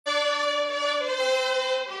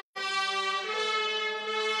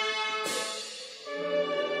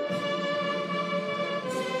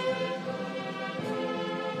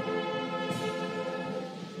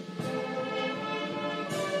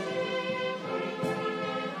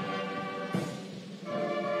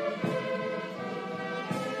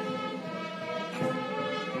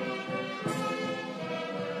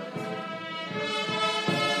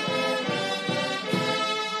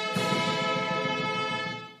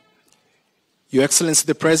Your Excellency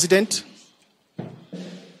the President,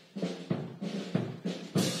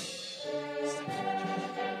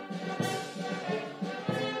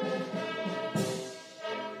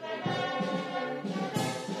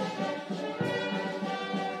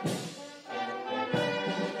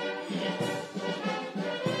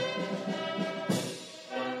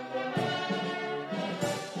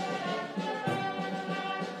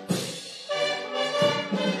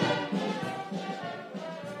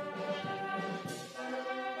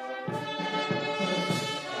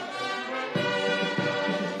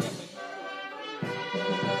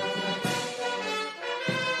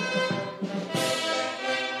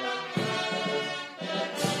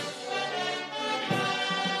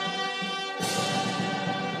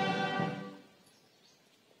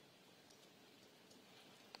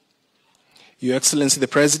 Your Excellency the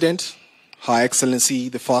President, Her Excellency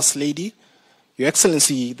the First Lady, Your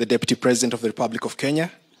Excellency the Deputy President of the Republic of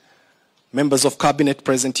Kenya, members of Cabinet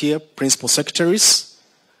present here, Principal Secretaries,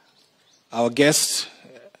 our guests,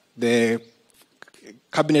 the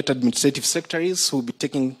Cabinet Administrative Secretaries who will be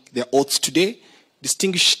taking their oaths today,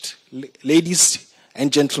 distinguished ladies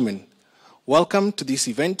and gentlemen, welcome to this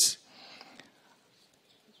event.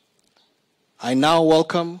 I now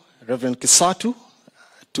welcome Reverend Kisatu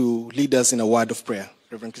to lead us in a word of prayer.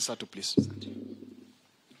 Reverend Kisatu, please.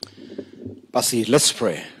 Basi, let's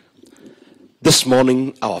pray. This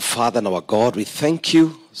morning, our Father and our God, we thank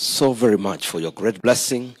you so very much for your great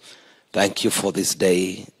blessing. Thank you for this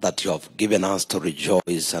day that you have given us to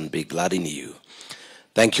rejoice and be glad in you.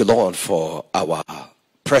 Thank you, Lord, for our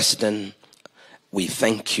President. We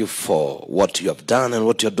thank you for what you have done and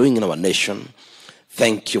what you're doing in our nation.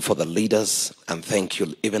 Thank you for the leaders, and thank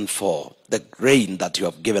you even for the rain that you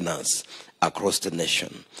have given us across the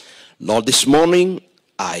nation. Lord, this morning,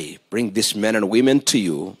 I bring these men and women to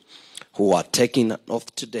you who are taking an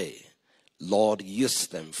oath today. Lord, use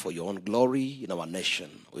them for your own glory in our nation.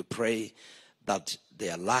 We pray that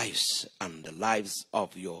their lives and the lives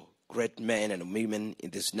of your great men and women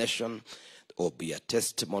in this nation will be a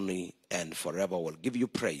testimony, and forever will give you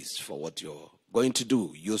praise for what you're going to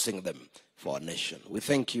do using them for our nation. We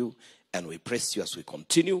thank you and we praise you as we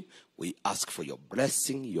continue. We ask for your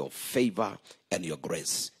blessing, your favor, and your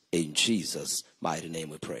grace. In Jesus' mighty name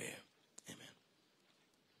we pray. Amen.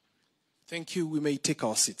 Thank you. We may take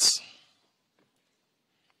our seats.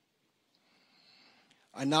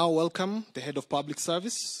 I now welcome the Head of Public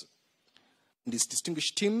Service and his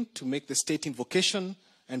distinguished team to make the state invocation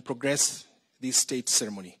and progress this state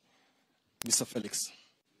ceremony. Mr. Felix.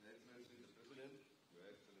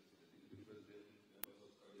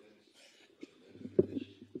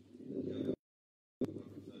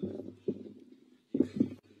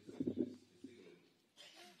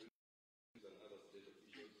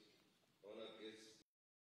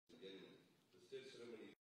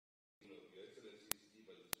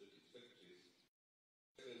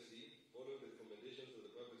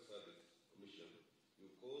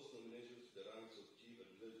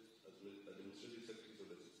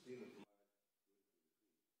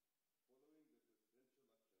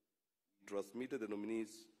 Transmitted the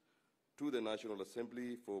nominees to the National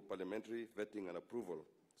Assembly for parliamentary vetting and approval.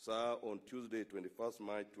 Sir, on Tuesday, 21st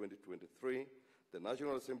March 2023, the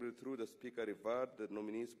National Assembly, through the Speaker, referred the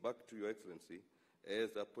nominees back to Your Excellency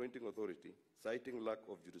as the appointing authority, citing lack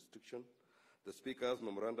of jurisdiction. The Speaker's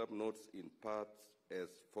memorandum notes in parts as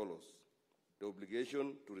follows. The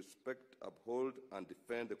obligation to respect, uphold, and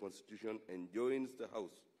defend the Constitution enjoins the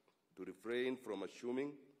House to refrain from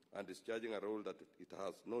assuming and discharging a role that it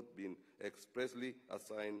has not been expressly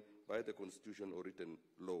assigned by the Constitution or written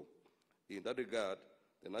law. In that regard,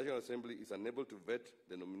 the National Assembly is unable to vet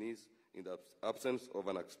the nominees in the absence of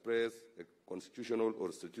an express constitutional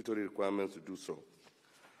or statutory requirement to do so.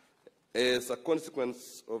 As a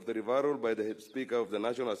consequence of the referral by the Speaker of the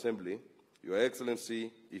National Assembly, Your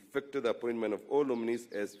Excellency effected the appointment of all nominees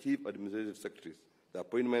as Chief Administrative Secretaries. The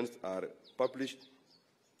appointments are published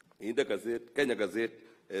in the Gazette, Kenya Gazette,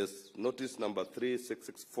 as notice number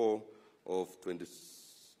 3664 of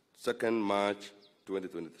 22nd March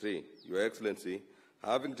 2023. Your Excellency,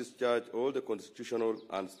 having discharged all the constitutional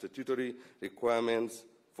and statutory requirements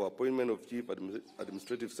for appointment of Chief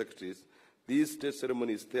Administrative Secretaries, this state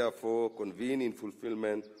ceremony is therefore convened in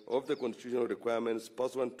fulfillment of the constitutional requirements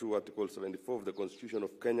pursuant to Article 74 of the Constitution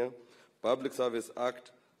of Kenya, Public Service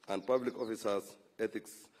Act, and Public Officers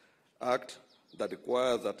Ethics Act, that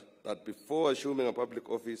requires that before assuming a public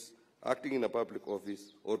office, acting in a public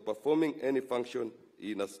office, or performing any function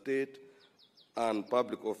in a state and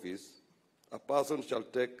public office, a person shall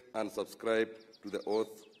take and subscribe to the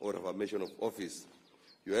oath or affirmation of office.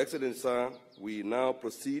 Your Excellency, sir, we now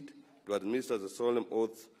proceed to administer the solemn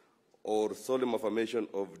oath or solemn affirmation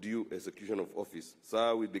of due execution of office.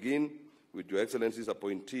 Sir, we begin with Your Excellency's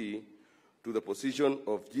appointee to the position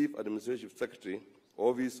of Chief Administrative Secretary,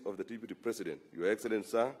 Office of the Deputy President. Your Excellency,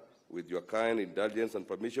 sir, with your kind indulgence and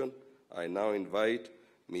permission, I now invite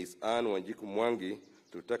Ms. Anne Wanjiku Mwangi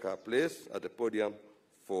to take her place at the podium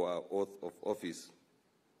for our oath of office.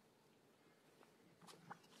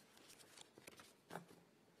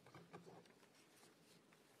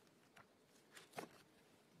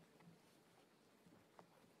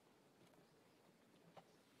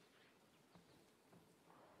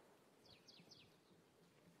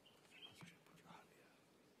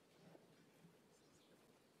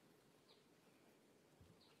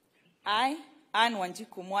 I, Anne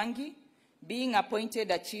Wanjiku Mwangi, being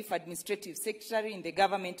appointed a Chief Administrative Secretary in the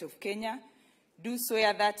Government of Kenya, do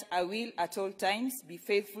swear that I will at all times be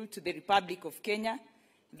faithful to the Republic of Kenya,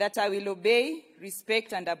 that I will obey,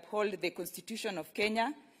 respect and uphold the Constitution of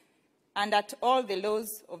Kenya and at all the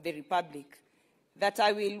laws of the Republic, that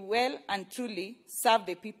I will well and truly serve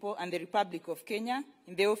the people and the Republic of Kenya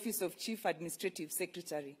in the office of Chief Administrative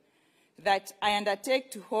Secretary, that I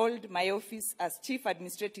undertake to hold my office as Chief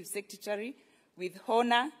Administrative Secretary with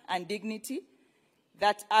honor and dignity,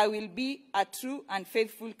 that I will be a true and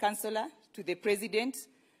faithful counselor to the President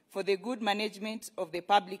for the good management of the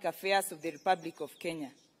public affairs of the Republic of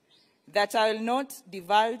Kenya, that I will not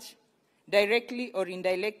divulge directly or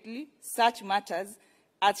indirectly such matters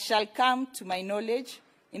as shall come to my knowledge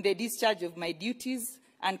in the discharge of my duties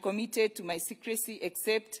and committed to my secrecy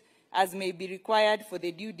except as may be required for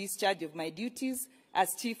the due discharge of my duties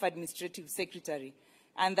as Chief Administrative Secretary,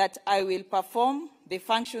 and that I will perform the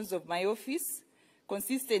functions of my office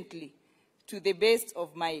consistently to the best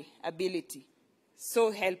of my ability.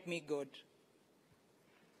 So help me God.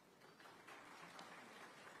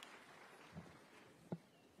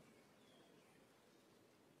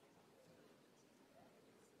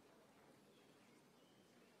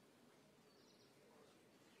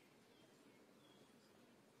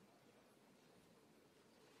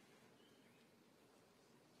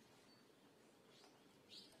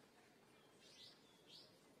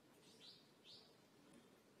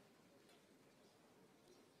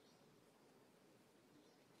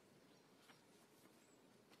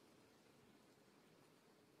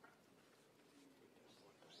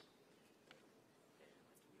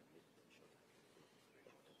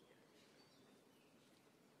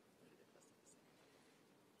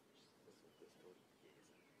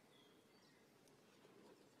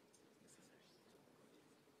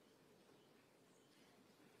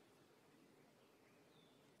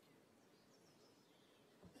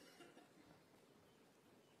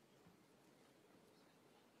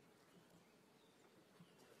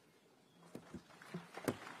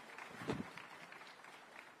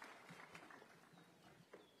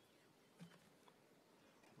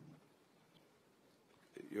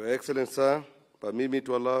 Your Excellency, sir, permit me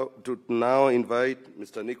to now invite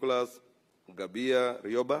Mr. Nicholas Gabia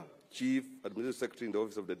Rioba, Chief Administrative Secretary in the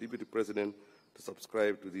Office of the Deputy President, to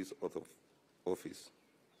subscribe to this oath of office.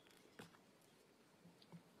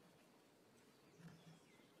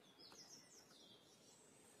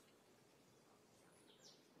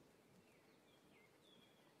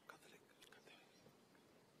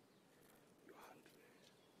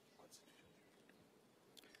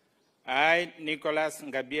 I, Nicholas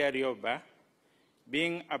Ngabia Rioba,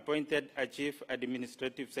 being appointed a Chief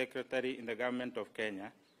Administrative Secretary in the Government of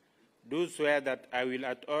Kenya, do swear that I will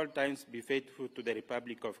at all times be faithful to the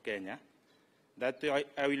Republic of Kenya, that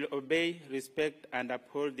I will obey, respect, and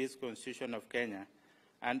uphold this Constitution of Kenya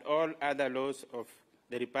and all other laws of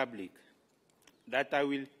the Republic, that I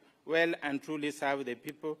will well and truly serve the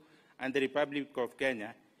people and the Republic of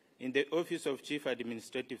Kenya in the office of Chief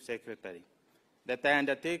Administrative Secretary, that I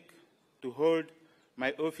undertake to hold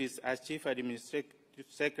my office as Chief Administrative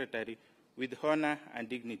Secretary with honor and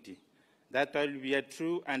dignity, that I will be a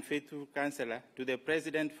true and faithful counselor to the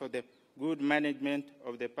President for the good management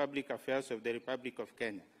of the public affairs of the Republic of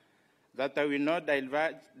Kenya, that I will not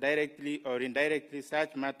divulge directly or indirectly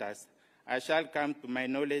such matters as shall come to my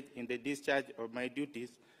knowledge in the discharge of my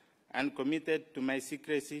duties and committed to my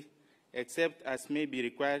secrecy except as may be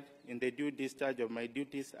required in the due discharge of my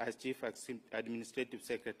duties as Chief Administrative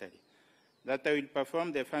Secretary, that I will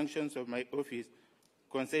perform the functions of my office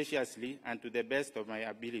conscientiously and to the best of my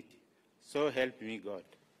ability. So help me God.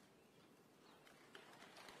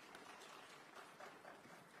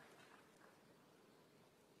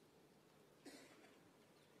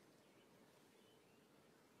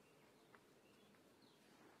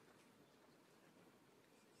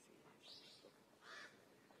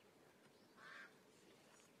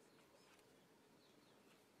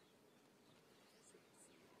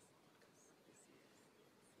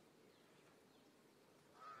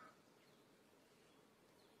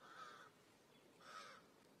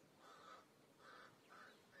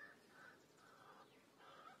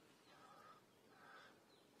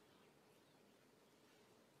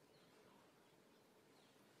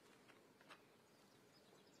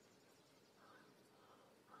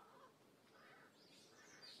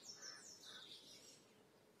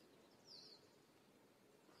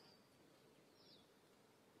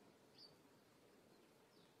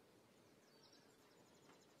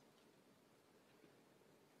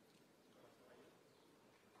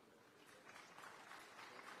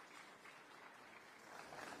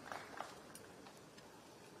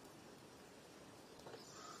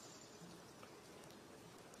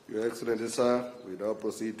 Your Excellency, sir, we now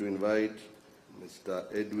proceed to invite Mr.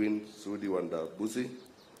 Edwin Sudi Wandabusi,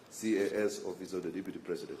 CAS Office of the Deputy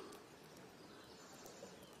President.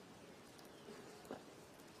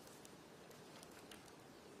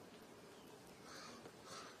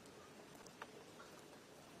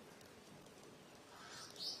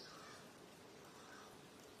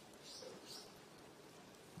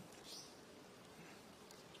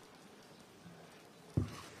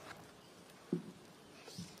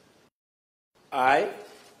 I,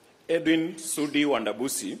 Edwin Sudi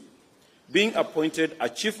Wandabusi, being appointed a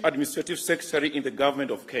Chief Administrative Secretary in the Government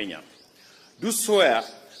of Kenya, do swear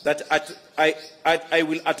that I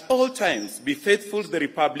will at all times be faithful to the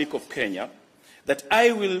Republic of Kenya, that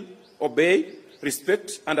I will obey,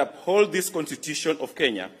 respect, and uphold this Constitution of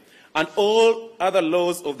Kenya and all other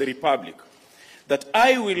laws of the Republic, that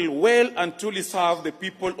I will well and truly serve the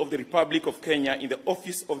people of the Republic of Kenya in the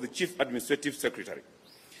office of the Chief Administrative Secretary,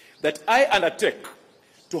 that I undertake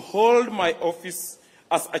to hold my office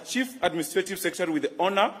as a Chief Administrative Secretary with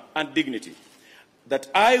honor and dignity, that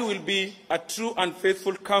I will be a true and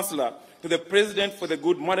faithful counselor to the President for the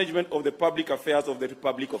good management of the public affairs of the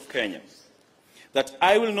Republic of Kenya, that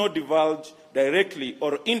I will not divulge directly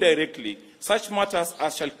or indirectly such matters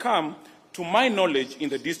as shall come to my knowledge in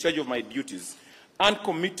the discharge of my duties, and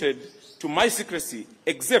committed to my secrecy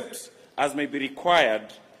except as may be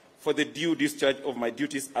required for the due discharge of my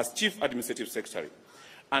duties as Chief Administrative Secretary,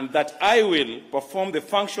 and that I will perform the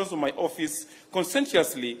functions of my office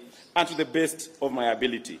conscientiously and to the best of my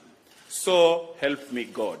ability. So help me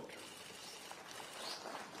God.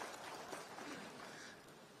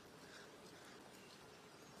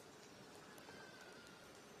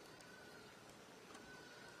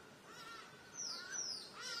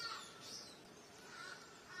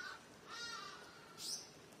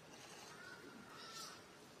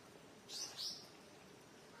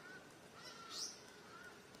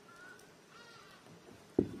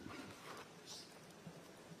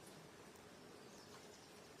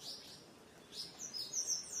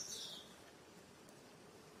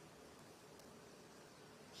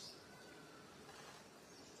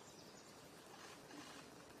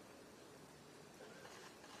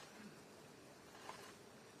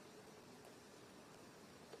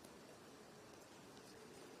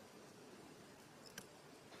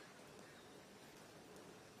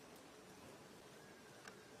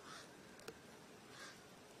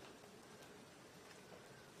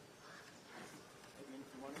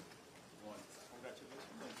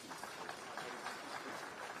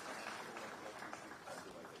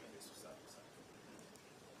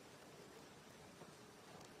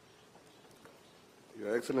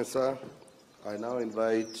 Your Excellency, sir, I now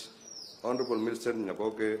invite Honorable Millicent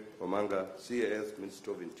Nyaboke Omanga, CAS, Minister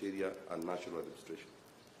of Interior and National Administration.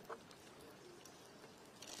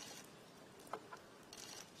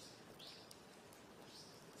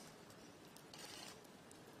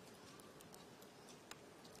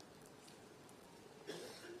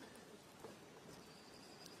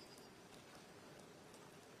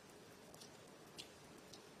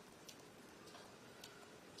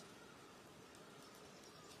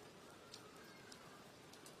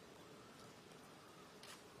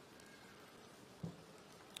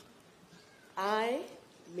 I,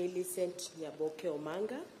 Millicent Nyaboke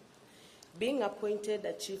Omanga, being appointed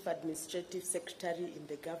a Chief Administrative Secretary in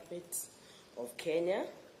the Government of Kenya,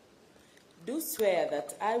 do swear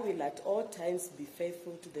that I will at all times be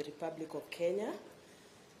faithful to the Republic of Kenya,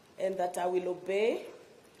 and that I will obey,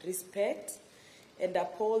 respect, and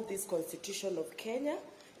uphold this Constitution of Kenya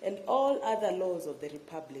and all other laws of the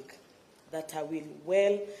Republic, that I will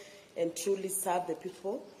well and truly serve the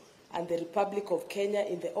people and the Republic of Kenya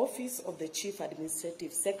in the office of the Chief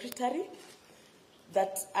Administrative Secretary,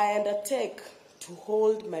 that I undertake to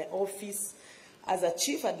hold my office as a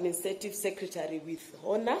Chief Administrative Secretary with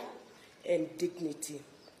honor and dignity,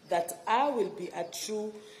 that I will be a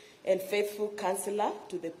true and faithful counselor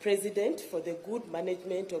to the President for the good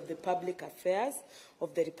management of the public affairs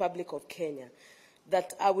of the Republic of Kenya,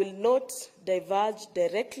 that I will not divulge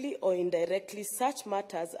directly or indirectly such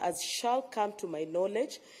matters as shall come to my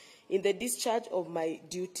knowledge in the discharge of my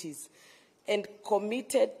duties, and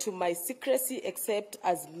committed to my secrecy except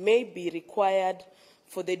as may be required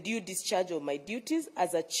for the due discharge of my duties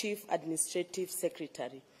as a Chief Administrative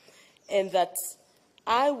Secretary, and that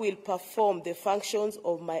I will perform the functions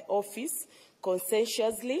of my office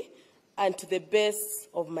conscientiously and to the best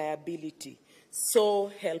of my ability.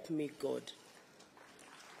 So help me God.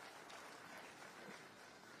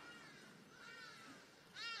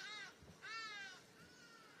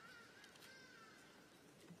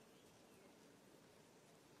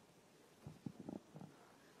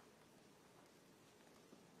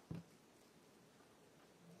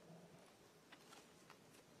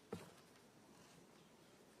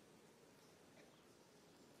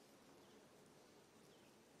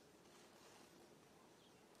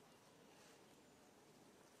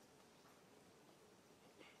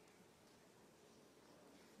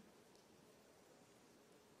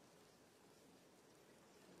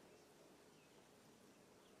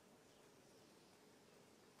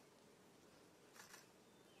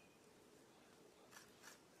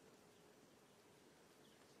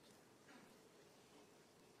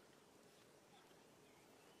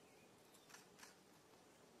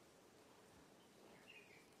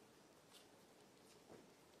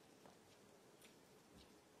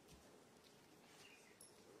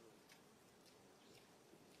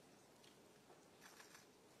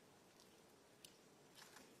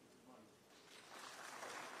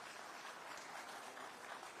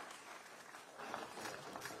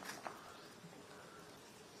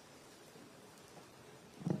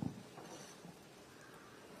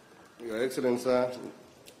 Your Excellency,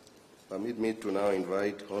 permit me to now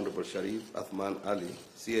invite Honorable Sharif Athman Ali,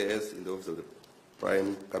 CAS, in the office of the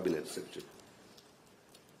Prime Cabinet Secretary.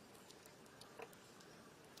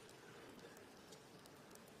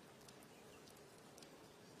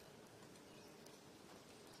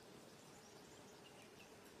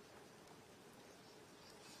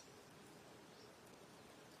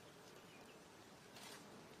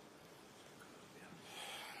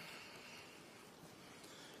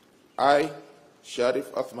 I,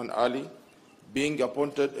 Sharif Athman Ali, being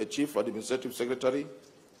appointed a Chief Administrative Secretary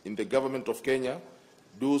in the Government of Kenya,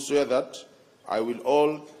 do swear that I will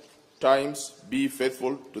all times be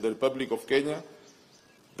faithful to the Republic of Kenya,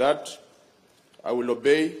 that I will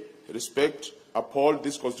obey, respect, uphold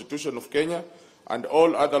this Constitution of Kenya and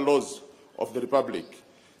all other laws of the Republic,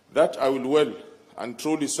 that I will well and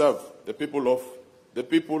truly serve the people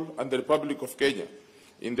and the Republic of Kenya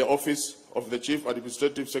in the office of the Chief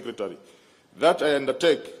Administrative Secretary, that I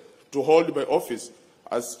undertake to hold my office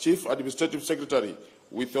as Chief Administrative Secretary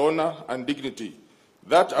with honor and dignity,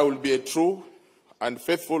 that I will be a true and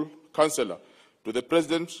faithful counselor to the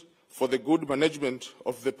President for the good management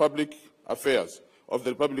of the public affairs of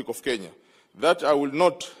the Republic of Kenya, that I will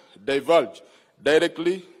not divulge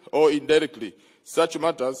directly or indirectly such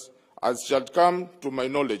matters as shall come to my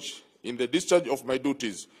knowledge in the discharge of my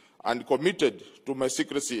duties and committed to my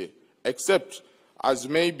secrecy, except as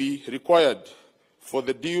may be required for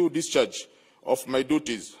the due discharge of my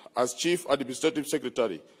duties as Chief Administrative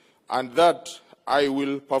Secretary, and that I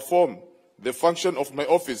will perform the function of my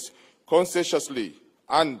office conscientiously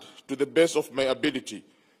and to the best of my ability.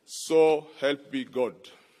 So help me God.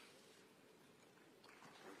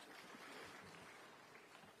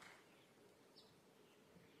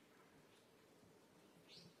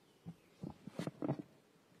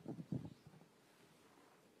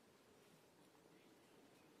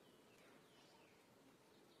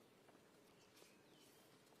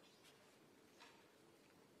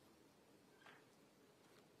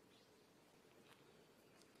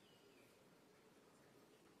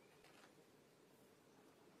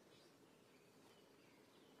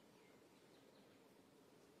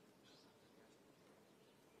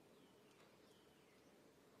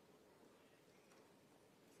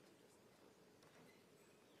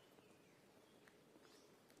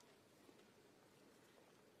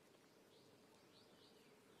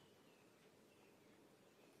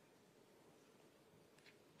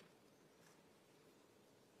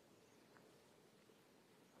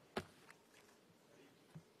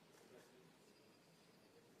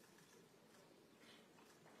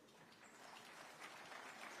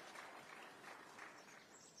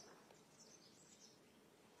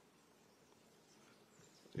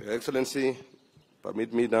 Your Excellency,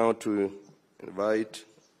 permit me now to invite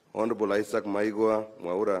Honorable Isaac Maigwa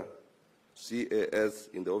Mwaura, CAS,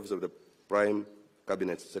 in the office of the Prime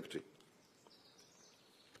Cabinet Secretary.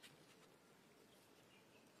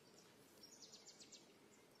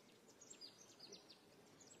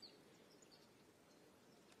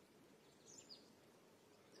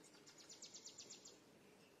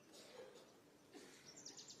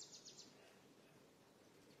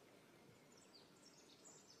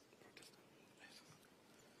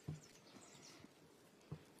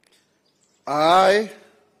 I,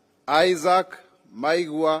 Isaac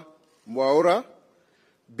Maigwa Mwaura,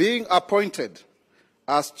 being appointed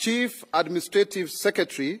as Chief Administrative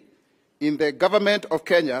Secretary in the Government of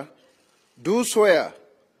Kenya, do swear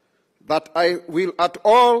that I will at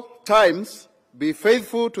all times be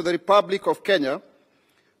faithful to the Republic of Kenya,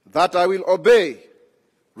 that I will obey,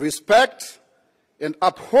 respect, and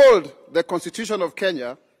uphold the Constitution of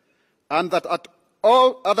Kenya, and that at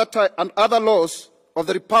all other laws of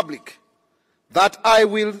the Republic, that I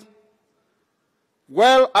will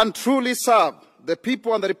well and truly serve the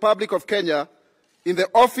people and the Republic of Kenya in the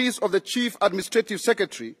office of the Chief Administrative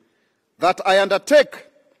Secretary, that I undertake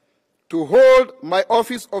to hold my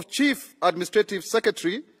office of Chief Administrative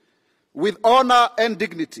Secretary with honor and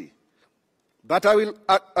dignity, that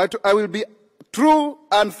I will be true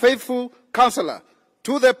and faithful counselor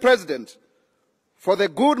to the President for the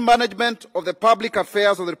good management of the public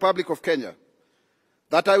affairs of the Republic of Kenya,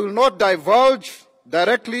 that I will not divulge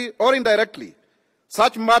directly or indirectly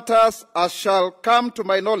such matters as shall come to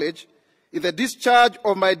my knowledge in the discharge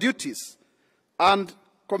of my duties, and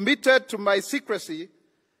committed to my secrecy,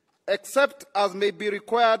 except as may be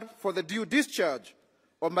required for the due discharge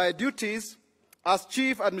of my duties as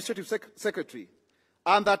Chief Administrative Secretary,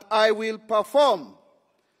 and that I will perform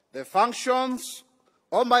the functions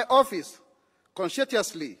of my office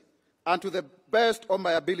conscientiously and to the best of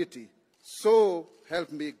my ability. So help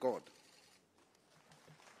me God.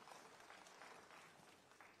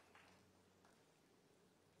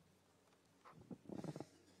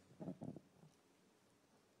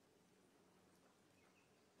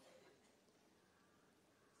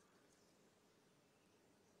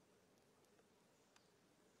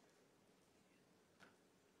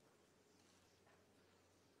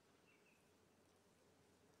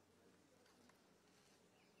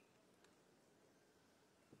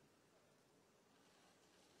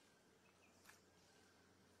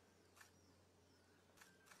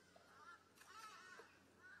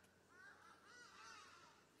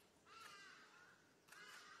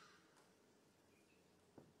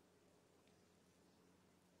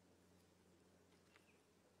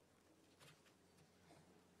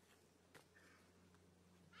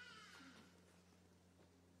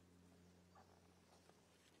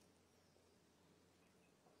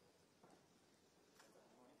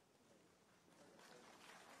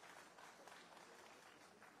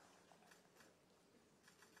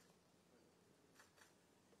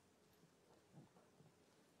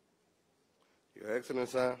 Your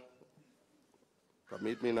Excellency,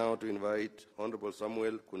 permit me now to invite Honorable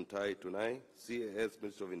Samuel Kuntai Tunai, CAS,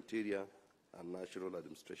 Minister of Interior and National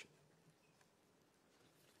Administration.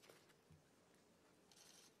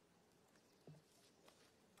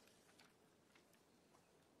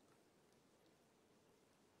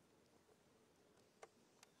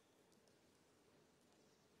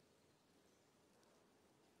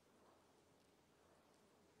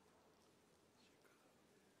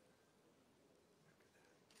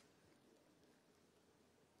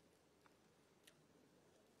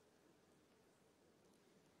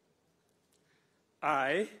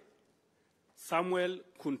 I, Samuel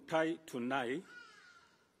Kuntai Tunai,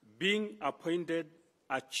 being appointed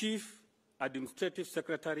as Chief Administrative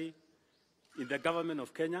Secretary in the Government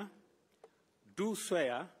of Kenya, do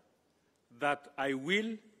swear that I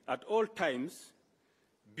will at all times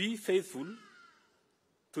be faithful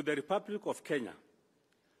to the Republic of Kenya,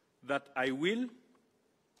 that I will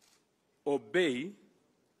obey,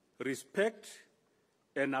 respect,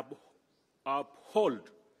 and uphold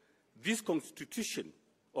this Constitution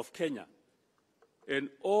of Kenya and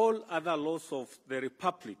all other laws of the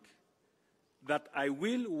Republic, that I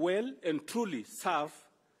will well and truly serve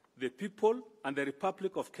the people and the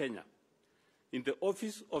Republic of Kenya in the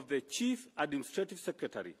office of the Chief Administrative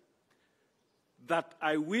Secretary, that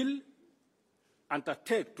I will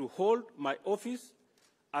undertake to hold my office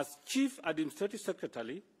as Chief Administrative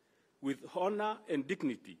Secretary with honor and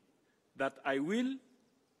dignity, that I will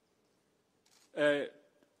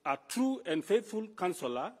a true and faithful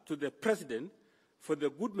counselor to the President for the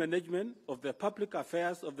good management of the public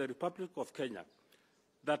affairs of the Republic of Kenya,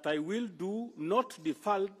 that I will do not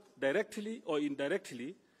default directly or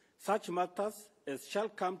indirectly such matters as shall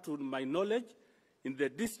come to my knowledge in the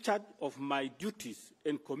discharge of my duties,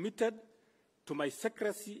 and committed to my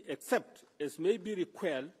secrecy except as may be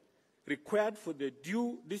required for the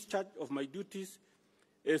due discharge of my duties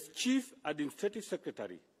as Chief Administrative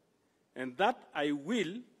Secretary, and that I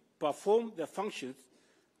will perform the functions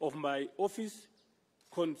of my office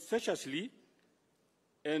conscientiously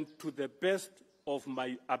and to the best of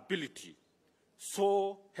my ability.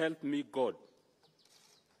 So help me God.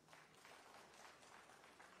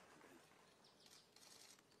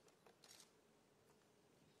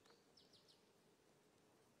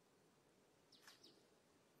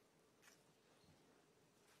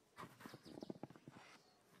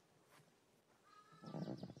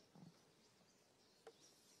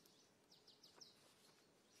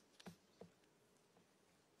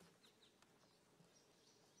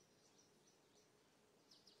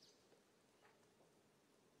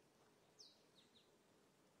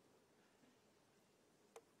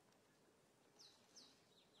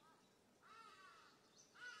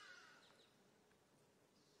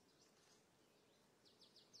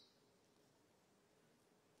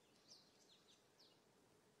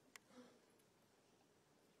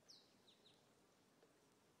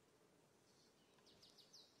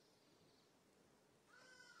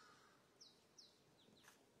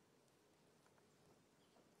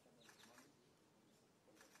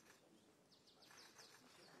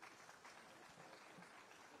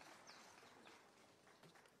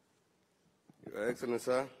 Your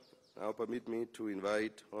Excellency, now permit me to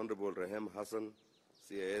invite Honorable Rahem Hassan,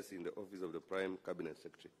 CAS, in the office of the Prime Cabinet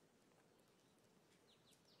Secretary.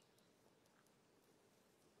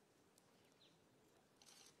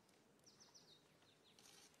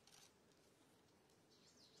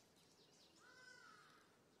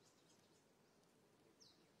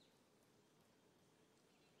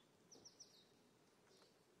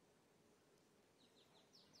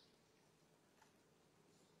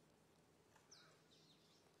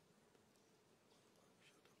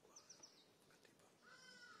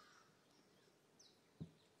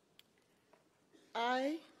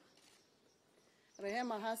 I,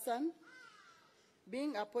 Rehema Hassan,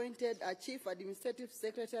 being appointed as Chief Administrative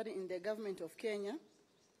Secretary in the Government of Kenya,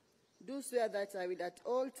 do swear that I will at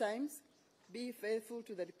all times be faithful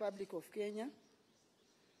to the Republic of Kenya,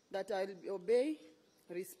 that I will obey,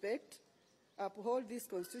 respect, uphold this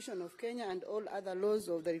Constitution of Kenya and all other laws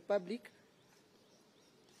of the Republic,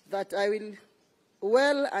 that I will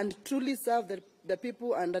well and truly serve the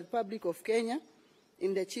people and the Republic of Kenya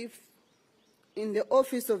in the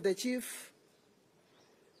office of the Chief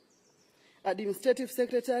Administrative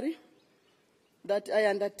Secretary, that I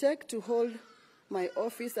undertake to hold my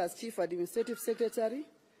office as Chief Administrative Secretary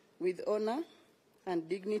with honor and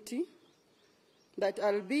dignity, that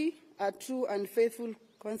I'll be a true and faithful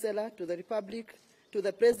counselor to the Republic, to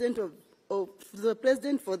the President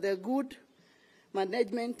for the good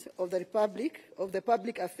management of the Republic, of the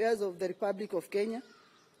public affairs of the Republic of Kenya,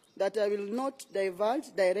 that I will not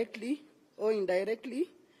divulge directly or indirectly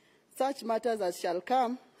such matters as shall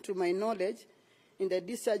come to my knowledge in the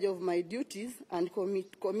discharge of my duties, and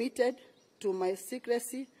committed to my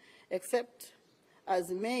secrecy except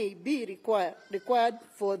as may be required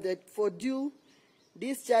for due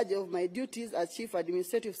discharge of my duties as Chief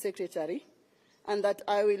Administrative Secretary, and that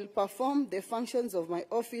I will perform the functions of my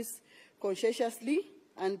office conscientiously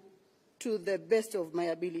and to the best of my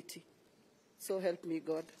ability. So help me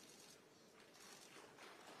God.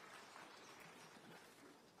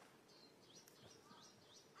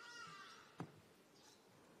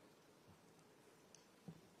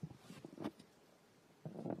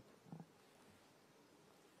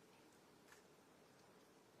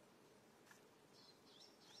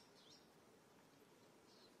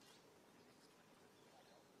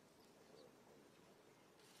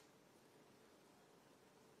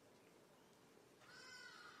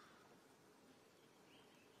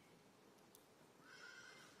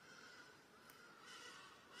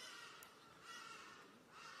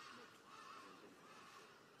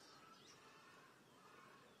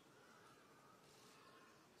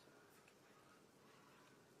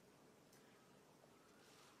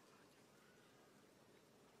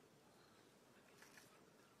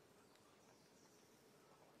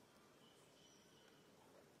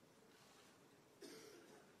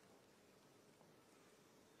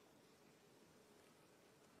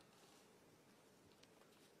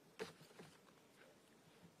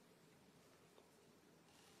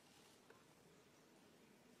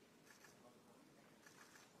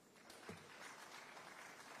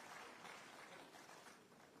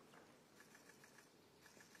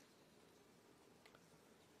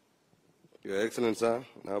 Your Excellency,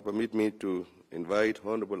 now permit me to invite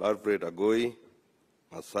Honorable Alfred Agoi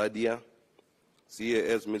Masadia,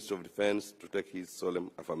 CAS Minister of Defense, to take his solemn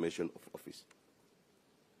affirmation of office.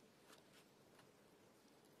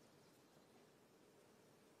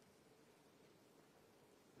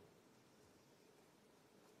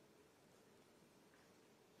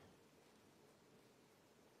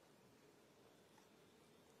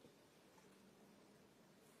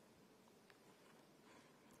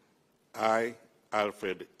 I,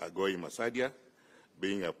 Alfred Agoi Masadia,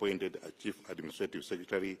 being appointed as Chief Administrative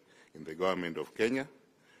Secretary in the Government of Kenya,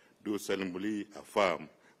 do solemnly affirm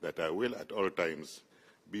that I will at all times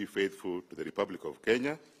be faithful to the Republic of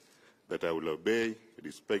Kenya, that I will obey,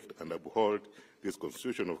 respect, and uphold this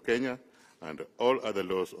Constitution of Kenya and all other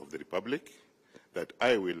laws of the Republic, that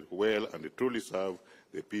I will well and truly serve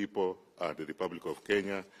the people and the Republic of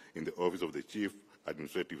Kenya in the office of the Chief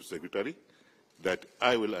Administrative Secretary, that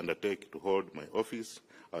I will undertake to hold my office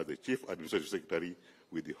as the Chief Administrative Secretary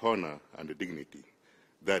with the honor and dignity,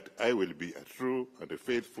 that I will be a true and a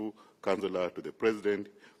faithful counselor to the President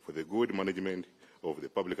for the good management of the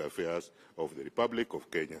public affairs of the Republic of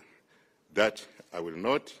Kenya, that I will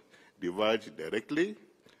not divulge directly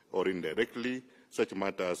or indirectly such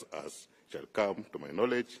matters as shall come to my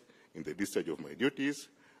knowledge in the discharge of my duties,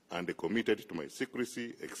 and committed to my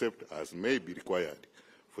secrecy except as may be required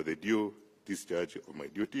for the due discharge of my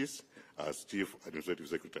duties as Chief Administrative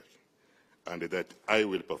Secretary, and that I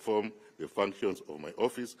will perform the functions of my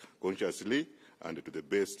office consciously and to the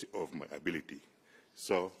best of my ability.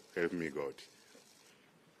 So help me God.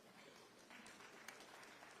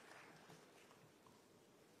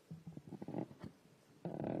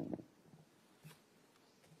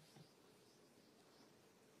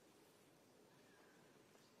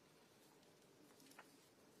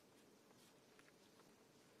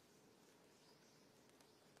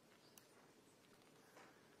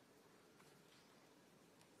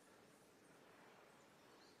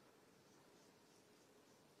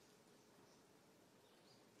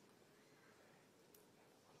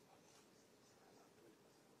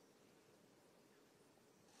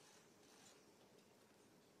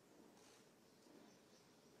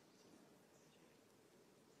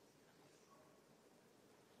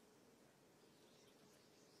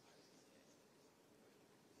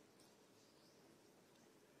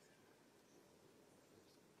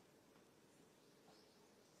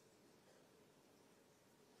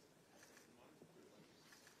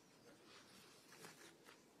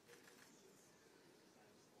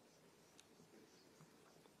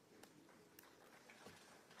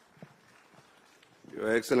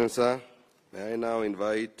 Your Excellency, may I now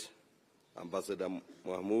invite Ambassador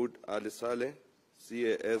Mahmoud Ali Saleh,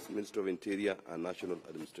 CAS Minister of Interior and National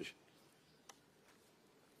Administration.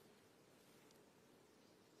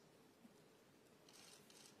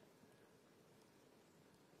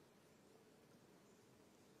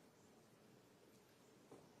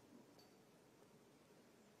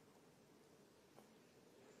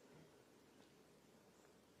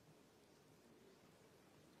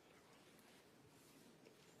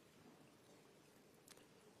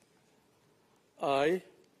 I,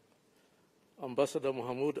 Ambassador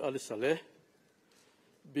Mohammed Ali Saleh,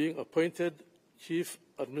 being appointed Chief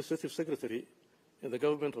Administrative Secretary in the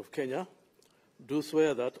Government of Kenya, do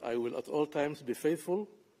swear that I will at all times be faithful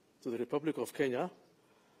to the Republic of Kenya,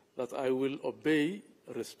 that I will obey,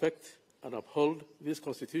 respect, and uphold this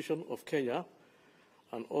Constitution of Kenya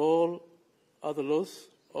and all other laws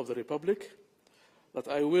of the Republic, that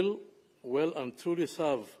I will well and truly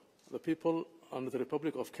serve the people and the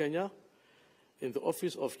Republic of Kenya in the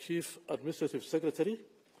office of Chief Administrative Secretary,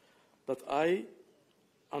 that I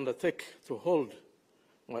undertake to hold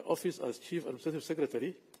my office as Chief Administrative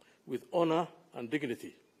Secretary with honor and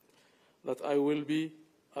dignity, that I will be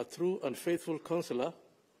a true and faithful counselor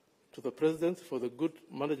to the President for the good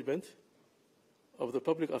management of the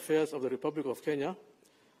public affairs of the Republic of Kenya,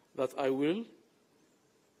 that I will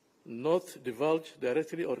not divulge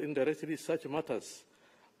directly or indirectly such matters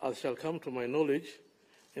as shall come to my knowledge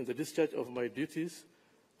in the discharge of my duties,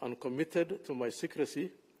 and committed to my secrecy,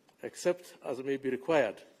 except as may be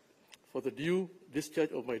required for the due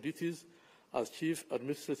discharge of my duties as Chief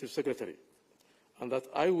Administrative Secretary, and that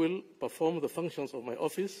I will perform the functions of my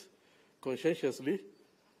office conscientiously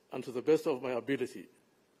and to the best of my ability.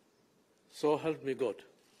 So help me God.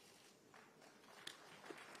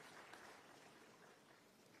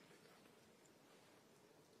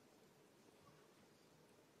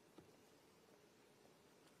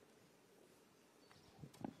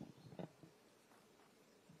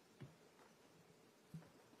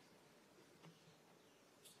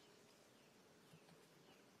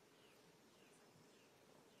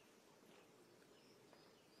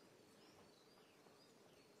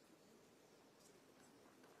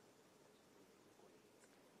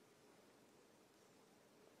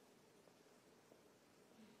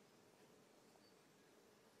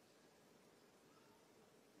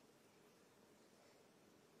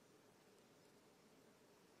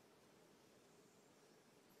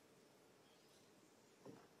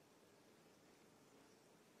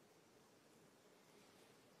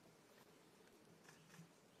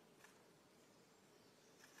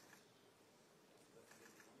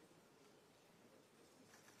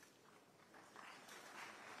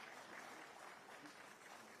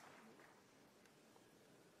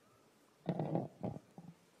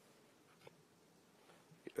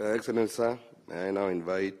 Your Excellency, sir, may I now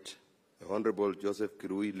invite the Honorable Joseph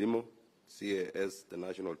Kirui Limo, CAS, the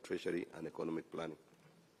National Treasury and Economic Planning.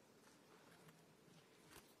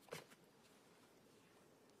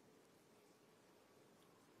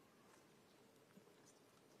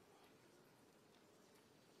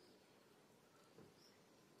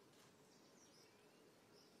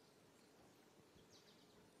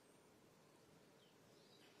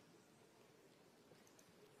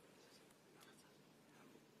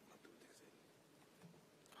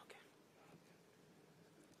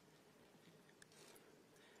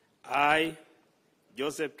 I,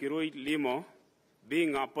 Joseph Kirui Limo,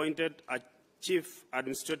 being appointed as Chief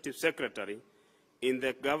Administrative Secretary in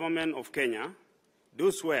the Government of Kenya, do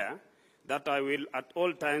swear that I will at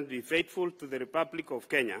all times be faithful to the Republic of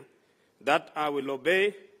Kenya, that I will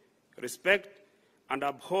obey, respect, and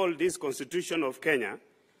uphold this Constitution of Kenya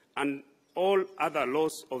and all other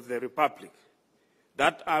laws of the Republic,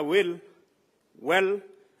 that I will well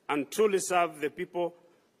and truly serve the people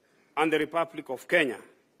and the Republic of Kenya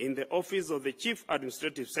in the office of the Chief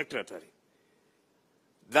Administrative Secretary,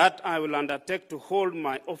 that I will undertake to hold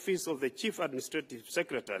my office of the Chief Administrative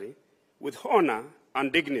Secretary with honor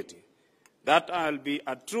and dignity, that I will be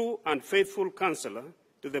a true and faithful counselor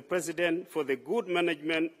to the President for the good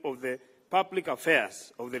management of the public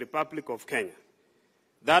affairs of the Republic of Kenya,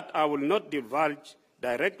 that I will not divulge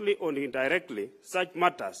directly or indirectly such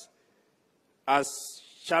matters as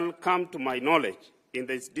shall come to my knowledge in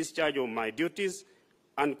the discharge of my duties,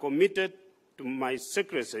 and committed to my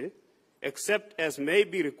secrecy, except as may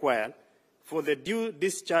be required for the due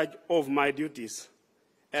discharge of my duties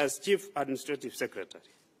as Chief Administrative Secretary,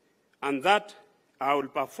 and that I will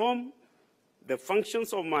perform the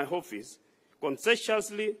functions of my office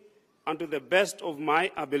conscientiously and to the best of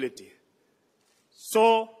my ability.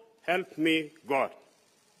 So help me God.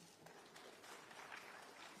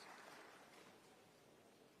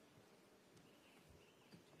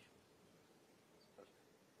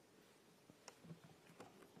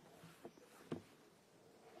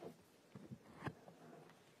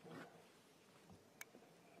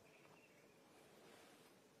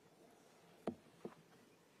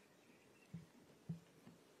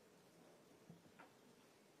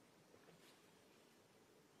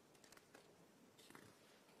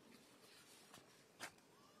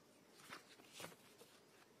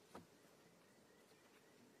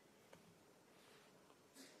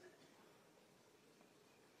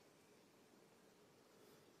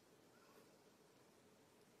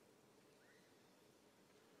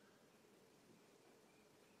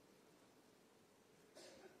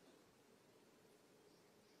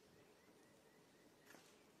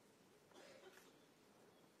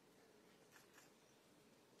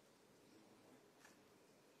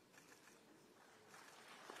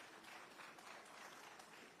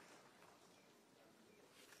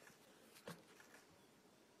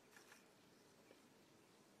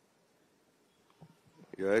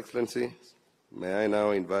 Your Excellency, may I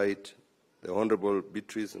now invite the Honorable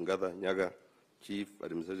Beatrice Ngatha Nyaga, Chief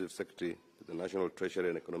Administrative Secretary to the National Treasury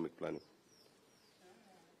and Economic Planning.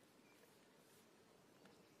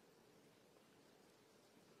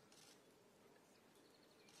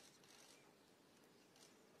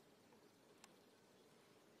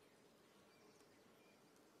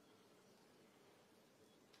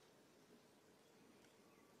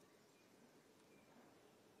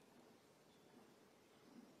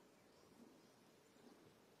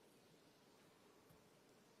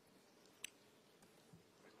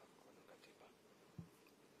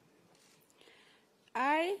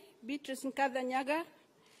 I, Beatrice Ngatha Nyaga,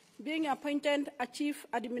 being appointed a Chief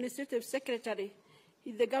Administrative Secretary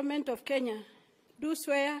in the Government of Kenya, do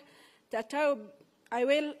swear that I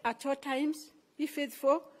will at all times be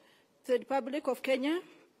faithful to the Republic of Kenya,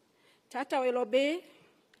 that I will obey,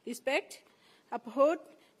 respect, uphold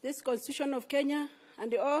this Constitution of Kenya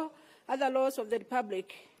and all other laws of the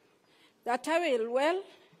Republic, that I will well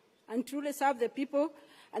and truly serve the people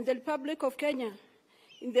and the Republic of Kenya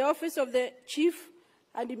in the office of the Chief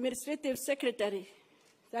Administrative Secretary,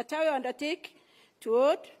 that I will undertake to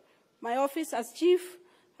hold my office as Chief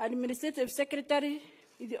Administrative Secretary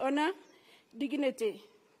with the honor, dignity,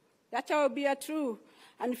 that I will be a true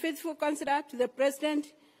and faithful counselor to the President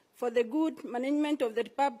for the good management of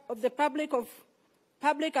the public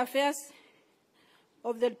affairs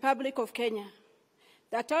of the Republic of Kenya,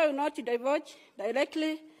 that I will not divulge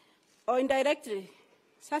directly or indirectly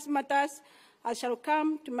such matters as shall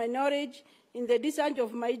come to my knowledge in the discharge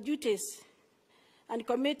of my duties and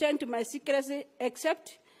committed to my secrecy,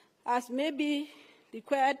 except as may be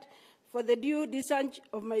required for the due discharge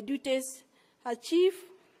of my duties as Chief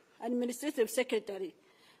Administrative Secretary,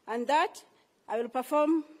 and that I will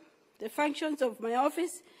perform the functions of my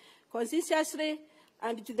office conscientiously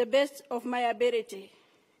and to the best of my ability.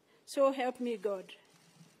 So help me God.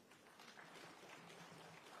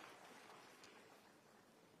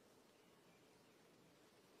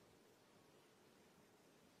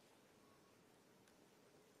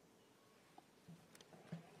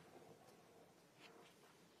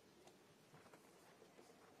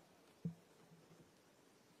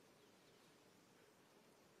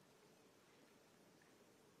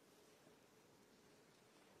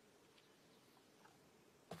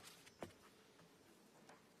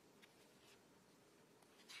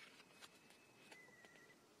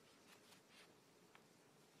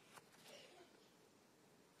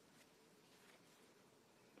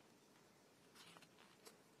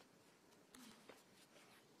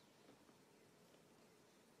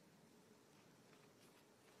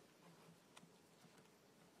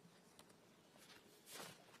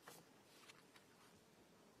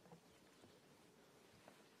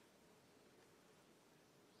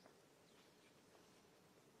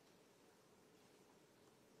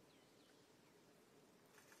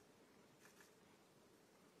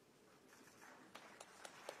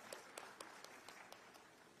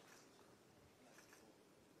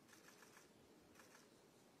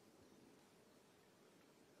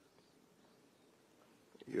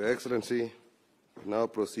 Your Excellency, we now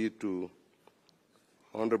proceed to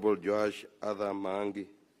Honorable Joash Adha Maangi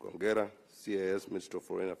Gongera, CAS Minister of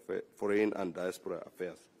Foreign and Diaspora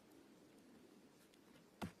Affairs.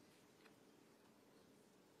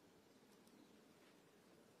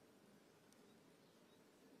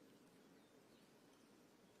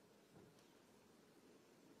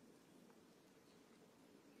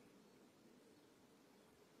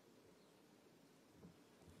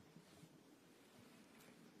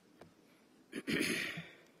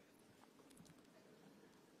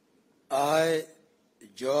 I,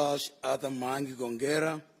 Joash Adha Maangi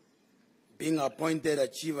Gongera, being appointed a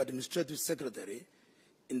Chief Administrative Secretary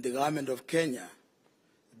in the Government of Kenya,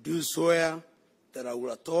 do swear that I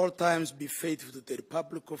will at all times be faithful to the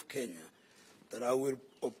Republic of Kenya, that I will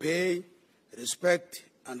obey, respect,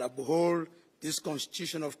 and uphold this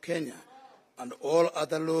Constitution of Kenya and all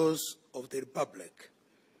other laws of the Republic,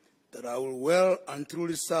 that I will well and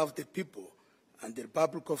truly serve the people and the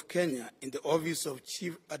Republic of Kenya in the office of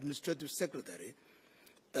Chief Administrative Secretary,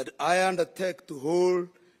 that I undertake to hold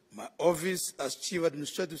my office as Chief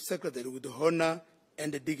Administrative Secretary with honor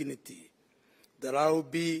and dignity, that I will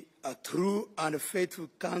be a true and faithful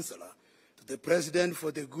counselor to the President for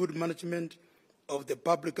the good management of the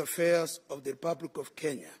public affairs of the Republic of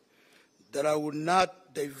Kenya, that I will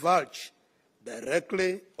not divulge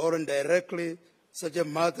directly or indirectly such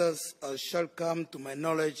matters as shall come to my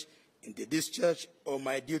knowledge in the discharge of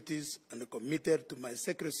my duties and committed to my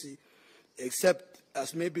secrecy, except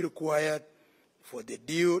as may be required for the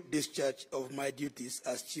due discharge of my duties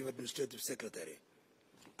as Chief Administrative Secretary.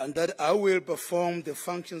 and that I will perform the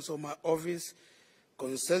functions of my office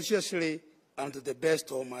conscientiously and to the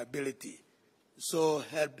best of my ability. So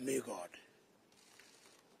help me God.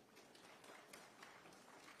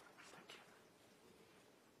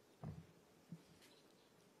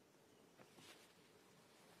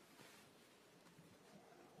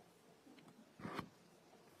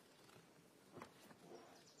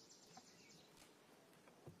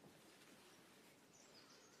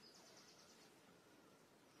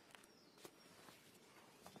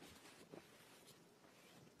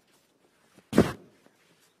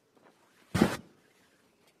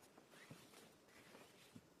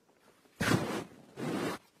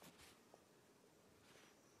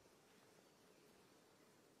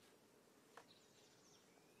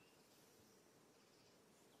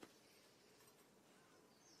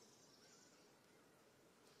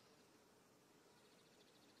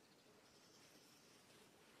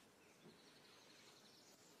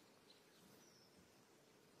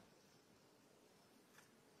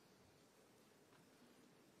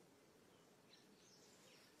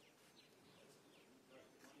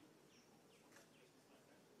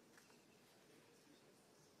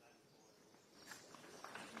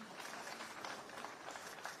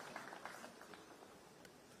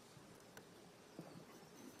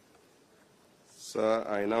 Sir,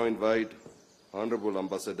 I now invite Honorable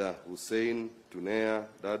Ambassador Hussein Tunea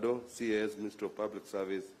Dado, CAS, Minister of Public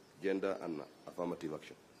Service, Gender and Affirmative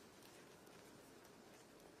Action.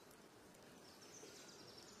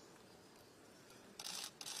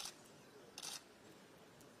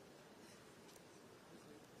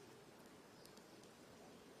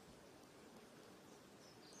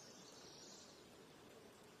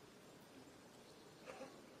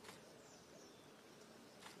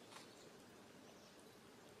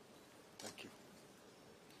 Thank you.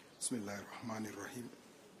 Bismillahirrahmanirrahim.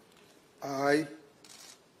 I,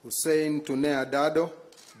 Hussein Tunea Dado,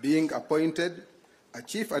 being appointed a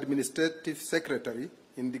Chief Administrative Secretary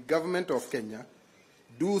in the Government of Kenya,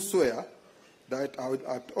 do swear that I will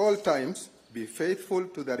at all times be faithful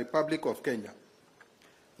to the Republic of Kenya,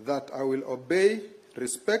 that I will obey,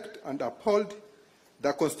 respect, and uphold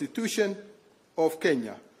the Constitution of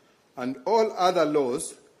Kenya and all other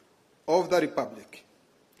laws of the Republic,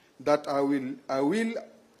 that I will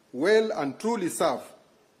well and truly serve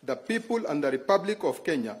the people and the Republic of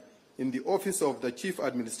Kenya in the office of the Chief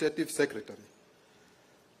Administrative Secretary,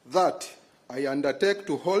 that I undertake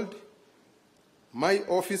to hold my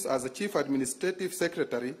office as a Chief Administrative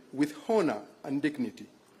Secretary with honor and dignity,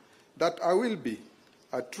 that I will be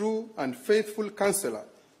a true and faithful counselor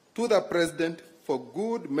to the President for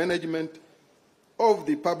good management of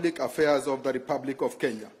the public affairs of the Republic of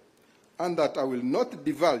Kenya, and that I will not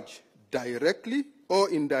divulge directly or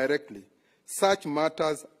indirectly such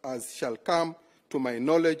matters as shall come to my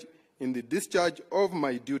knowledge in the discharge of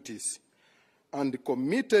my duties, and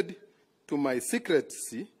committed to my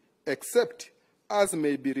secrecy except as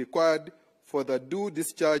may be required for the due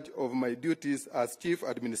discharge of my duties as Chief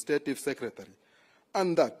Administrative Secretary,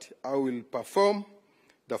 and that I will perform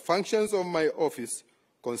the functions of my office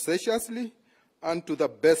conscientiously and to the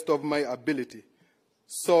best of my ability.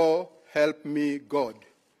 So help me God.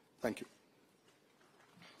 Thank you.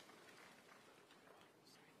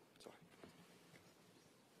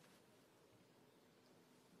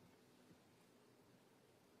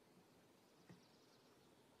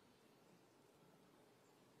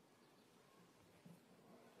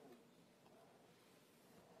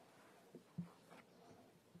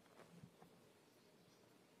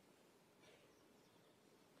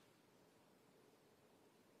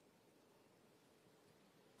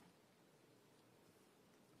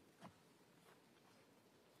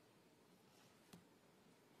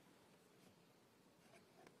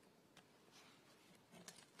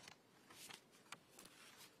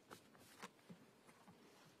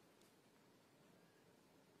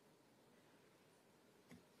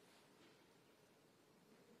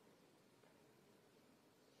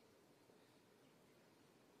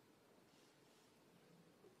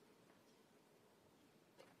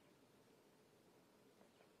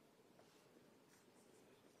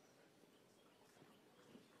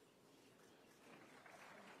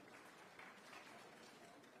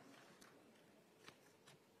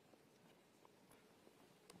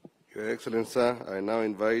 Your Excellency, sir, I now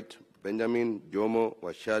invite Benjamin Jomo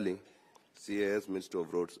Washali, CAS, Minister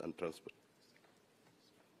of Roads and Transport.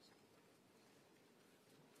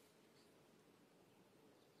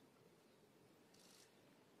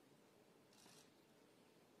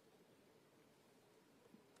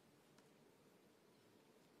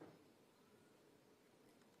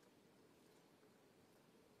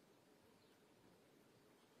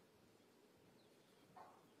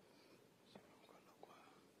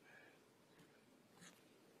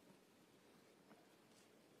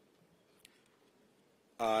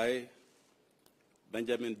 I,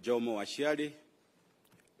 Benjamin Jomo Ashiali,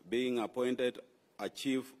 being appointed a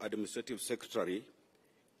Chief Administrative Secretary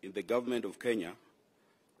in the Government of Kenya,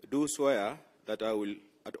 do swear that I will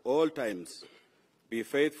at all times be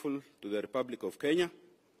faithful to the Republic of Kenya,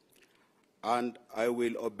 and I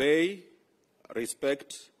will obey,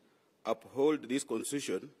 respect, uphold this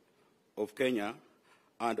Constitution of Kenya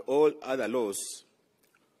and all other laws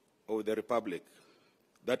of the Republic,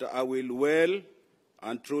 that I will well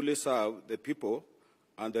and truly serve the people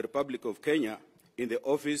and the Republic of Kenya in the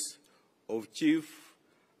office of Chief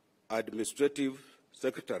Administrative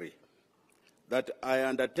Secretary, that I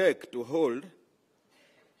undertake to hold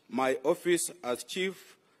my office as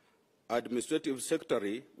Chief Administrative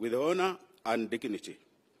Secretary with honor and dignity,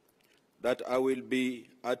 that I will be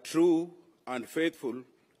a true and faithful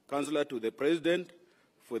counselor to the President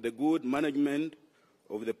for the good management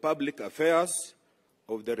of the public affairs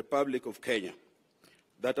of the Republic of Kenya,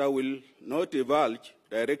 that I will not divulge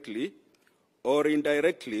directly or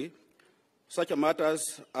indirectly such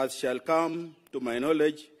matters as shall come to my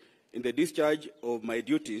knowledge in the discharge of my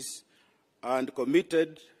duties and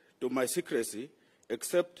committed to my secrecy,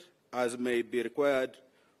 except as may be required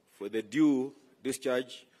for the due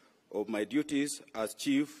discharge of my duties as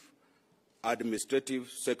Chief Administrative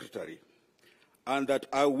Secretary, and that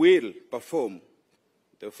I will perform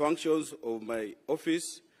the functions of my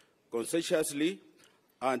office conscientiously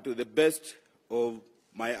and to the best of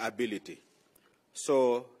my ability.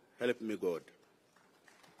 So help me God.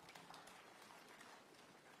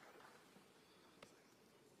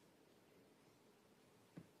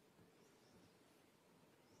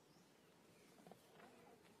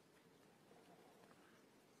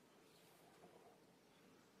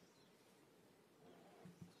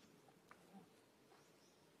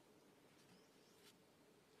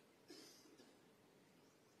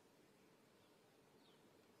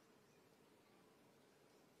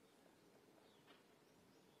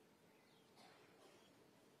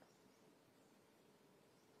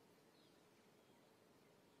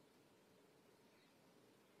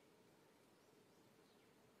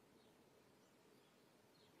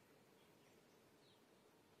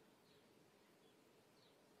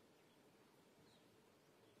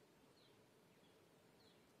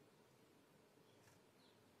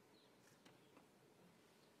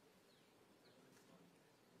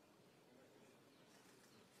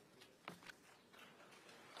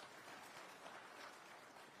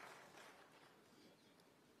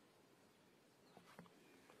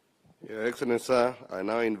 Your Excellency, sir, I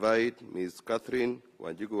now invite Ms. Catherine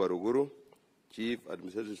Wanjiku Waruguru, Chief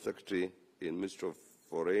Administrative Secretary in Ministry of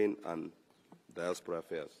Foreign and Diaspora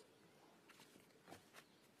Affairs.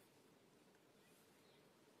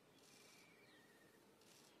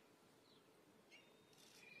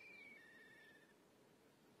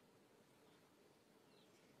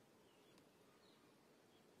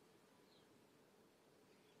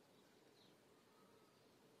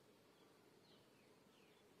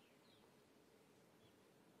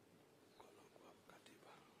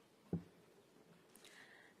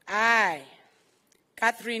 I,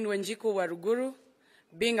 Catherine Wanjiku Waruguru,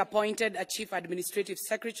 being appointed a Chief Administrative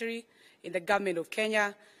Secretary in the Government of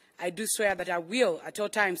Kenya, I do swear that I will at all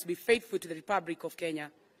times be faithful to the Republic of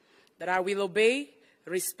Kenya, that I will obey,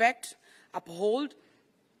 respect, uphold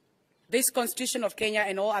this Constitution of Kenya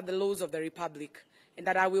and all other laws of the Republic, and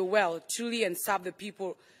that I will well, truly, and serve the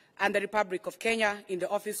people and the Republic of Kenya in the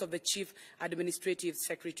office of the Chief Administrative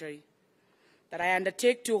Secretary, that I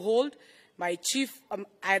undertake to hold my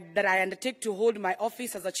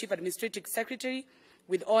office as a Chief Administrative Secretary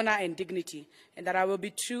with honor and dignity, and that I will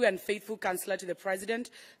be true and faithful counselor to the President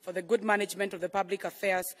for the good management of the public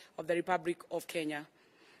affairs of the Republic of Kenya,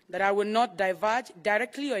 that I will not divulge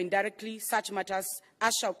directly or indirectly such matters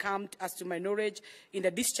as shall come as to my knowledge in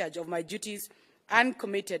the discharge of my duties and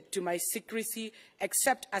committed to my secrecy,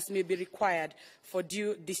 except as may be required for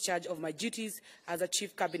due discharge of my duties as a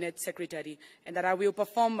Chief Cabinet Secretary, and that I will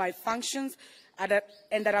perform my functions and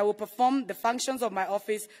that I will perform the functions of my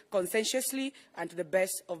office conscientiously and to the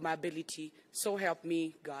best of my ability. So help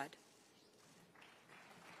me God.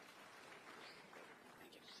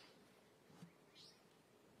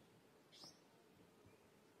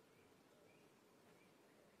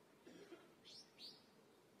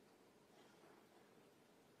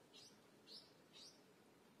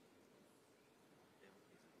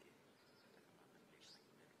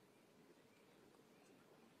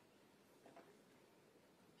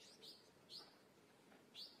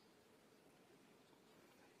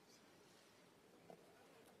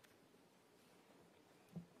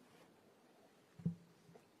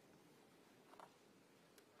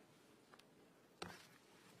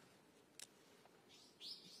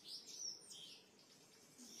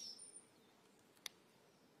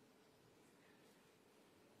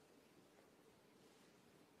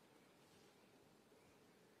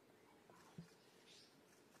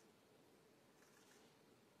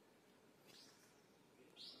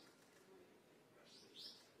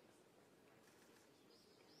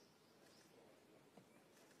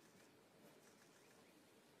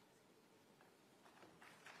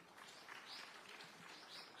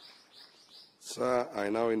 Sir, I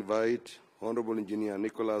now invite Honorable Engineer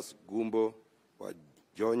Nicholas Gumbo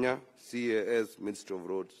Wajonya, CAS, Minister of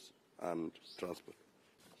Roads and Transport.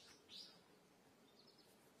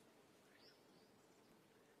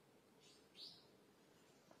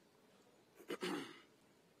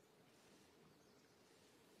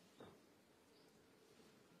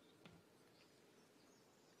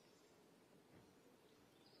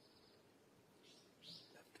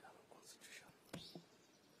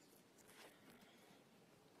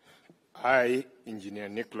 I, Engineer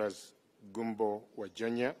Nicholas Gumbo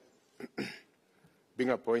Wajonya,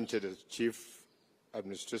 being appointed as Chief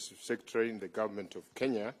Administrative Secretary in the Government of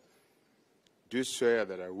Kenya, do swear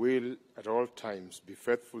that I will at all times be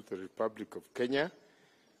faithful to the Republic of Kenya,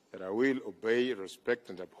 that I will obey,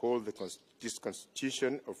 respect and uphold this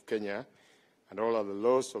Constitution of Kenya and all other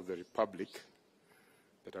laws of the Republic,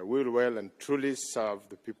 that I will well and truly serve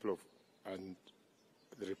the people of and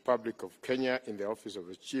the Republic of Kenya in the office of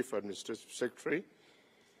the Chief Administrative Secretary,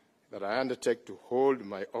 that I undertake to hold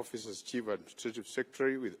my office as Chief Administrative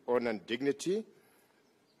Secretary with honor and dignity,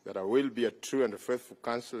 that I will be a true and a faithful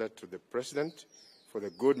counselor to the President for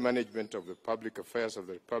the good management of the public affairs of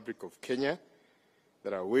the Republic of Kenya,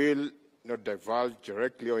 that I will not divulge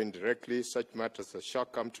directly or indirectly such matters as shall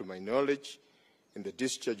come to my knowledge in the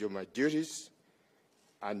discharge of my duties,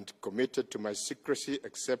 and committed to my secrecy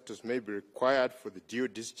except as may be required for the due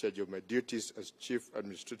discharge of my duties as Chief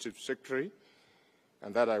Administrative Secretary,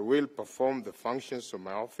 and that I will perform the functions of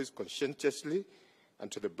my office conscientiously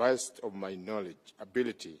and to the best of my knowledge,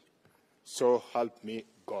 ability. So help me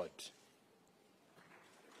God.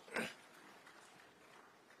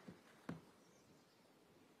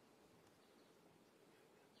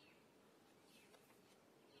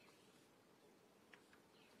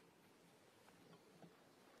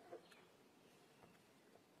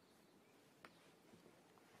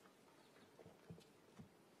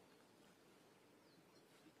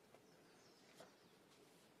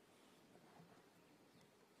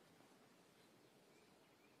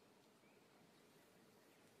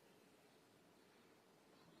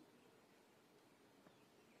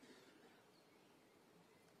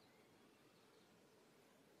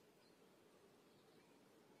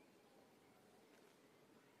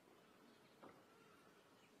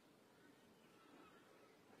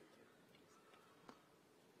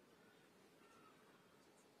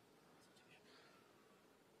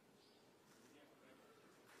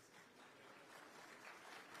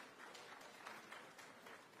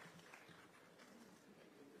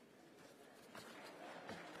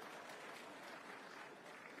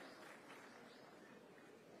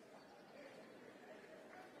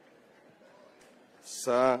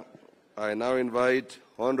 Sir, I now invite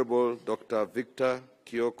Honorable Dr. Victor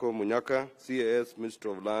Kioko Munyaka, CAS, Minister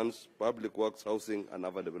of Lands, Public Works, Housing and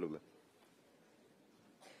Urban Development.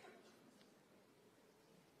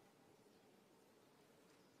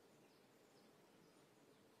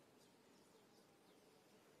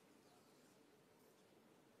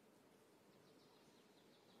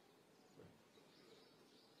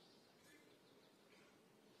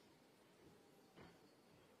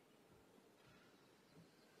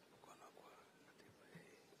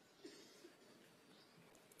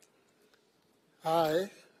 I,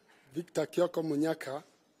 Victor Kioko Munyaka,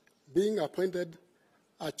 being appointed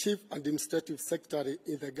as Chief Administrative Secretary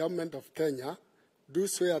in the Government of Kenya, do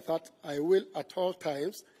swear that I will at all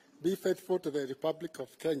times be faithful to the Republic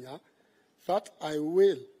of Kenya, that I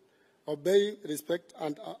will obey, respect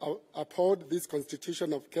and uphold this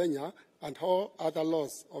Constitution of Kenya and all other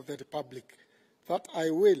laws of the Republic, that I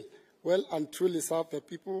will well and truly serve the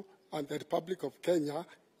people and the Republic of Kenya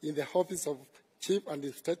in the office of Chief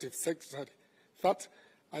Administrative Secretary, that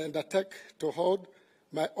I undertake to hold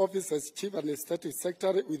my office as Chief Administrative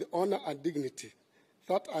Secretary with honor and dignity,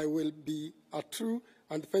 that I will be a true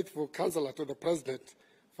and faithful counselor to the President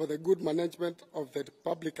for the good management of the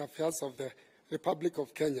public affairs of the Republic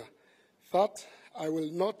of Kenya, that I will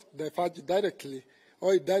not divulge directly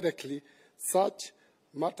or indirectly such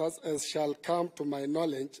matters as shall come to my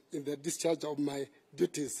knowledge in the discharge of my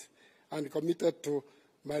duties and committed to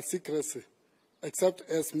my secrecy, except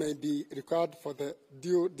as may be required for the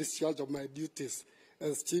due discharge of my duties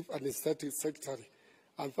as Chief Administrative Secretary,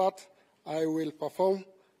 and that I will perform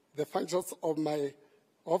the functions of my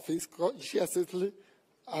office conscientiously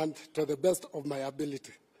and to the best of my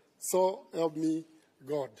ability. So help me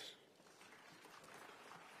God.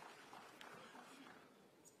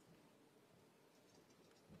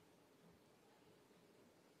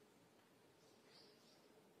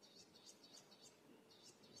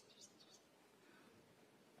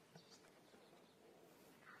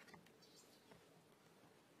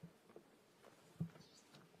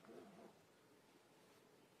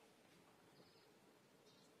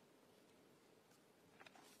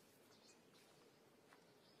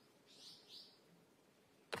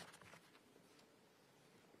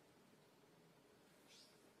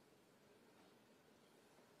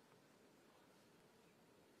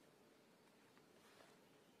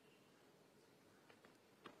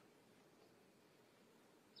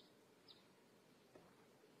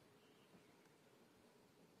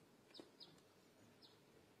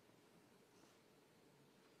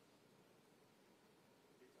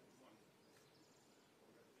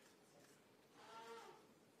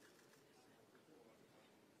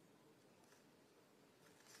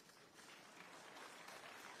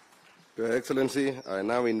 Your Excellency, I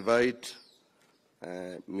now invite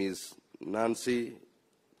Ms. Nancy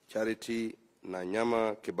Charity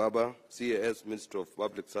Nanyama Kibaba, CAS, Minister of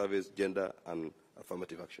Public Service, Gender and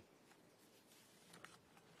Affirmative Action.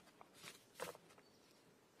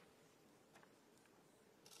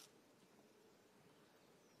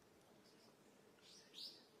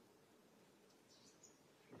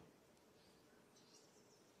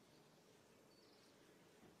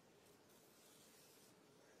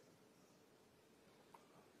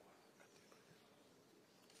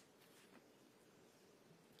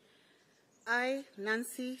 I,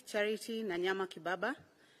 Nancy Charity Nanyama Kibaba,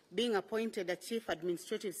 being appointed a Chief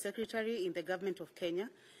Administrative Secretary in the Government of Kenya,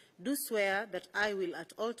 do swear that I will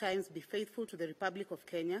at all times be faithful to the Republic of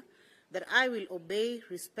Kenya, that I will obey,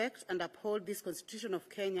 respect, and uphold this Constitution of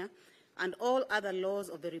Kenya and all other laws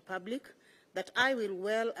of the Republic, that I will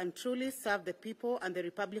well and truly serve the people and the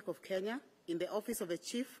Republic of Kenya in the office of the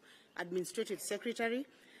Chief Administrative Secretary,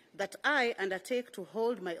 that I undertake to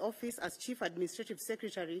hold my office as Chief Administrative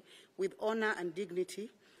Secretary with honor and dignity,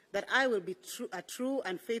 that I will be a true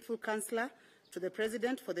and faithful counselor to the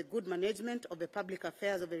President for the good management of the public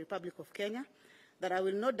affairs of the Republic of Kenya, that I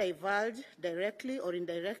will not divulge directly or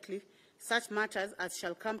indirectly such matters as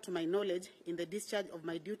shall come to my knowledge in the discharge of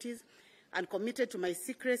my duties, and committed to my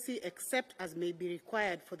secrecy except as may be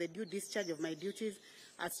required for the due discharge of my duties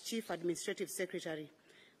as Chief Administrative Secretary,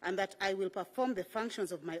 and that I will perform the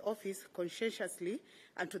functions of my office conscientiously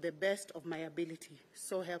and to the best of my ability.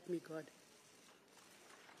 So help me God.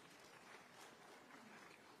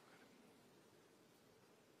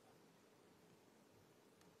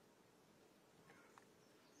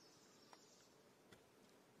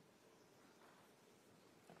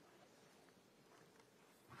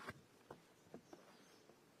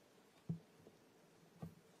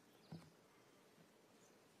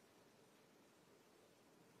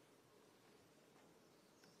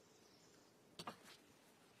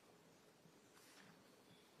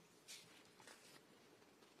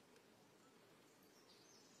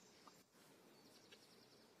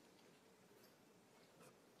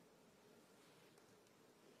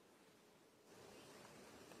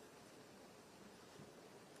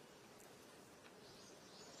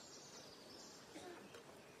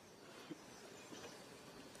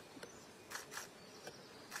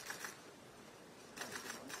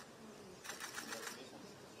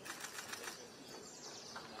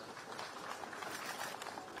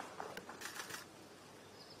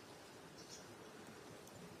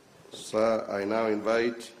 Sir, I now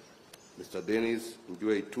invite Mr. Dennis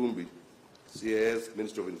Njue Tumbi, CAS,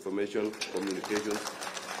 Minister of Information, Communications,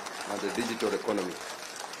 and the Digital Economy.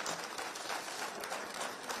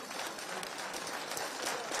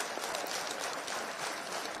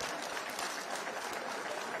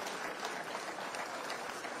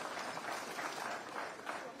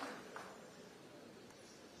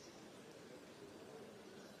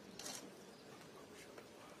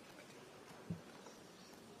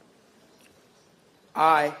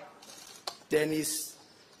 I, Dennis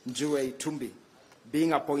Njue Tumbi,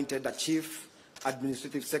 being appointed the Chief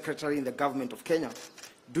Administrative Secretary in the Government of Kenya,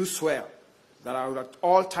 do swear that I will at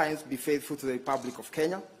all times be faithful to the Republic of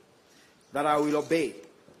Kenya, that I will obey,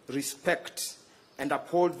 respect, and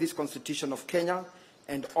uphold this Constitution of Kenya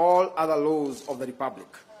and all other laws of the Republic,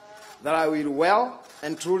 that I will well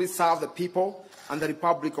and truly serve the people and the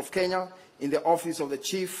Republic of Kenya in the office of the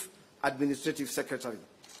Chief Administrative Secretary,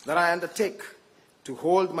 that I undertake to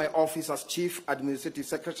hold my office as Chief Administrative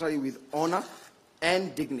Secretary with honor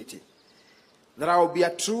and dignity, that I will be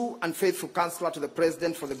a true and faithful counselor to the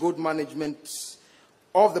President for the good management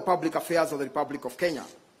of the public affairs of the Republic of Kenya,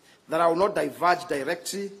 that I will not divulge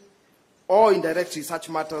directly or indirectly such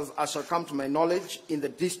matters as shall come to my knowledge in the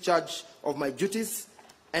discharge of my duties,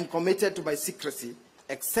 and committed to my secrecy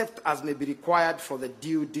except as may be required for the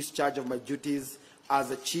due discharge of my duties as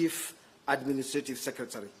the Chief Administrative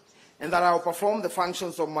Secretary, and that I will perform the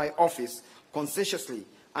functions of my office conscientiously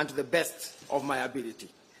and to the best of my ability.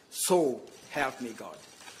 So help me God.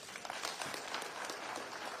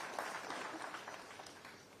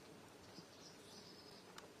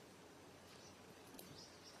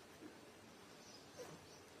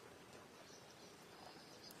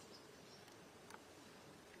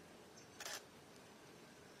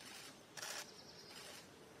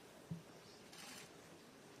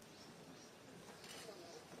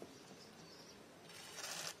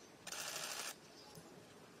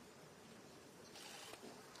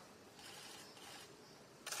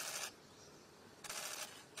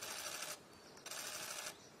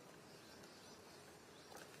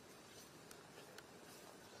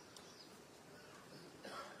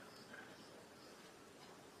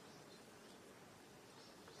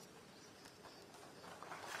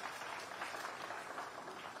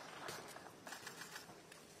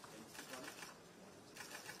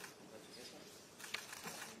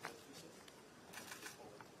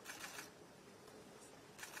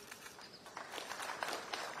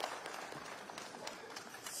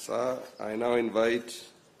 Sir, I now invite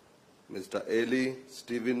Mr. Eli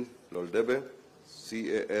Stephen Loldebe,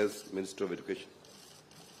 CAS Minister of Education.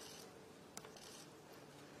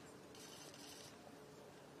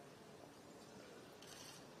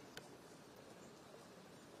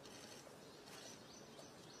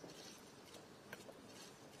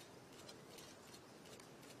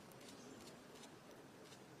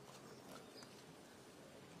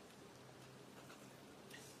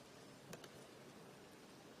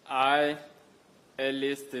 I,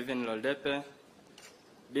 Eli Stephen Loldepe,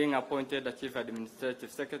 being appointed the Chief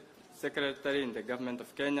Administrative Secretary in the Government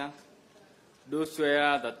of Kenya, do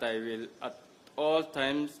swear that I will at all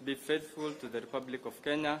times be faithful to the Republic of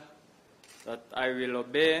Kenya, that I will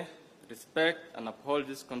obey, respect, and uphold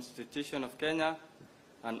this Constitution of Kenya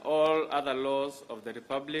and all other laws of the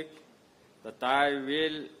Republic, that I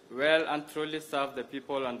will well and truly serve the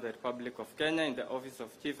people and the Republic of Kenya in the office of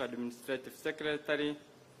Chief Administrative Secretary,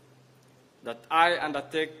 that I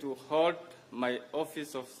undertake to hold my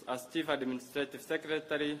office as Chief Administrative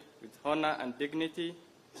Secretary with honor and dignity,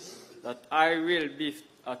 that I will be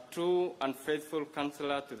a true and faithful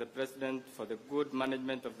counselor to the President for the good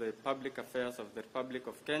management of the public affairs of the Republic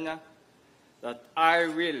of Kenya, that I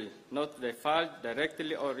will not divulge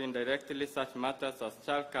directly or indirectly such matters as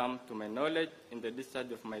shall come to my knowledge in the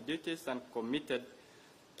discharge of my duties, and committed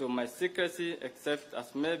to my secrecy except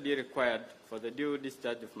as may be required for the due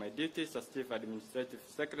discharge of my duties as Chief Administrative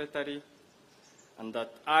Secretary, and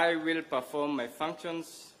that I will perform my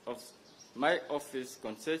functions of my office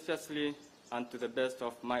conscientiously and to the best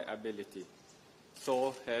of my ability.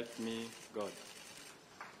 So help me God.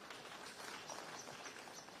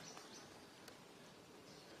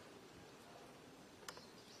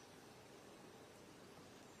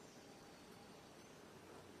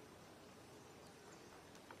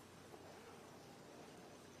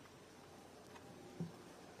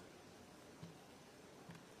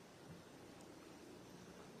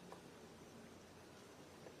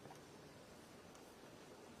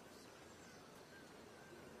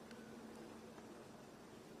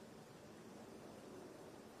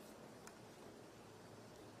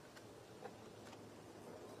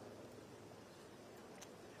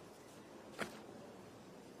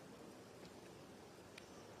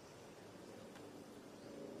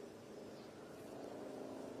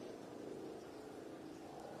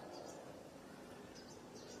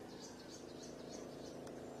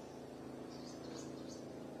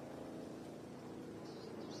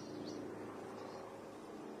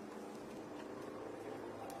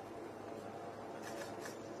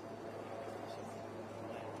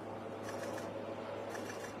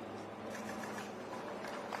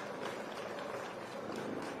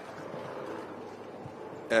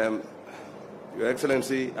 Your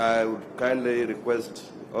Excellency, I would kindly request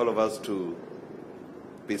all of us to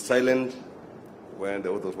be silent when the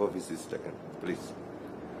oath of office is taken, please.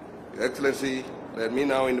 Your Excellency, let me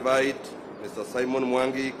now invite Mr. Simon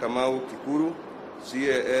Mwangi Kamau Kikuru,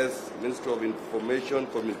 CAS Minister of Information,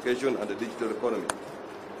 Communication and the Digital Economy.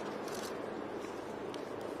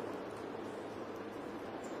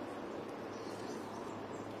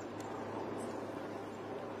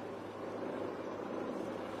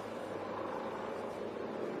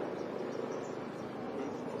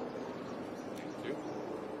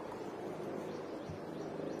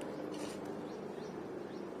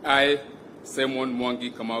 I, Simon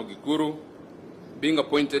Mwangi Kamau Gikuru, being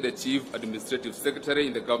appointed the Chief Administrative Secretary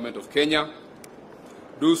in the Government of Kenya,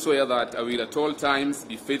 do swear that I will at all times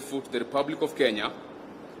be faithful to the Republic of Kenya,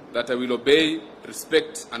 that I will obey,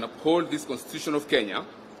 respect, and uphold this Constitution of Kenya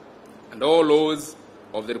and all laws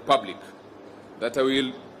of the Republic, that I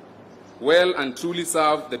will well and truly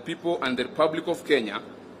serve the people and the Republic of Kenya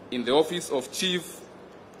in the office of Chief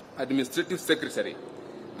Administrative Secretary,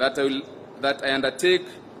 that I undertake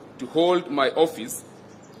to hold my office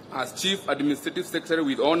as Chief Administrative Secretary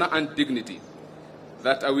with honor and dignity,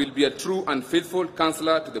 that I will be a true and faithful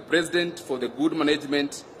counselor to the President for the good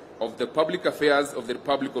management of the public affairs of the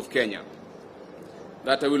Republic of Kenya,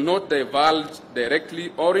 that I will not divulge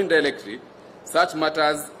directly or indirectly such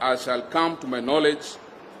matters as shall come to my knowledge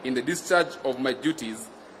in the discharge of my duties,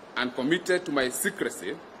 and committed to my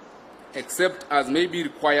secrecy except as may be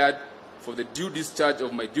required for the due discharge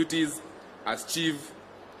of my duties as Chief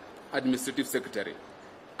Administrative Secretary,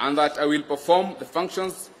 and that I will perform the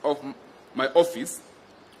functions of my office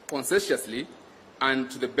conscientiously and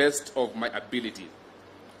to the best of my ability.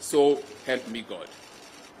 So help me God.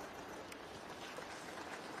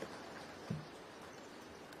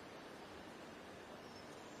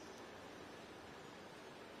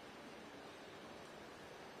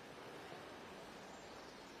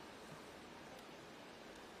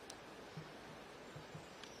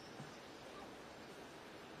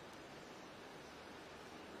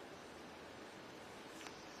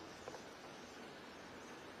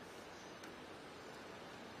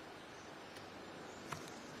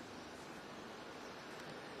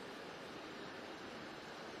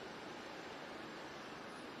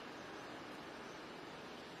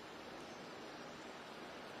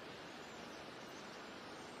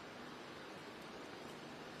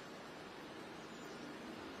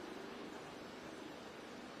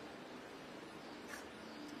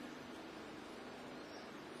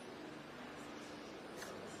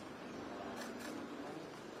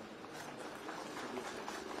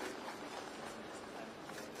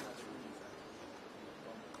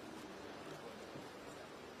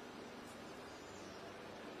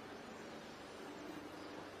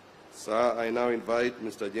 Sir, I now invite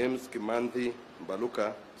Mr. James Kimanthi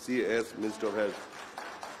Mbaluka, CAS, Minister of Health.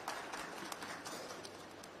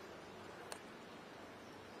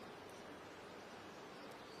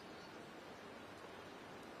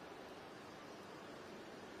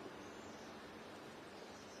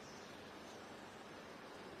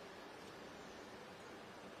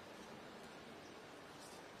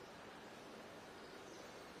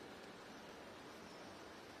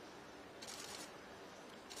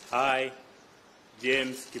 I,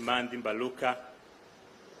 James Kimanthi Mbaluka,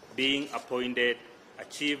 being appointed a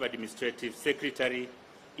Chief Administrative Secretary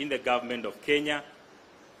in the Government of Kenya,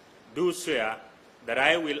 do swear that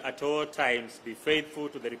I will at all times be faithful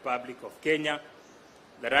to the Republic of Kenya,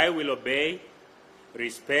 that I will obey,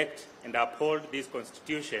 respect, and uphold this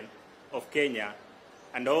Constitution of Kenya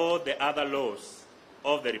and all the other laws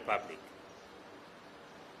of the Republic,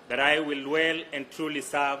 that I will well and truly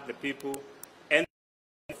serve the people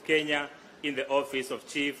of Kenya in the office of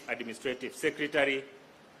Chief Administrative Secretary,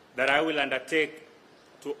 that I will undertake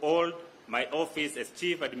to hold my office as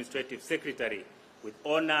Chief Administrative Secretary with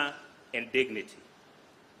honor and dignity,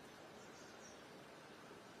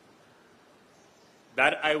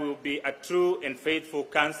 that I will be a true and faithful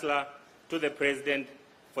counselor to the President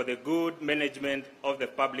for the good management of the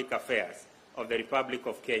public affairs of the Republic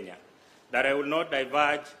of Kenya, that I will not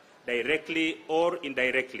diverge directly or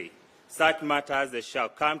indirectly such matters as shall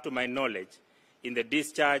come to my knowledge in the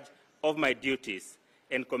discharge of my duties,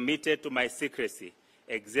 and committed to my secrecy,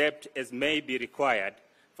 except as may be required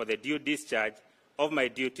for the due discharge of my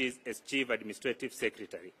duties as Chief Administrative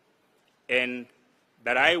Secretary, and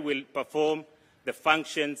that I will perform the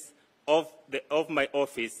functions of my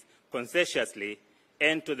office conscientiously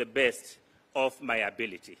and to the best of my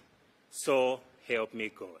ability. So help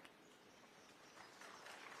me God.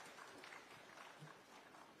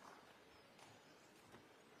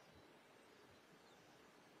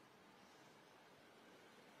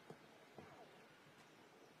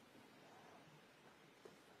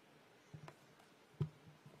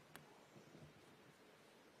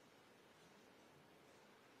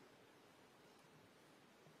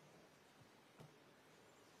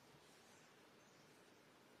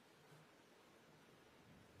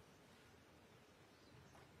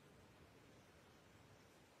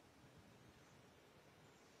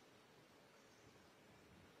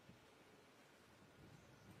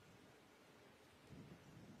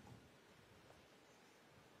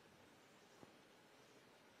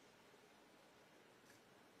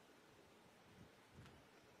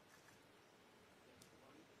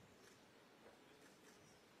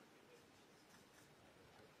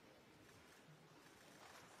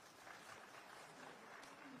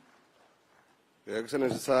 Your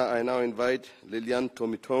Excellency, sir, I now invite Lilian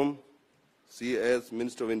Tomitom, CS,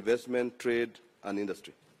 Minister of Investment, Trade and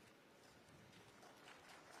Industry.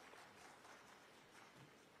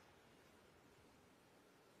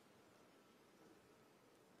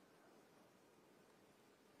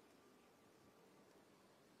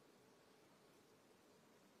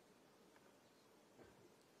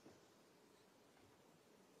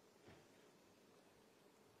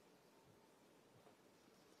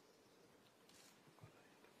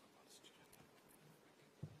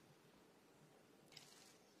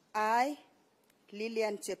 I,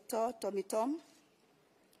 Lilian Chepto Tomitom,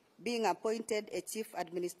 being appointed a Chief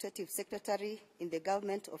Administrative Secretary in the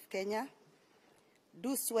Government of Kenya,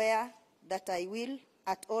 do swear that I will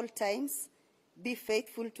at all times be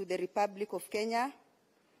faithful to the Republic of Kenya,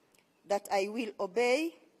 that I will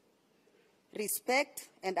obey, respect,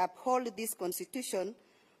 and uphold this Constitution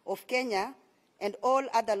of Kenya and all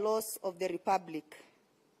other laws of the Republic,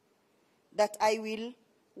 that I will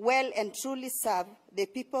well and truly serve the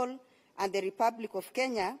people and the Republic of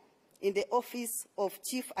Kenya in the office of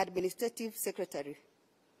Chief Administrative Secretary,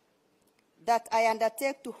 that I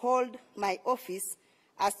undertake to hold my office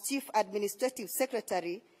as Chief Administrative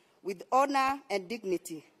Secretary with honor and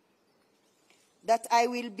dignity, that I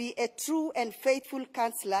will be a true and faithful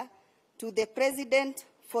counselor to the President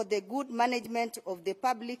for the good management of the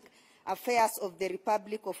public affairs of the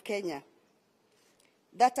Republic of Kenya,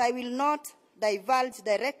 that I will not divulge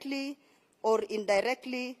directly or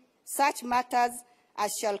indirectly such matters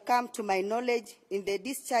as shall come to my knowledge in the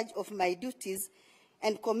discharge of my duties,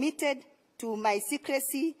 and committed to my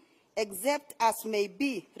secrecy except as may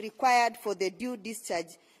be required for the due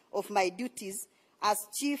discharge of my duties as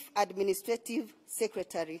Chief Administrative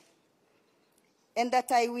Secretary, and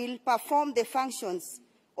that I will perform the functions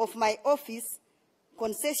of my office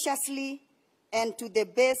conscientiously and to the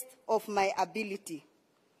best of my ability.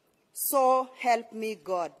 So help me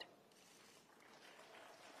God.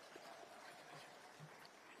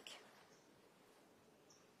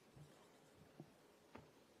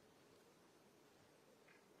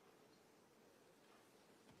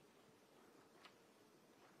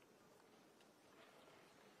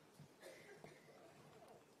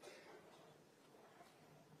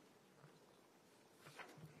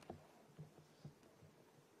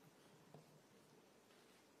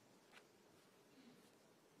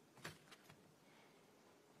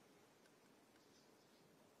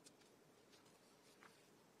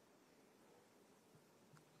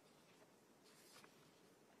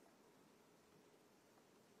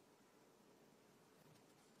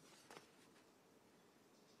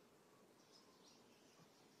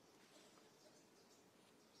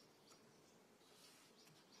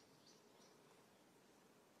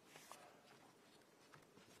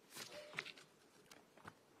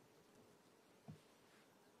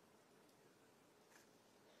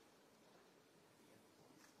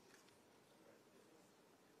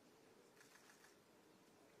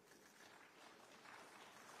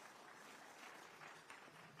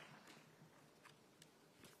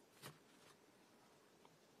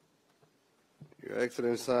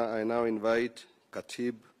 Excellency, sir, I now invite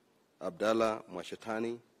Khatib Abdallah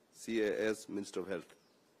Mwashetani, CAS, Minister of Health.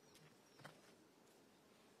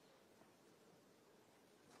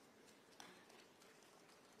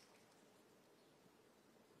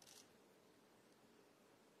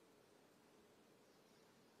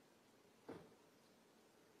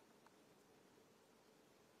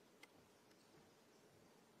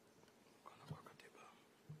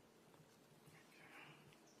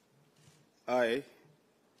 I,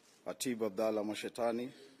 Khatib Abdallah Mwashetani,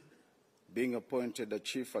 being appointed the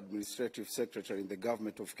Chief Administrative Secretary in the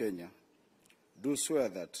Government of Kenya, do swear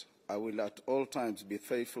that I will at all times be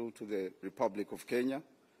faithful to the Republic of Kenya,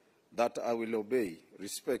 that I will obey,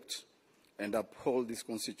 respect, and uphold this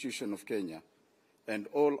Constitution of Kenya and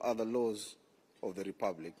all other laws of the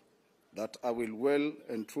Republic, that I will well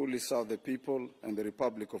and truly serve the people and the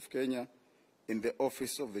Republic of Kenya in the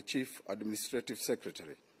office of the Chief Administrative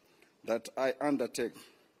Secretary, that I undertake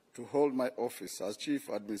to hold my office as Chief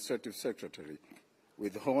Administrative Secretary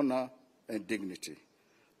with honor and dignity,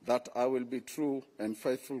 that I will be true and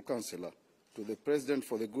faithful counselor to the President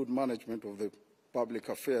for the good management of the public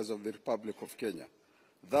affairs of the Republic of Kenya,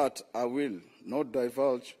 that I will not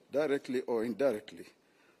divulge directly or indirectly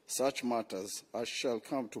such matters as shall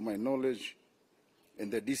come to my knowledge in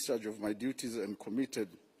the discharge of my duties and committed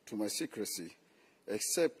to my secrecy,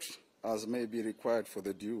 except as may be required for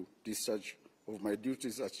the due discharge of my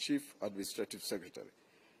duties as Chief Administrative Secretary,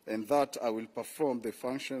 and that I will perform the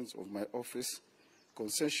functions of my office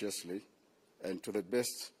conscientiously and to the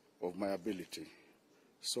best of my ability.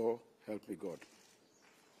 So help me God.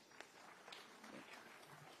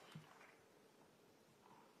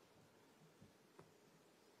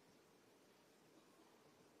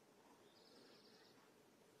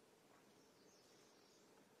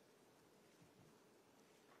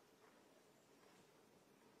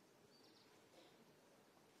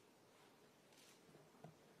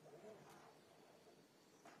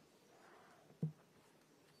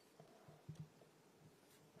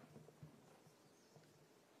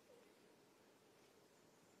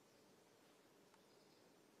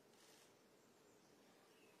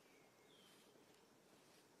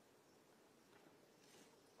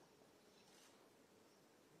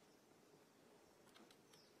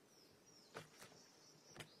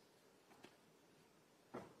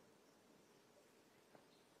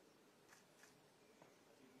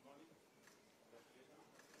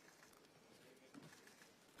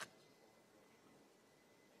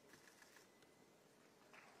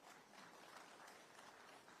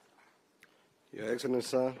 Your Excellency,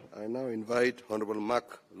 sir, I now invite Honorable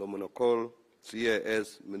Mark Lomonokol,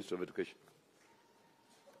 CAS, Minister of Education.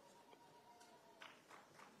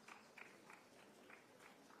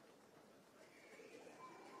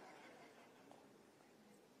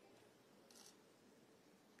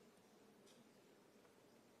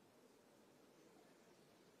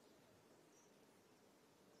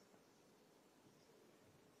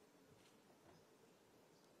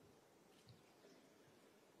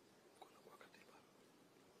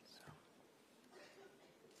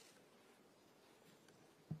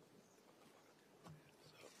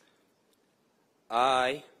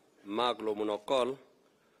 I, Mark Lomonokol,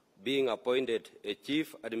 being appointed a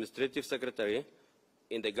Chief Administrative Secretary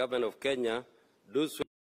in the Government of Kenya, do swear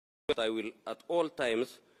that I will at all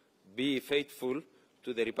times be faithful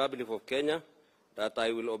to the Republic of Kenya, that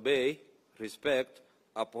I will obey, respect,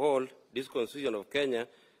 uphold this Constitution of Kenya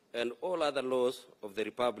and all other laws of the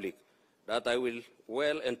Republic, that I will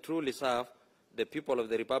well and truly serve the people of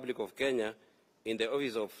the Republic of Kenya in the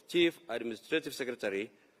office of Chief Administrative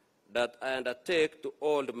Secretary, that I undertake to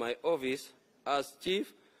hold my office as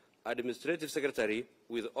Chief Administrative Secretary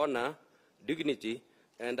with honor, dignity,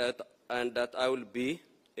 and that I will be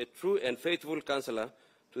a true and faithful counselor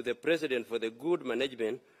to the President for the good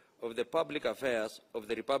management of the public affairs of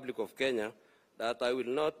the Republic of Kenya, that I will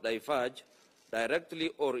not divulge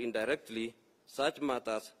directly or indirectly such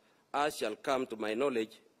matters as shall come to my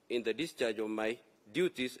knowledge in the discharge of my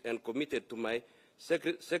duties and committed to my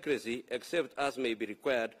secrecy, except as may be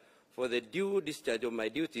required for the due discharge of my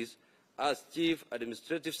duties as Chief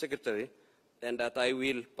Administrative Secretary, and that I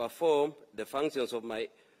will perform the functions of my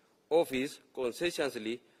office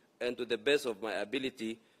conscientiously and to the best of my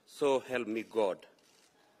ability, so help me God.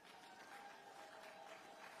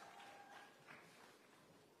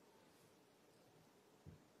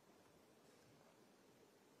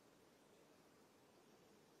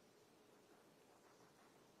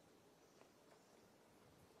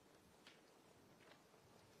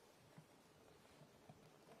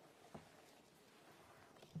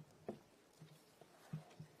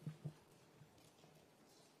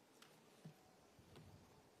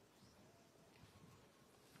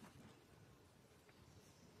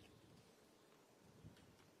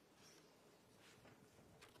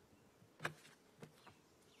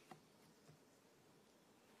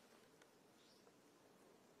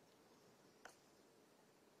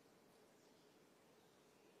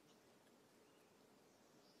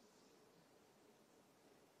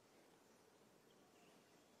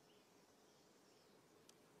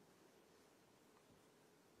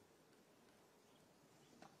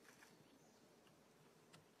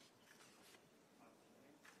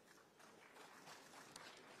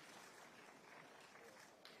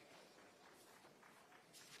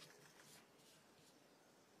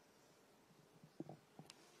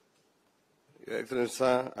 Excellency,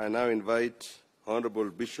 sir, I now invite Honorable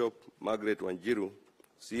Bishop Margaret Wanjiru,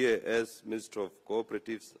 CAS, Minister of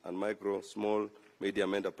Cooperatives and Micro, Small,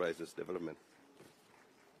 Medium Enterprises Development.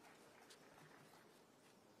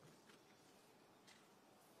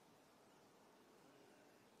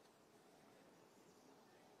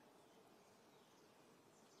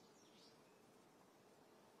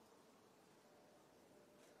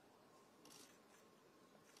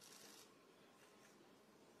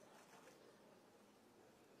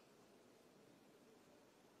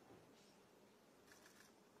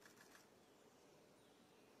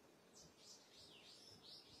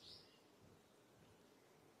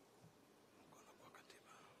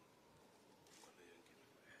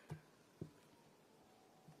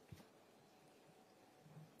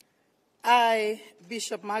 I,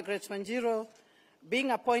 Bishop Margaret Wanjiru,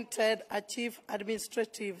 being appointed a Chief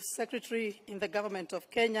Administrative Secretary in the Government of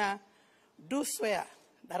Kenya, do swear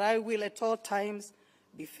that I will at all times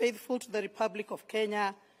be faithful to the Republic of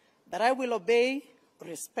Kenya, that I will obey,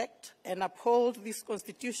 respect, and uphold this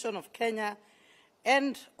Constitution of Kenya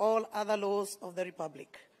and all other laws of the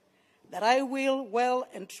Republic, that I will well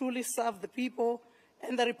and truly serve the people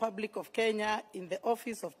and the Republic of Kenya in the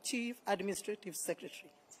office of Chief Administrative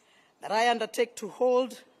Secretary, that I undertake to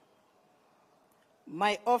hold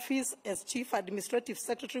my office as Chief Administrative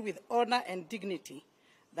Secretary with honor and dignity,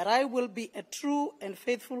 that I will be a true and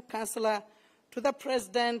faithful counselor to the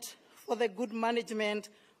President for the good management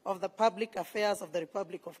of the public affairs of the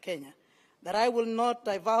Republic of Kenya, that I will not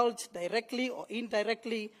divulge directly or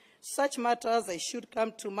indirectly such matters as should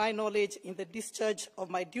come to my knowledge in the discharge of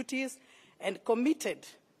my duties, and committed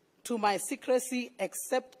to my secrecy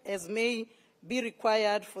except as may be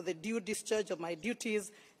required for the due discharge of my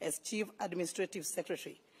duties as Chief Administrative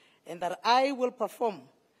Secretary, and that I will perform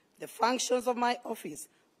the functions of my office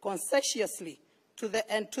conscientiously to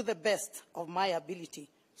the best of my ability.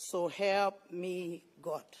 So help me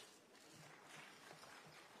God.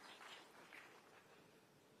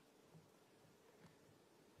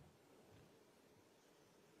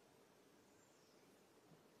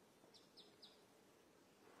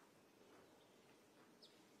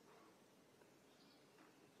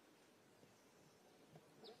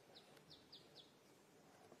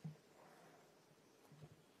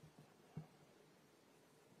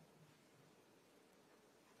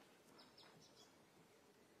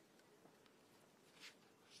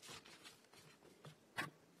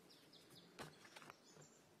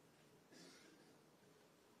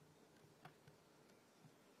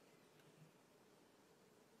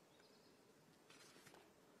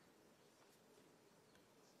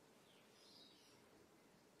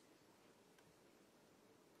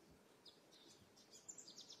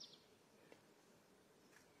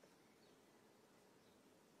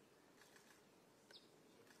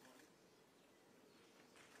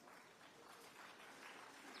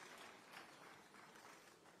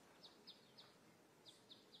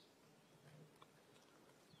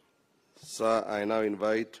 Sir, I now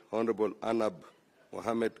invite Honorable Anab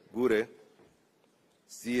Mohamed Gure,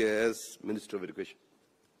 CAS, Minister of Education.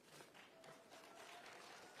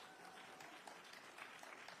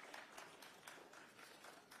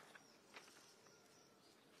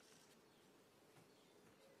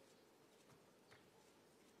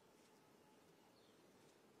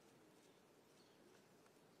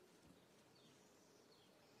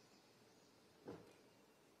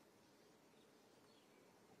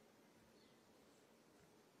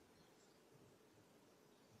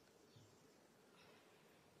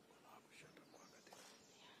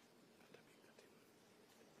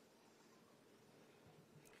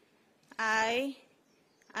 I,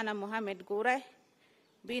 Anna Mohamed Gure,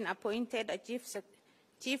 being appointed a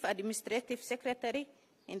Chief Administrative Secretary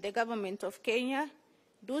in the Government of Kenya,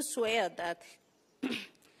 do swear that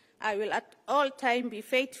I will at all times be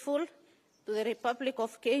faithful to the Republic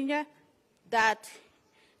of Kenya, that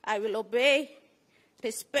I will obey,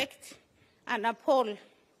 respect, and uphold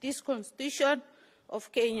this Constitution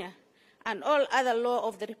of Kenya and all other law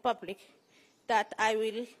of the Republic, that I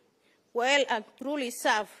will well and truly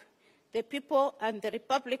serve the people and the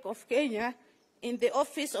Republic of Kenya in the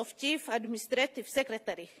office of Chief Administrative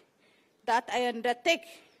Secretary, that I undertake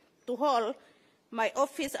to hold my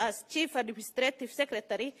office as Chief Administrative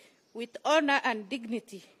Secretary with honor and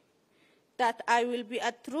dignity, that I will be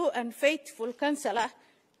a true and faithful counselor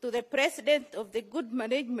to the President of the good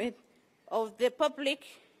management of the public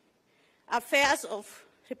affairs of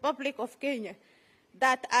Republic of Kenya,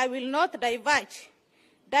 that I will not divulge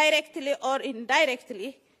directly or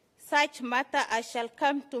indirectly such matter as shall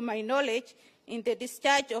come to my knowledge in the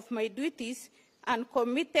discharge of my duties and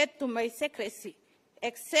committed to my secrecy,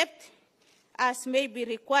 except as may be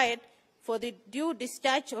required for the due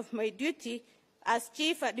discharge of my duty as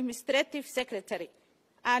Chief Administrative Secretary,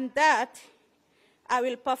 and that I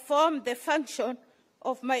will perform the function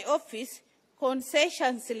of my office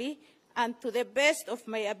conscientiously and to the best of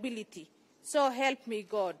my ability. So help me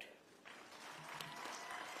God.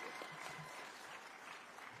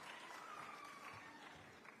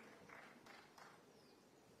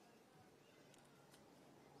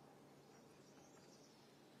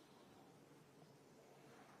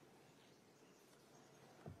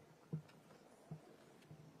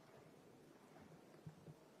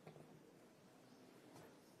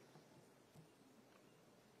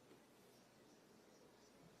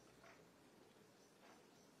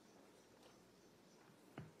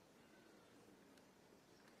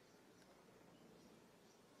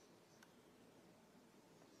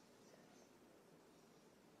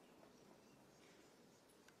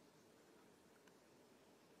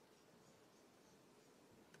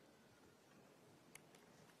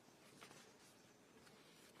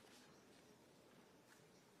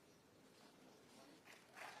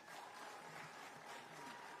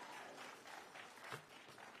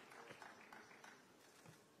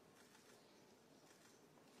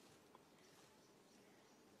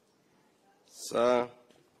 Sir,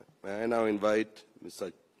 may I now invite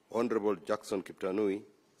Mr. Honorable Jackson Kiptanui,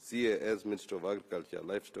 CAS Minister of Agriculture,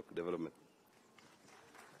 Livestock Development.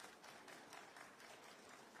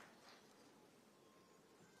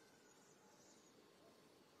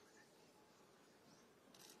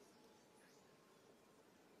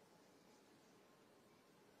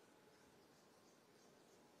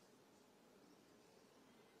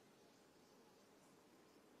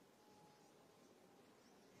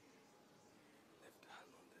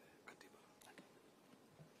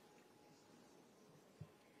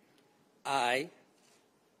 I,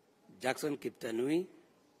 Jackson Kiptanui,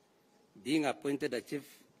 being appointed as Chief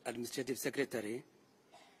Administrative Secretary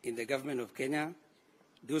in the Government of Kenya,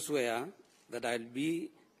 do swear that I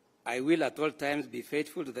will at all times be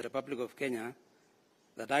faithful to the Republic of Kenya,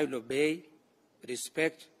 that I will obey,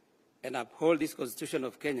 respect, and uphold this Constitution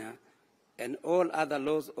of Kenya and all other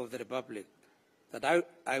laws of the Republic, that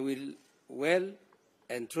I will well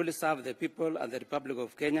and truly serve the people and the Republic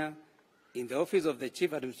of Kenya in the office of the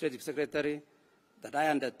Chief Administrative Secretary, that I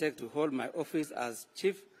undertake to hold my office as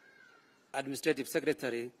Chief Administrative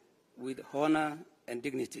Secretary with honor and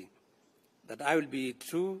dignity, that I'll be a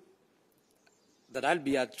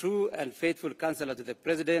true and faithful counselor to the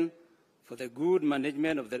President for the good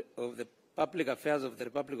management of the public affairs of the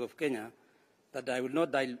Republic of Kenya, that I will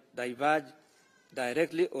not diverge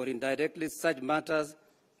directly or indirectly such matters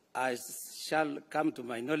as shall come to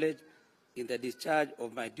my knowledge in the discharge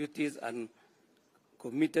of my duties and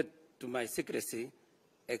committed to my secrecy,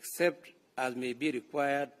 except as may be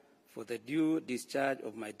required for the due discharge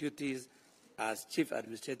of my duties as Chief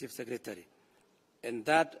Administrative Secretary, and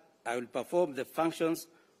that I will perform the functions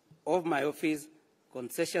of my office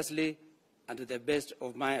conscientiously and to the best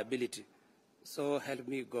of my ability. So help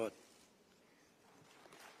me God.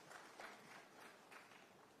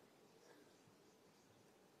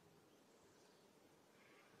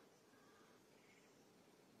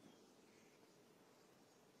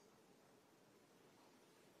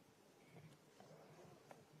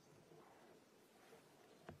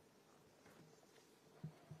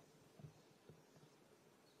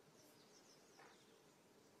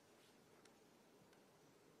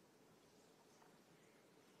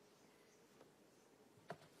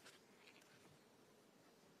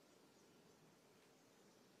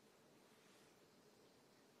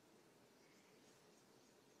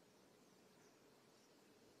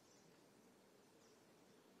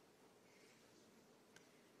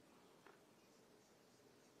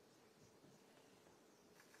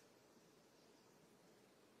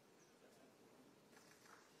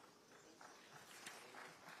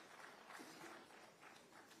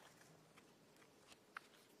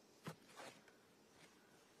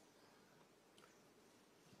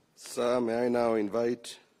 Sir, may I now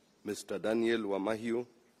invite Mr. Daniel Wamahiu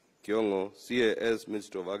Kiongo, CAS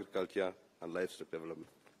Minister of Agriculture and Livestock Development.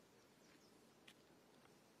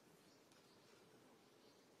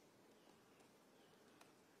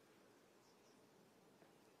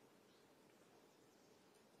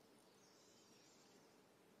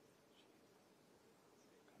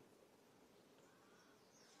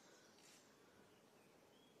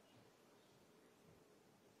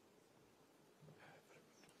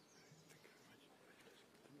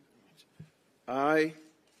 I,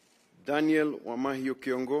 Daniel Wamahiu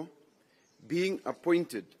Kiongo, being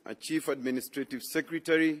appointed a Chief Administrative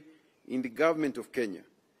Secretary in the Government of Kenya,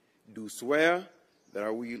 do swear that I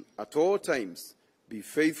will at all times be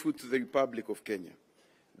faithful to the Republic of Kenya,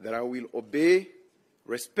 that I will obey,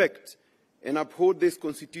 respect, and uphold this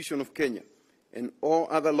Constitution of Kenya and all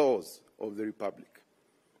other laws of the Republic,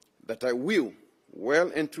 that I will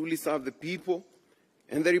well and truly serve the people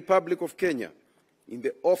and the Republic of Kenya in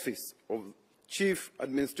the office of Chief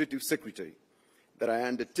Administrative Secretary, that I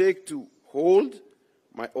undertake to hold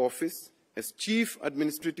my office as Chief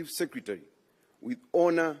Administrative Secretary with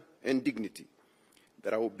honor and dignity,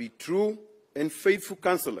 that I will be true and faithful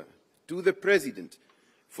counselor to the President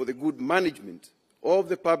for the good management of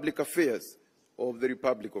the public affairs of the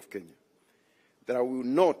Republic of Kenya, that I will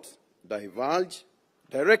not divulge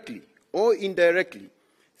directly or indirectly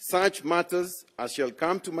such matters as shall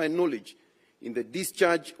come to my knowledge in the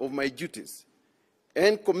discharge of my duties,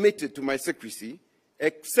 and committed to my secrecy,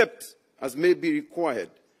 except as may be required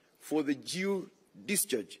for the due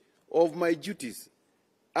discharge of my duties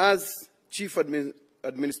as Chief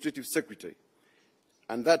Administrative Secretary,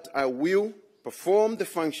 and that I will perform the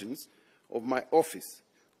functions of my office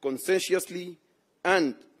conscientiously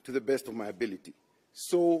and to the best of my ability.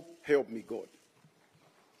 So help me God.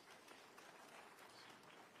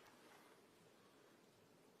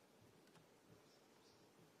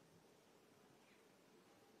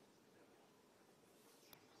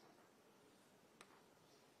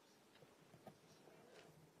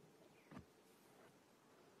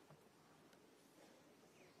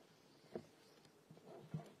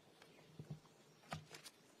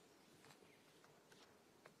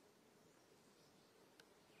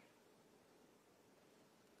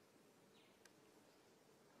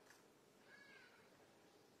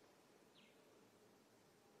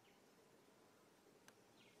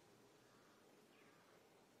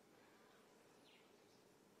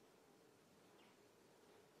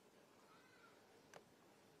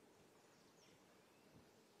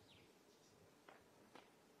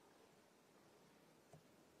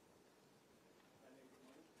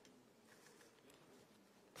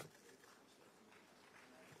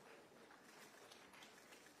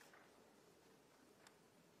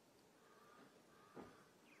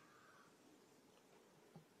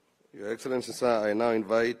 Your Excellency, sir, I now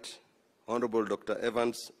invite Honorable Dr.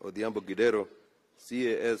 Evans Odhiambo Gidero,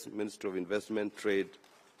 CAS, Minister of Investment, Trade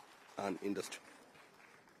and Industry.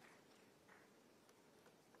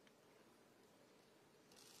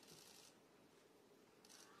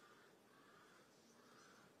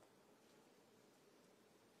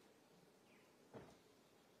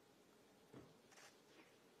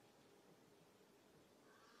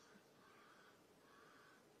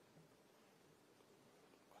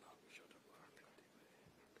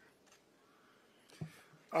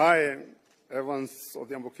 I, Evans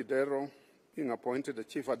Odhiambo Kidero, being appointed the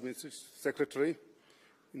Chief Administrative Secretary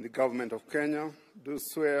in the Government of Kenya, do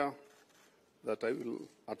swear that I will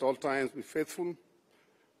at all times be faithful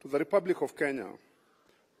to the Republic of Kenya,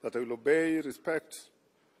 that I will obey, respect,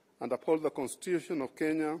 and uphold the Constitution of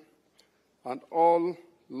Kenya and all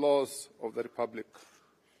laws of the Republic.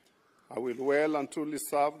 I will well and truly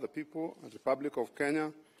serve the people and Republic of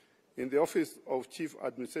Kenya in the office of Chief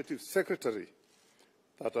Administrative Secretary,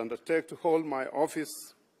 that undertake to hold my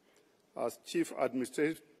office as Chief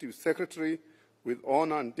Administrative Secretary with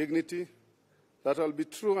honor and dignity, that I will be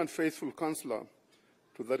true and faithful counselor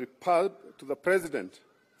to the President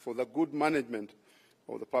for the good management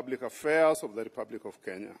of the public affairs of the Republic of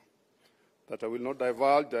Kenya, that I will not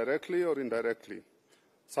divulge directly or indirectly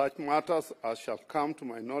such matters as shall come to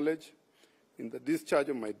my knowledge in the discharge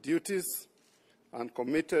of my duties, and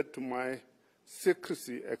committed to my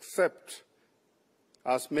secrecy except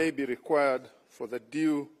as may be required for the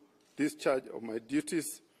due discharge of my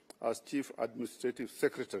duties as Chief Administrative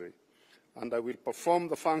Secretary, and I will perform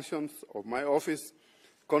the functions of my office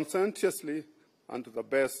conscientiously and to the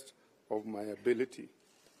best of my ability.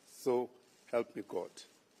 So help me God.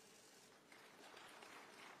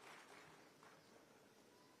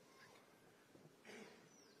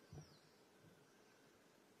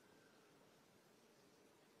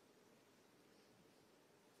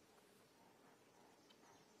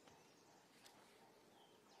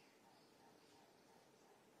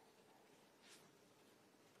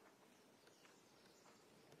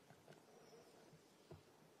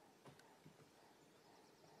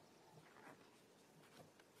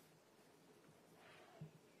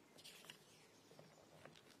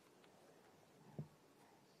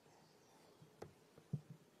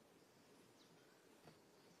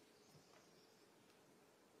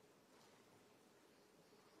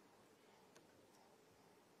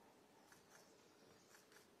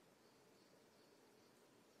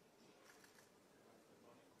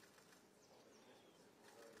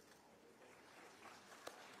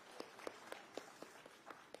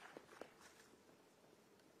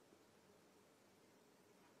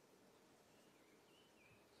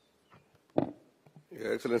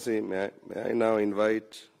 Your Excellency, may I now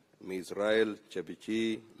invite Ms. Rael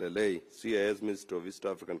Chebichi Lelei, CAS Minister of East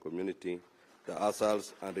African Community, the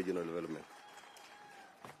ASALs and Regional Development.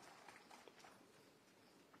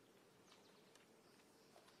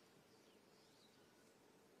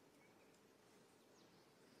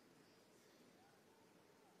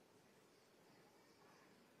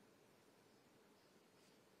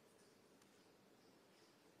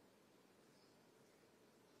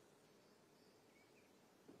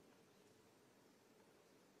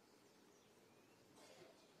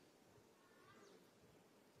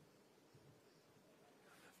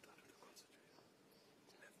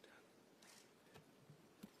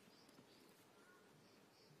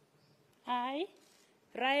 I,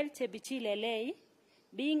 Rael Chebichi Lelei,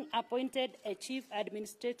 being appointed a Chief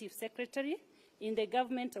Administrative Secretary in the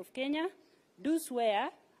Government of Kenya, do swear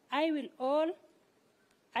I will all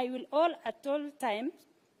at all times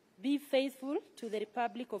be faithful to the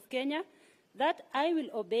Republic of Kenya, that I will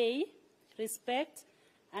obey, respect,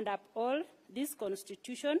 and uphold this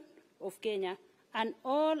Constitution of Kenya and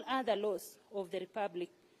all other laws of the Republic,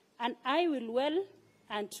 and I will well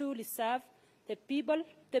and truly serve the people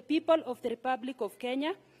of the Republic of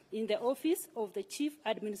Kenya in the office of the Chief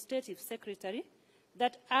Administrative Secretary,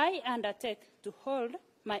 that I undertake to hold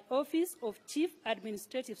my office of Chief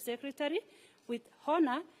Administrative Secretary with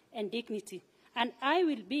honor and dignity, and I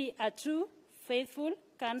will be a true, faithful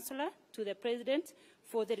counselor to the President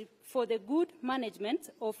for the good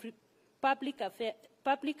management of public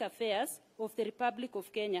affairs of the Republic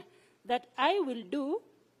of Kenya, that I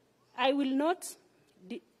will not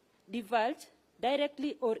divulge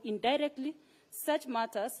directly or indirectly such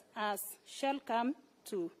matters as shall come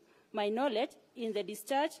to my knowledge in the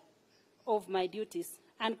discharge of my duties,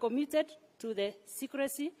 and committed to the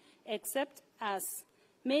secrecy except as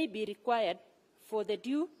may be required for the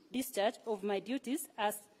due discharge of my duties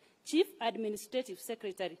as Chief Administrative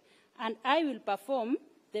Secretary, and I will perform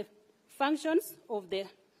the functions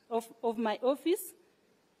of my office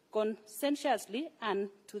conscientiously and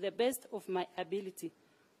to the best of my ability.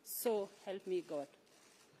 So help me God.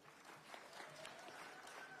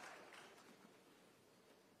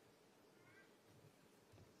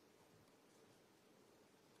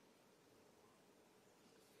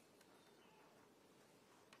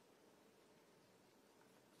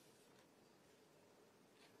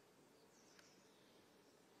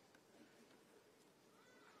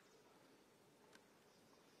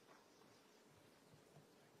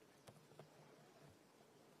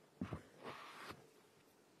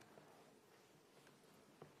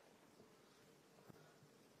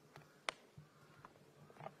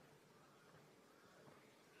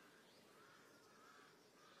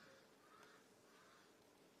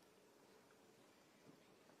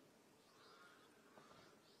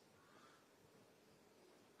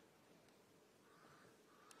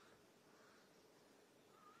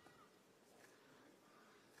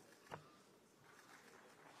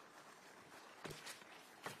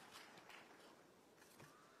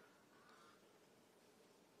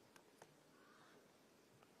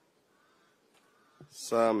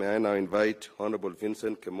 Sir, may I now invite Honorable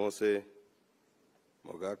Vincent Kemose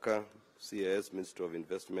Mogaka, CAS Minister of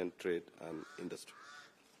Investment, Trade and Industry.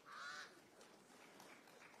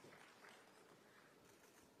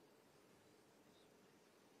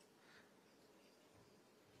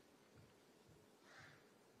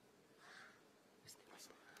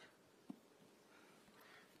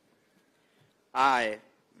 I,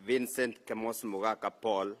 Vincent Kemos Mogaka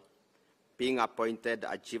Paul, being appointed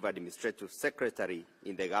as Chief Administrative Secretary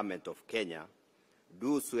in the Government of Kenya,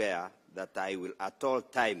 do swear that I will at all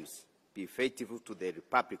times be faithful to the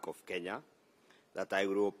Republic of Kenya, that I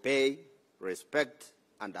will obey, respect,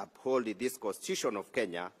 and uphold this Constitution of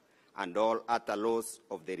Kenya and all other laws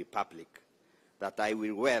of the Republic, that I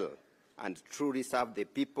will well and truly serve the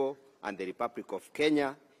people and the Republic of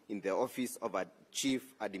Kenya in the office of a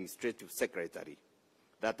Chief Administrative Secretary,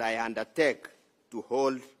 that I undertake to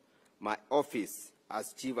hold my office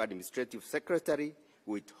as Chief Administrative Secretary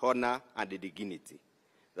with honor and dignity,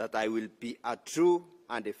 that I will be a true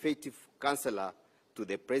and effective counselor to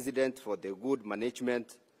the President for the good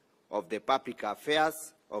management of the public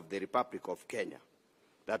affairs of the Republic of Kenya,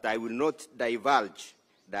 that I will not divulge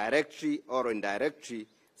directly or indirectly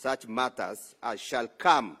such matters as shall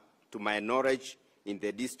come to my knowledge in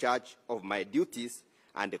the discharge of my duties,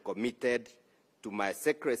 and committed to my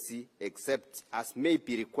secrecy except as may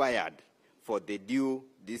be required for the due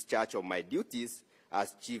discharge of my duties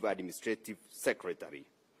as Chief Administrative Secretary,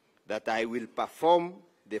 that I will perform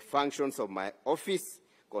the functions of my office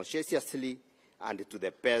conscientiously and to the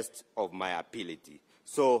best of my ability.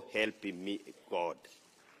 So help me God.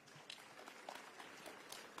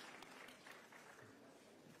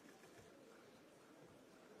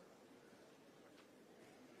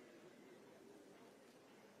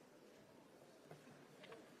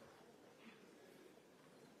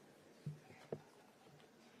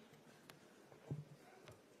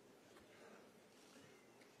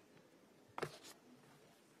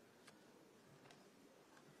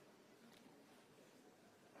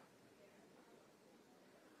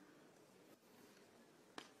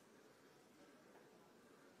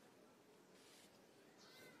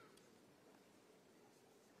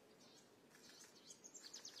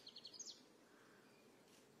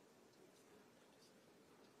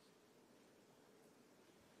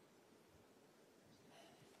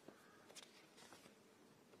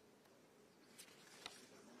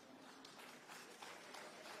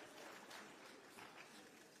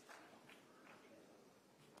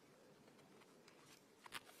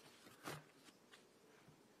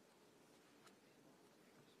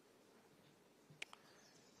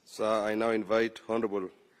 Sir, I now invite Honorable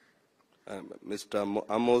Mr.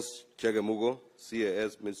 Amos Chegemugo,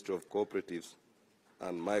 CAS, Minister of Cooperatives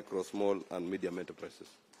and Micro, Small and Medium Enterprises.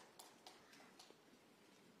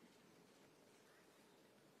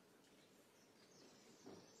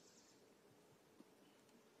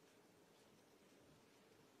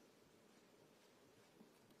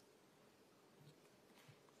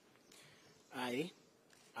 I,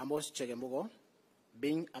 Amos Chegemugo,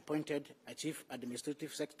 being appointed a Chief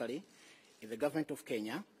Administrative Secretary in the Government of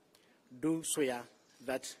Kenya, do swear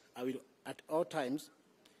that I will at all times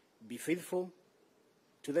be faithful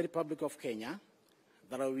to the Republic of Kenya,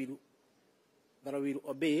 that I will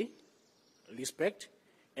obey, respect,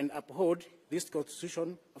 and uphold this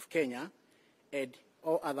Constitution of Kenya and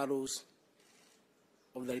all other laws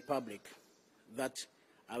of the Republic, that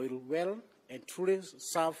I will well and truly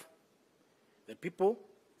serve the people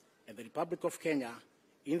and the Republic of Kenya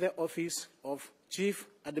in the office of Chief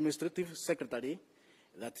Administrative Secretary,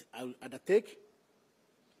 that I will undertake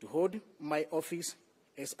to hold my office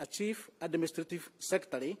as a Chief Administrative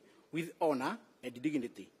Secretary with honor and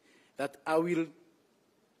dignity, that I will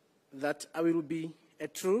be a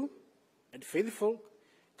true and faithful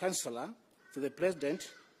counselor to the President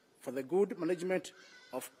for the good management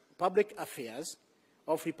of public affairs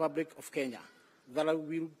of Republic of Kenya, that I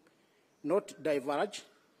will not divulge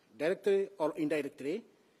directly or indirectly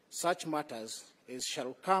such matters as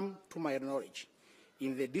shall come to my knowledge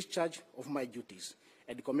in the discharge of my duties,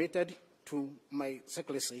 and committed to my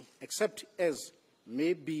secrecy, except as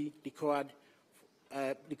may be required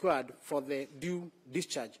for the due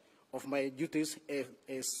discharge of my duties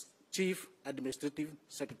as Chief Administrative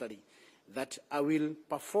Secretary, that I will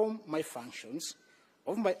perform my functions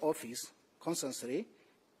of my office constantly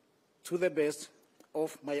to the best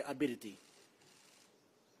of my ability.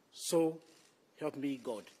 So help me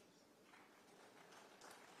God.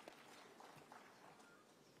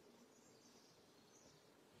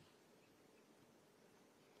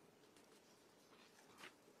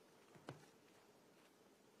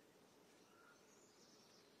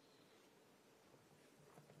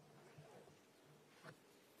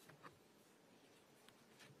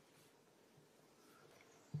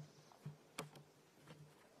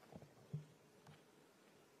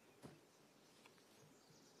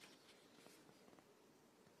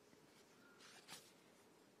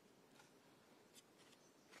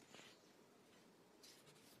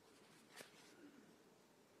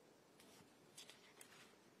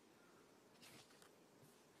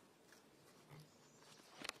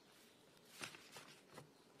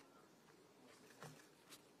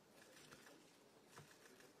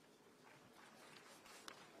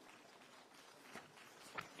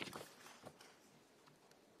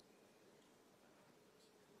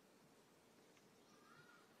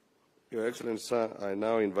 Your Excellency, sir, I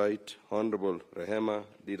now invite Honorable Rehema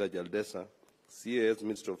Dida Jaldesa, CAS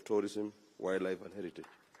Minister of Tourism, Wildlife and Heritage.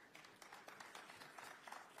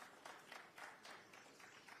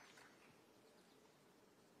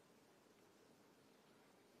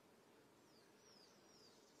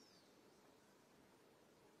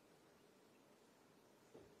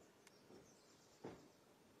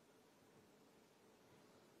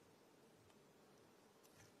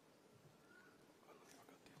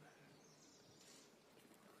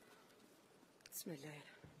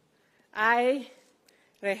 I,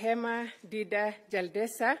 Rehema Dida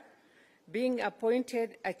Jaldesa, being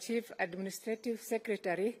appointed a Chief Administrative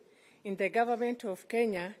Secretary in the Government of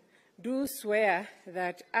Kenya, do swear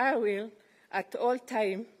that I will at all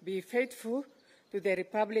times be faithful to the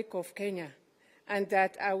Republic of Kenya, and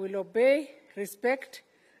that I will obey, respect,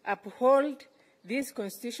 uphold, this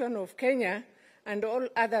Constitution of Kenya and all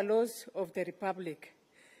other laws of the Republic,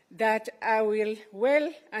 that I will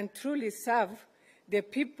well and truly serve the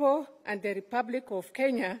people and the Republic of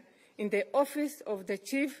Kenya in the office of the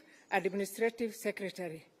Chief Administrative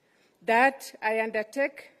Secretary, that I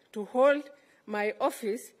undertake to hold my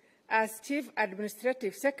office as Chief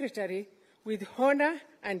Administrative Secretary with honor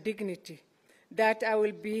and dignity, that I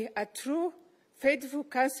will be a true, faithful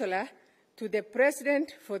counselor to the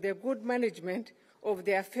President for the good management of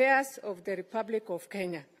the affairs of the Republic of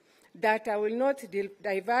Kenya, that I will not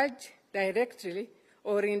diverge directly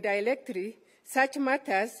or indirectly such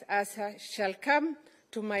matters as shall come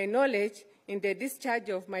to my knowledge in the discharge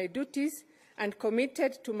of my duties, and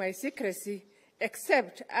committed to my secrecy,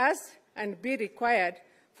 except as and be required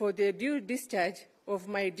for the due discharge of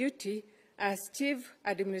my duty as Chief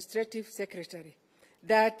Administrative Secretary,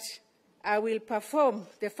 that I will perform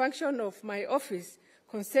the function of my office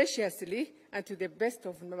conscientiously and to the best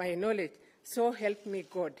of my knowledge. So help me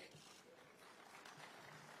God.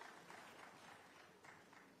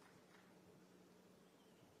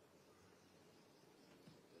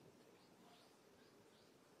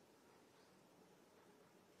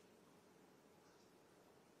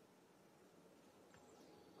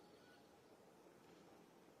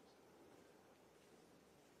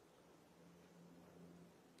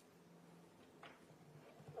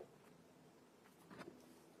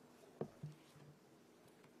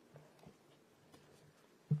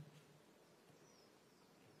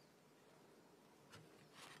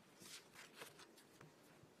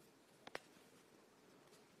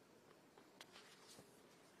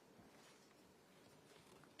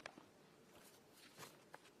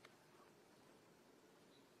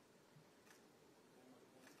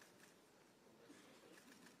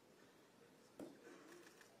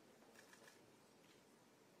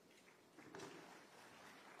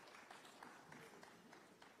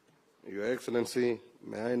 Your Excellency,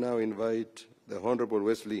 may I now invite the Honorable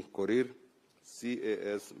Wesley Korir,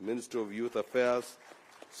 CAS Minister of Youth Affairs,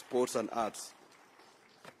 Sports and Arts.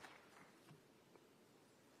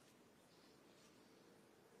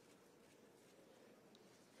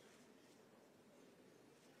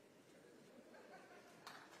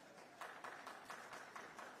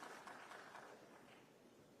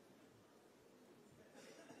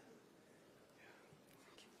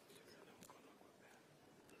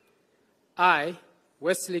 I,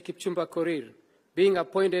 Wesley Kipchumba Korir, being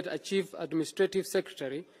appointed a Chief Administrative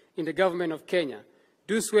Secretary in the Government of Kenya,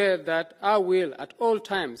 do swear that I will at all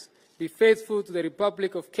times be faithful to the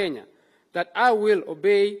Republic of Kenya, that I will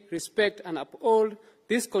obey, respect, and uphold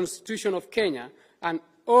this Constitution of Kenya and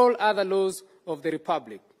all other laws of the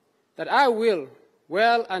Republic, that I will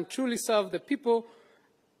well and truly serve the people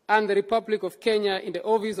and the Republic of Kenya in the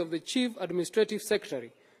office of the Chief Administrative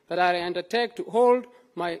Secretary, that I undertake to hold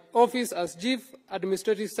my office as Chief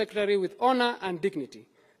Administrative Secretary with honor and dignity,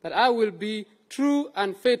 that I will be true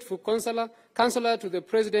and faithful counselor to the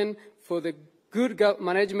President for the good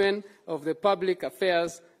management of the public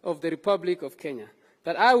affairs of the Republic of Kenya,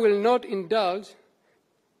 that I will not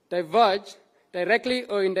diverge directly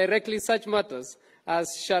or indirectly such matters as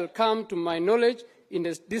shall come to my knowledge in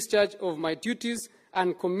the discharge of my duties,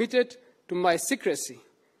 and committed to my secrecy,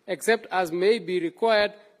 except as may be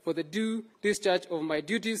required for the due discharge of my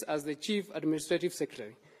duties as the Chief Administrative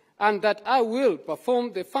Secretary, and that I will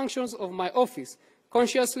perform the functions of my office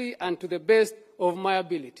consciously and to the best of my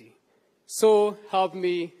ability. So help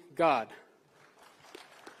me God.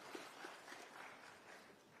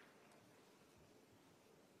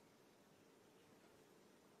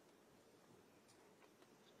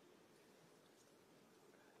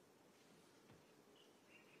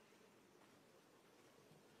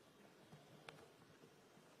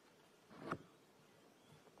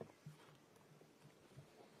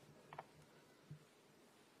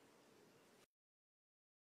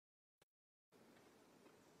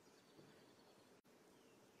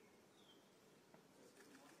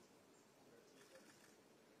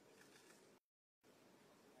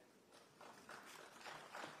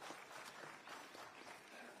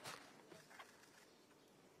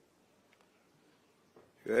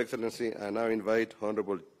 Your Excellency, I now invite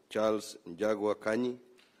Honorable Charles Njagua Kanyi,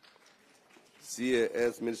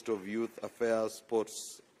 CAS Minister of Youth Affairs,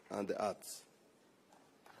 Sports and the Arts.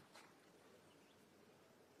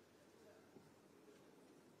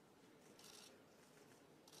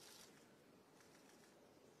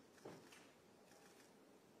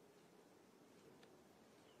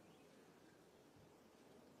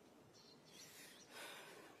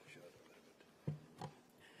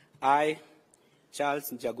 I,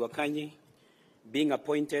 Charles Njagua Kanyi, being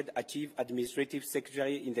appointed a Chief Administrative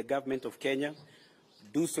Secretary in the Government of Kenya,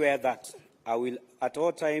 do swear that I will at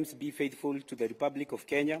all times be faithful to the Republic of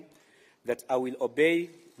Kenya, that I will obey,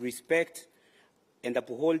 respect, and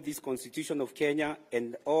uphold this Constitution of Kenya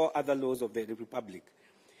and all other laws of the Republic,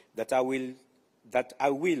 that I will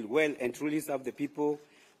well and truly serve the people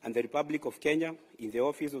and the Republic of Kenya in the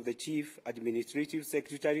office of the Chief Administrative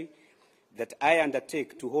Secretary, that I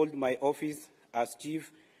undertake to hold my office as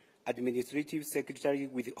Chief Administrative Secretary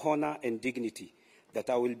with honor and dignity, that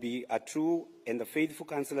I will be a true and a faithful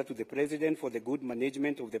counselor to the President for the good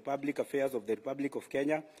management of the public affairs of the Republic of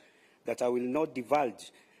Kenya, that I will not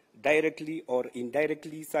divulge directly or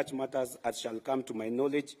indirectly such matters as shall come to my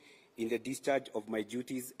knowledge in the discharge of my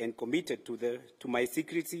duties, and committed to my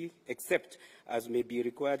secrecy except as may be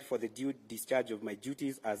required for the due discharge of my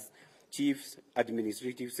duties as Chief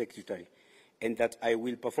Administrative Secretary, and that I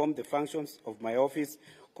will perform the functions of my office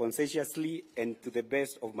conscientiously and to the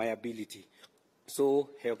best of my ability. So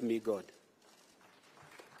help me God.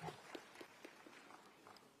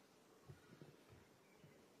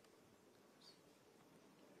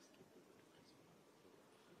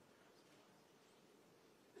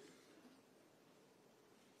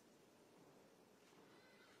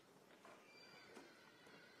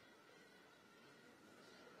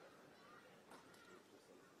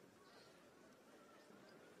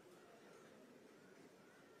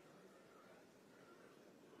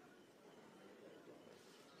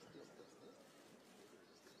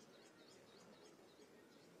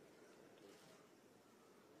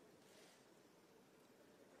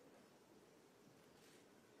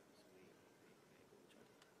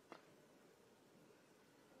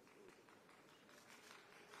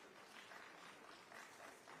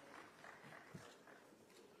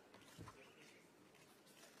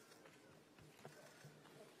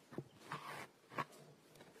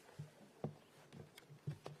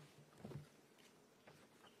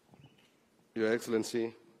 Your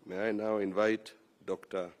Excellency, may I now invite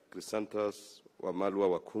Dr. Chrysanthus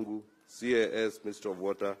Wamalwa Wakungu, CAS, Minister of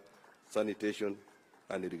Water, Sanitation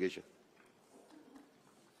and Irrigation.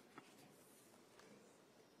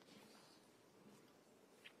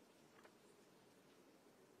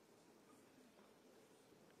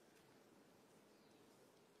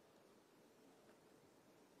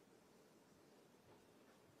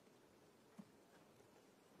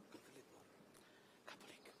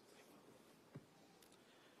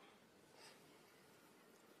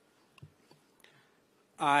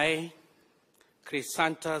 I,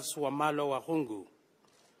 Chrysanthus Wamalo Wahungu,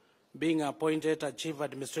 being appointed a Chief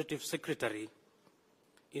Administrative Secretary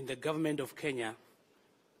in the Government of Kenya,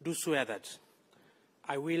 do swear that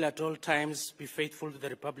I will at all times be faithful to the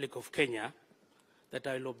Republic of Kenya, that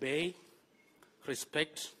I will obey,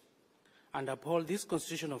 respect, and uphold this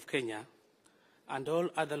Constitution of Kenya and all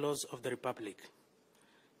other laws of the Republic,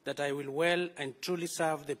 that I will well and truly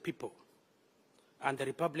serve the people and the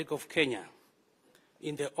Republic of Kenya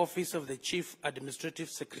in the office of the Chief Administrative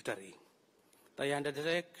Secretary, that I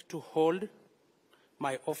undertake to hold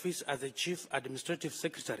my office as the Chief Administrative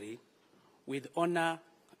Secretary with honor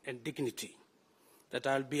and dignity, that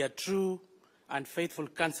I will be a true and faithful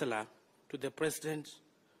counselor to the President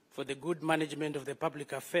for the good management of the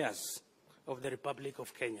public affairs of the Republic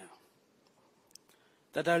of Kenya,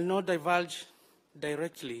 that I will not divulge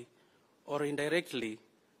directly or indirectly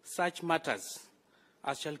such matters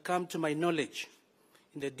as shall come to my knowledge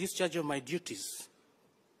in the discharge of my duties,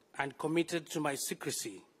 and committed to my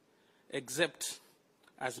secrecy, except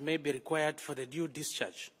as may be required for the due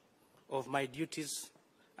discharge of my duties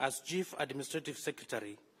as Chief Administrative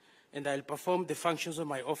Secretary, and I will perform the functions of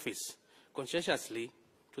my office conscientiously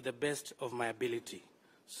to the best of my ability.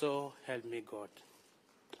 So help me God.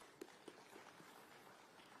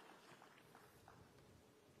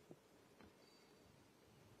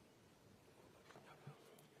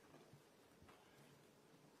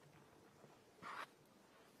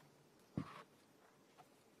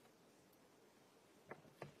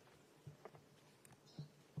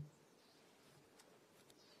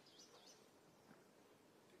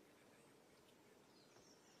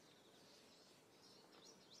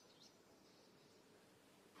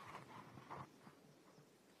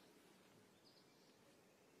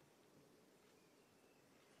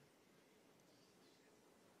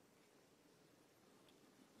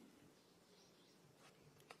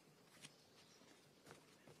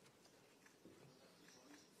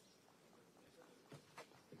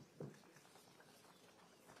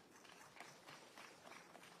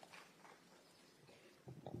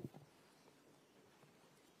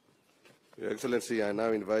 Your Excellency, I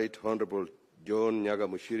now invite Honorable John Nyaga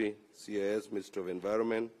Mushiri, CAS, Minister of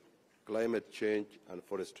Environment, climate change, and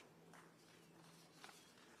forestry.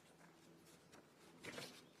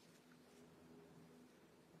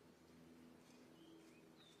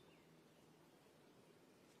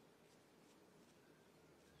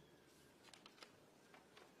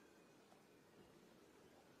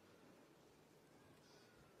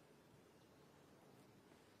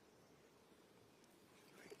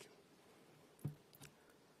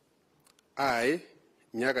 I,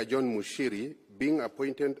 Nyaga John Mushiri, being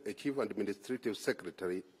appointed a Chief Administrative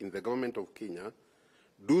Secretary in the Government of Kenya,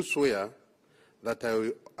 do swear that I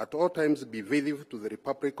will at all times be faithful to the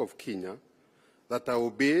Republic of Kenya, that I will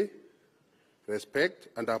obey, respect,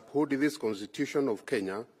 and uphold this Constitution of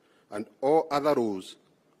Kenya and all other rules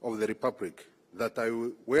of the Republic, that I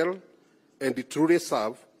will well and truly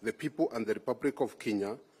serve the people and the Republic of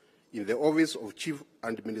Kenya in the office of Chief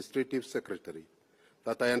Administrative Secretary,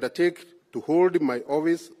 that I undertake to hold my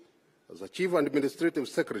office as a Chief Administrative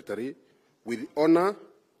Secretary with honor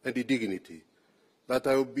and dignity, that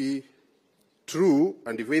I will be true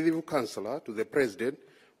and faithful counselor to the President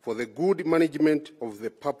for the good management of the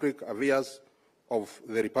public affairs of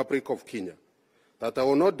the Republic of Kenya, that I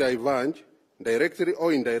will not diverge, directly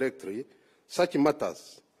or indirectly, such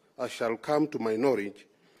matters as shall come to my knowledge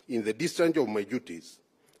in the discharge of my duties,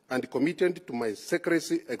 and committed to my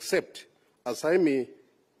secrecy except as I may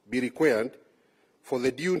be required for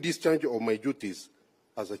the due discharge of my duties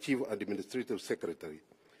as a Chief Administrative Secretary,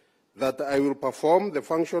 that I will perform the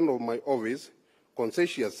function of my office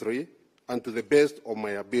conscientiously and to the best of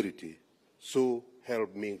my ability. So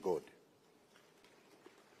help me God.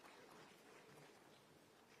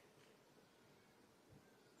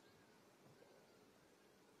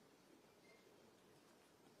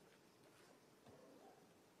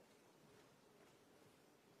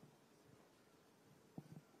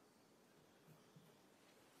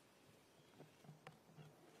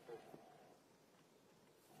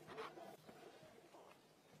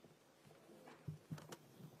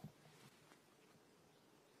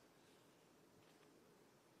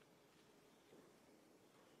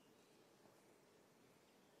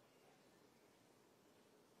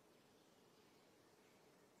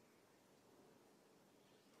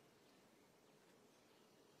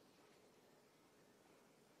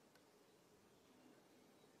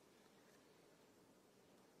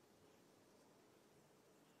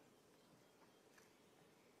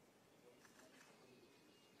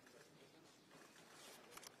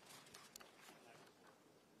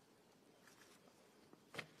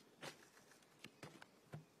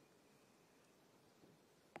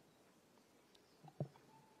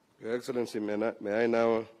 Your Excellency, may I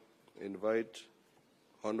now invite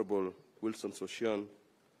Honorable Wilson Sossion,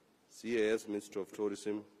 CAS Minister of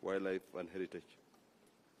Tourism, Wildlife and Heritage.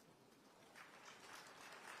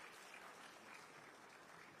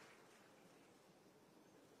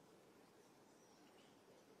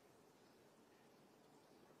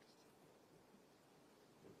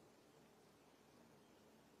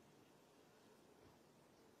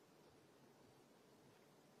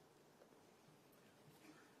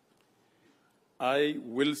 I,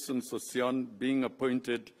 Wilson Sossion, being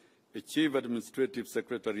appointed a Chief Administrative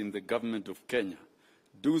Secretary in the Government of Kenya,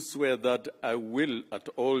 do swear that I will at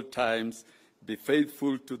all times be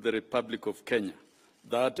faithful to the Republic of Kenya,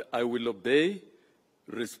 that I will obey,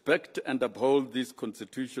 respect and uphold this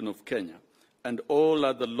Constitution of Kenya and all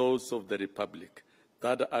other laws of the Republic,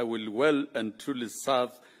 that I will well and truly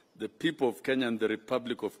serve the people of Kenya and the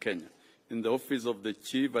Republic of Kenya in the office of the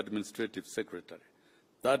Chief Administrative Secretary,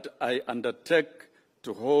 that I undertake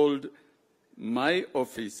to hold my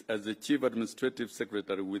office as the Chief Administrative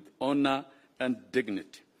Secretary with honor and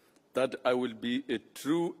dignity, that I will be a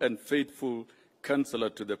true and faithful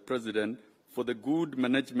counselor to the President for the good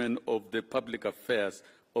management of the public affairs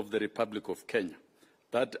of the Republic of Kenya,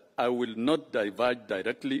 that I will not diverge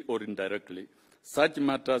directly or indirectly such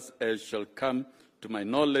matters as shall come to my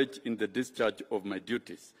knowledge in the discharge of my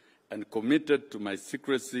duties, and committed to my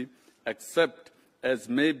secrecy except as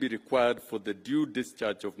may be required for the due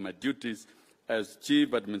discharge of my duties as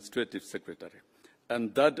Chief Administrative Secretary,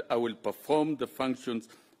 and that I will perform the functions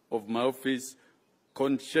of my office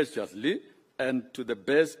conscientiously and to the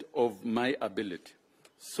best of my ability.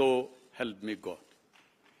 So help me God.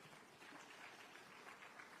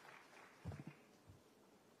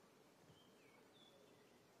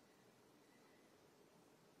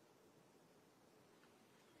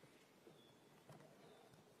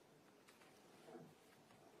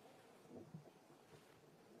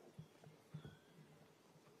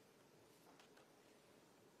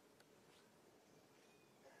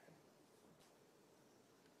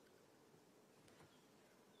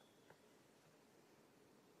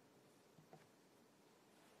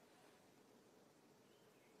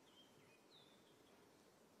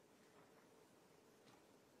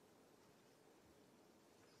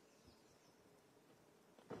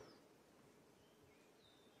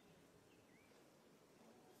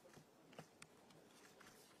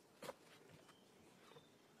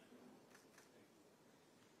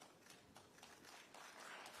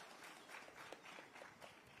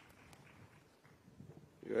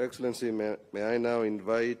 Your Excellency, may I now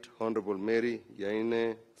invite Honorable Mary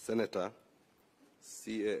Yaine, Senator,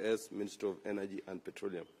 CAS, Minister of Energy and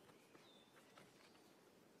Petroleum.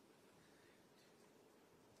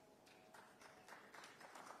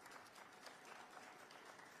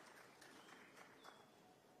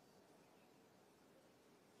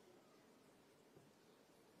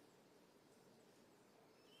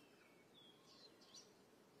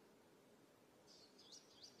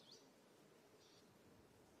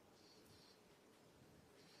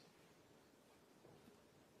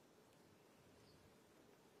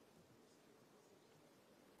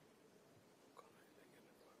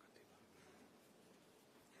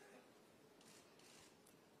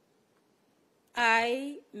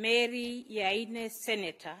 I, Mary Yaine,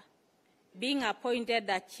 Senator, being appointed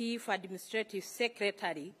as Chief Administrative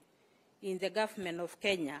Secretary in the Government of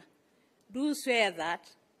Kenya, do swear that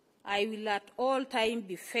I will at all times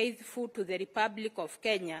be faithful to the Republic of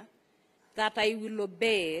Kenya, that I will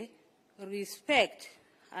obey, respect,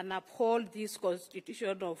 and uphold this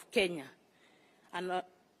Constitution of Kenya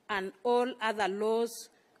and all other laws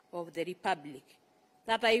of the Republic,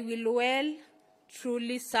 that I will well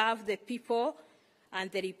truly serve the people and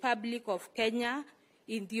the Republic of Kenya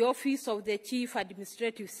in the office of the Chief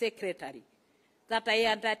Administrative Secretary, that I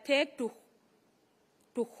undertake to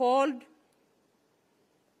hold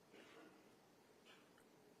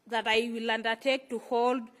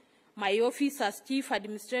my office as Chief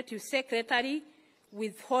Administrative Secretary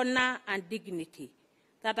with honor and dignity,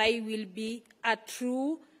 that I will be a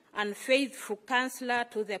true and faithful counselor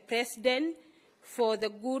to the President for the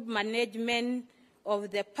good management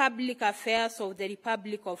of the public affairs of the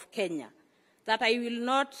Republic of Kenya, that I will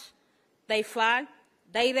not divert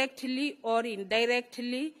directly or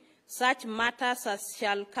indirectly such matters as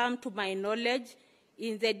shall come to my knowledge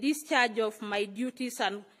in the discharge of my duties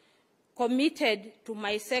and committed to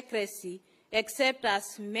my secrecy, except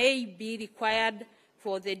as may be required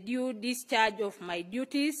for the due discharge of my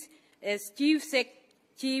duties as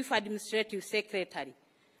Chief Administrative Secretary,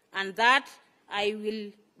 and that I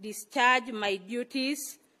will discharge my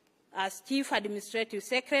duties as Chief Administrative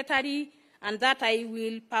Secretary, and that I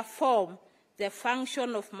will perform the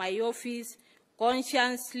function of my office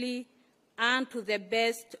conscientiously and to the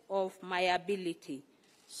best of my ability.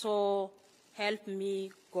 So help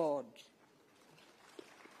me God.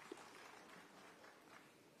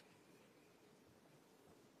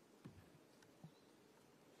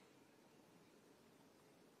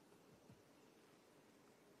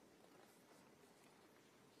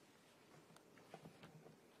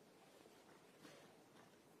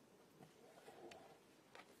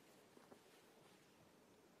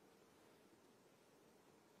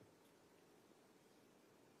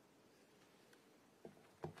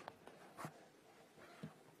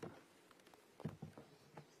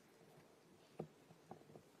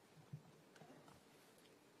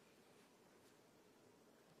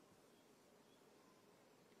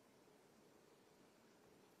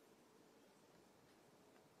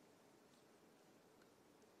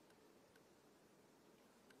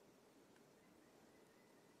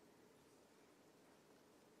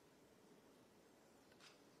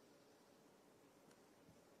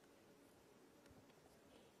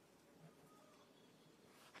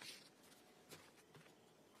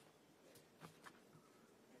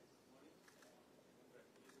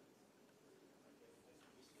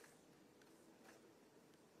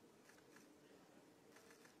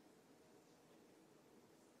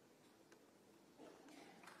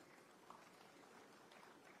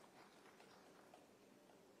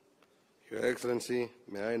 Your Excellency,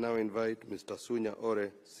 may I now invite Mr. Sunya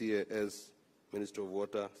Ore, CAS, Minister of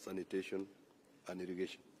Water, Sanitation and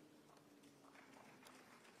Irrigation.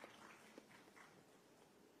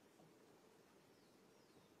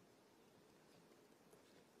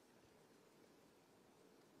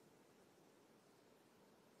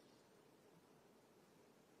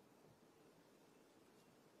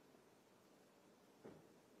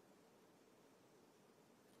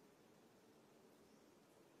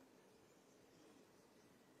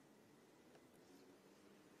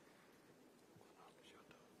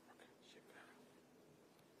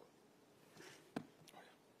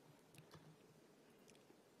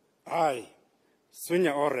 I,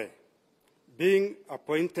 Sunya Ore, being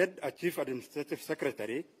appointed as Chief Administrative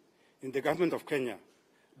Secretary in the Government of Kenya,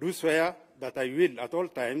 do swear that I will at all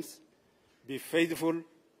times be faithful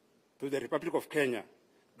to the Republic of Kenya,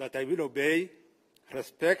 that I will obey,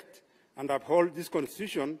 respect, and uphold this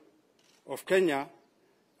Constitution of Kenya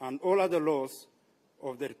and all other laws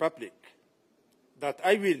of the Republic, that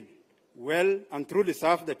I will well and truly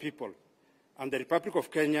serve the people and the Republic of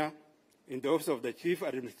Kenya in the office of the Chief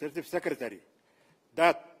Administrative Secretary,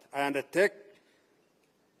 that I undertake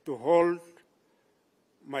to hold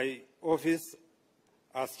my office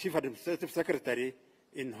as Chief Administrative Secretary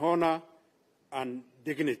in honor and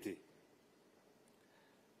dignity,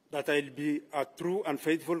 that I will be a true and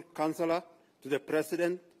faithful counselor to the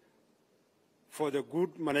President for the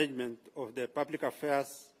good management of the public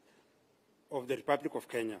affairs of the Republic of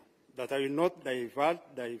Kenya, that I will not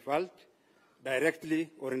divulge directly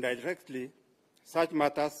or indirectly such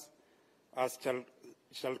matters as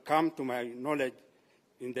shall come to my knowledge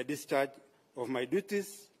in the discharge of my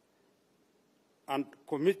duties, and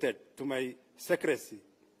committed to my secrecy,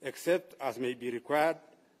 except as may be required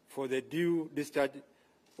for the due discharge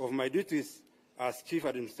of my duties as Chief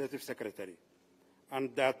Administrative Secretary,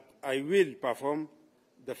 and that I will perform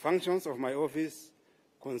the functions of my office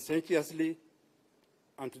conscientiously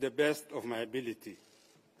and to the best of my ability.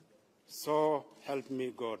 So help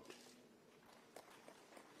me God.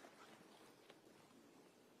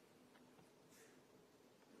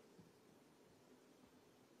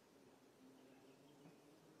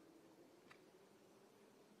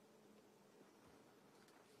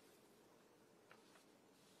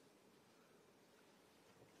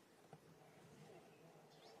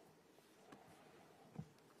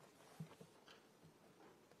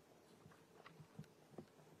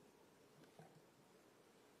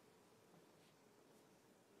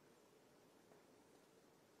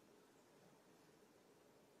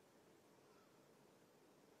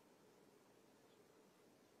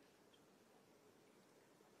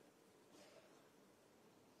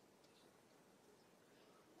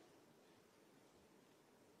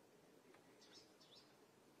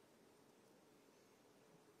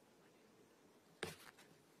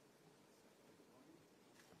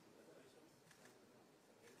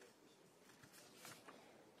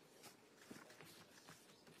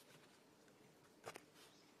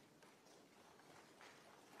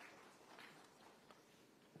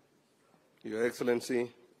 Your Excellency,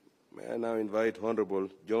 may I now invite Honorable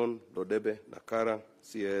John Lodebe Nakara,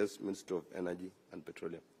 CAS, Minister of Energy and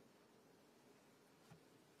Petroleum.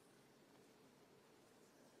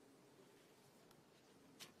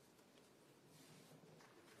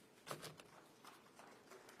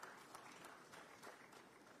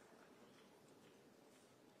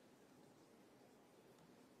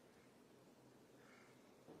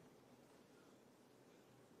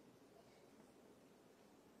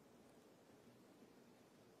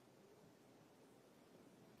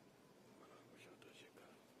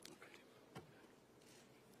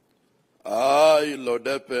 I,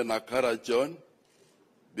 Lodepe Nakara John,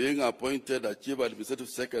 being appointed as Chief Administrative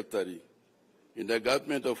Secretary in the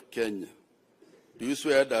Government of Kenya, do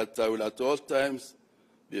swear that I will at all times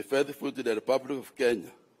be faithful to the Republic of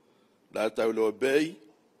Kenya, that I will obey,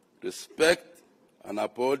 respect, and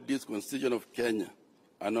uphold this Constitution of Kenya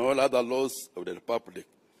and all other laws of the Republic,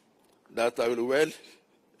 that I will well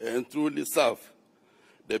and truly serve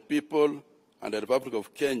the people and the Republic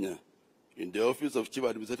of Kenya in the office of Chief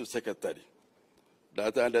Administrative Secretary,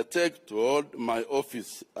 that I undertake to hold my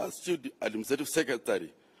office as Chief Administrative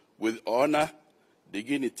Secretary with honor,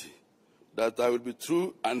 dignity, that I will be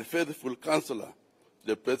true and faithful counselor to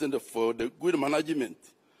the President for the good management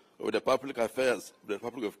of the public affairs of the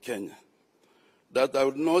Republic of Kenya, that I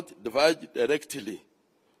will not divulge directly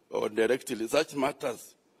or indirectly such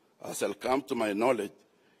matters as shall come to my knowledge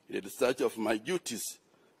in the discharge of my duties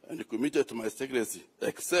and committed to my secrecy,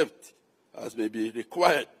 except as may be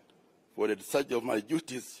required for the discharge of my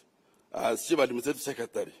duties as Chief Administrative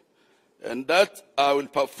Secretary, and that I will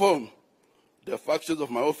perform the functions of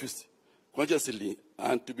my office consciously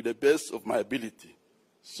and to be the best of my ability.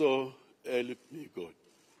 So help me God.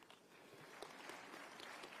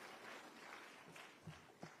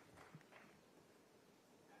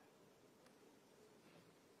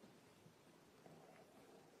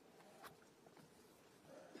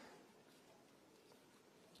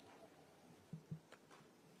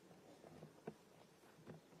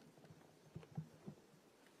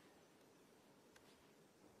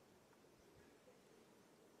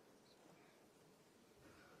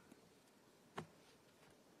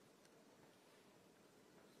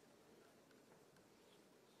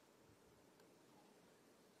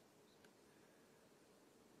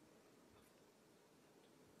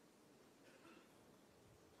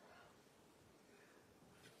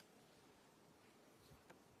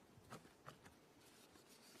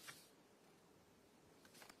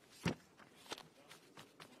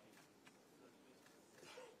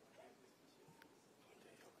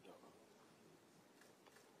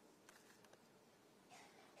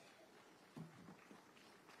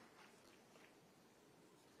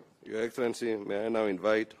 Your Excellency, may I now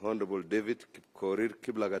invite Honorable David Korir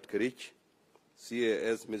Kiblagat Kerich,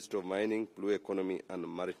 CAS, Minister of Mining, Blue Economy and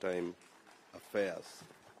Maritime Affairs.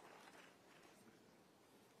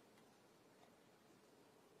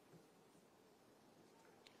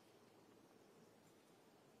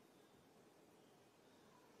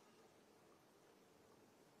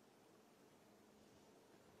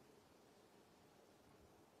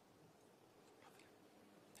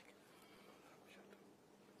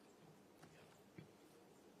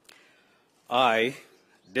 I,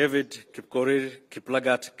 David Kipkorir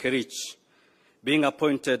Kiplagat Kerich, being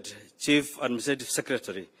appointed Chief Administrative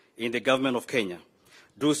Secretary in the Government of Kenya,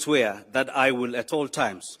 do swear that I will at all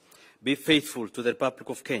times be faithful to the Republic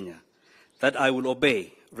of Kenya, that I will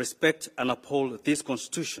obey, respect and uphold this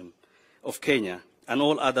Constitution of Kenya and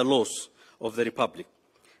all other laws of the Republic,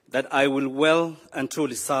 that I will well and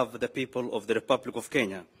truly serve the people of the Republic of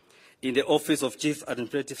Kenya in the office of Chief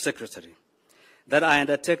Administrative Secretary, that I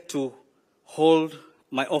undertake to hold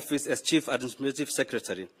my office as Chief Administrative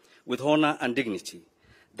Secretary with honor and dignity,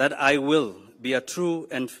 that I will be a true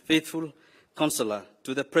and faithful counselor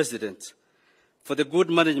to the President for the good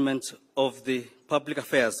management of the public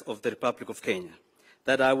affairs of the Republic of Kenya,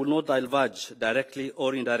 that I will not divulge directly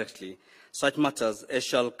or indirectly such matters as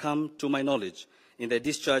shall come to my knowledge in the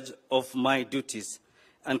discharge of my duties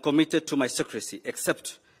and committed to my secrecy,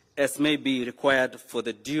 except as may be required for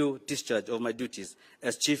the due discharge of my duties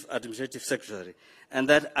as Chief Administrative Secretary, and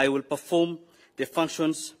that I will perform the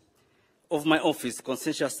functions of my office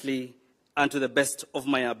conscientiously and to the best of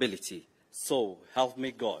my ability. So help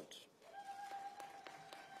me God.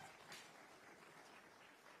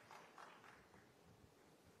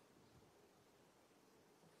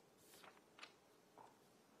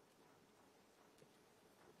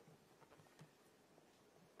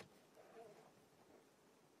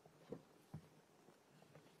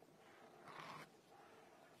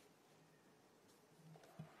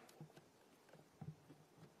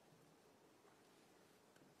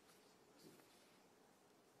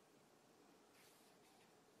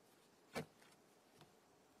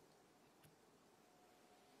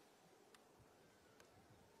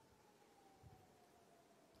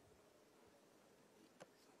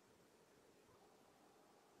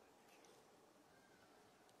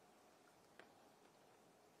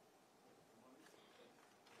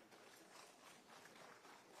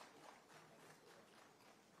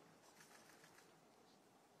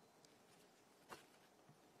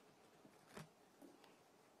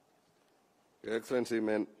 Your Excellency,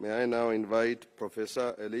 may I now invite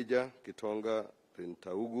Professor Elijah Kitonga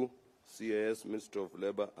Rintaugu, CAS, Minister of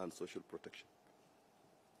Labor and Social Protection.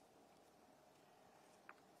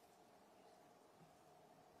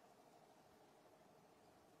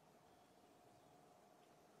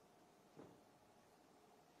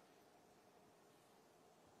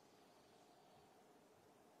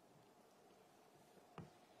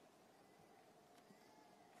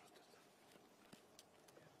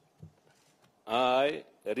 I,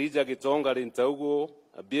 Elijah Kitonga Rintaugu,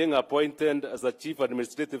 being appointed as the Chief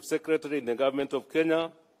Administrative Secretary in the Government of Kenya,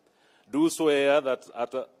 do swear that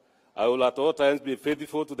I will at all times be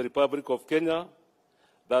faithful to the Republic of Kenya,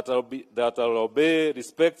 that I will obey,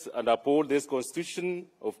 respect, and uphold this Constitution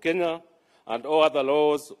of Kenya and all other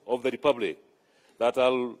laws of the Republic, that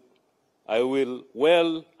I will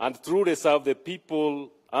well and truly serve the people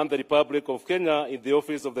and the Republic of Kenya in the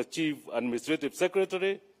office of the Chief Administrative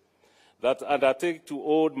Secretary, that I undertake to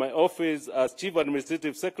hold my office as Chief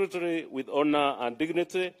Administrative Secretary with honor and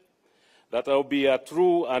dignity, that I will be a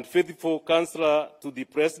true and faithful counselor to the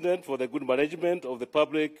President for the good management of the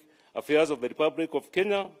public affairs of the Republic of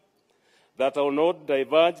Kenya, that I will not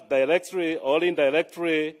diverge directly or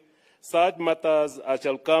indirectly such matters as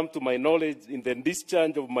shall come to my knowledge in the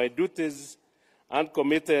discharge of my duties and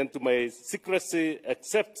committed to my secrecy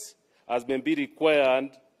except as may be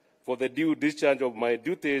required for the due discharge of my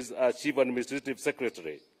duties as Chief Administrative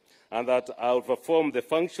Secretary, and that I will perform the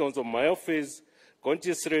functions of my office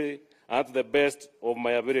conscientiously and to the best of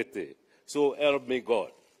my ability. So help me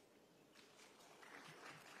God.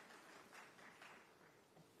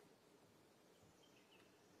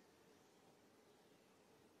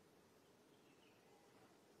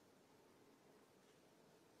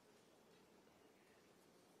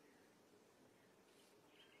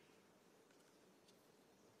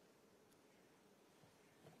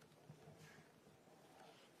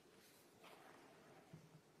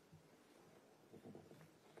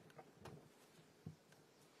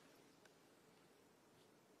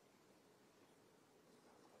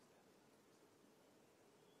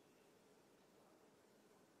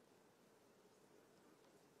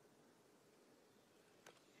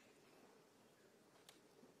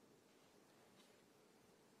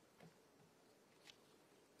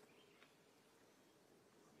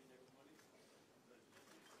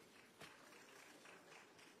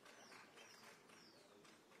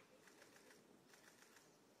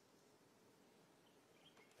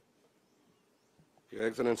 Your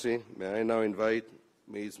Excellency, may I now invite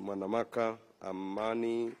Ms. Mwanamaka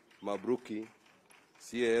Amani Mabruki,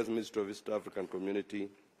 CAS Minister of East African Community,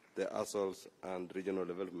 the ASOLs and Regional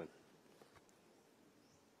Development.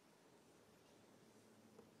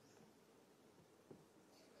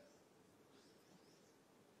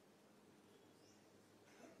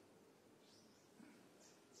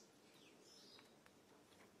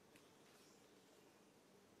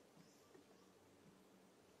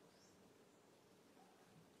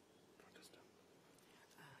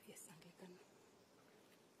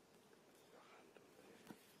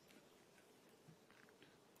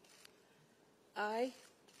 I,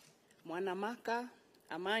 Mwanamaka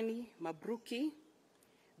Amani Mabruki,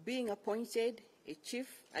 being appointed a Chief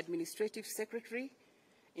Administrative Secretary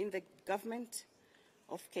in the Government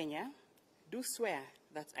of Kenya, do swear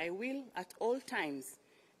that I will at all times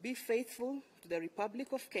be faithful to the Republic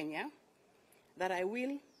of Kenya, that I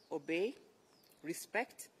will obey,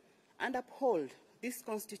 respect, and uphold this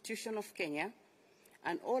Constitution of Kenya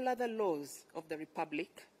and all other laws of the Republic,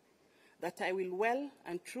 that I will well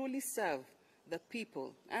and truly serve the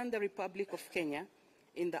people and the Republic of Kenya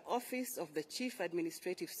in the office of the Chief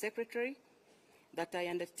Administrative Secretary, that I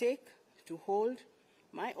undertake to hold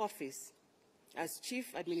my office as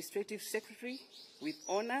Chief Administrative Secretary with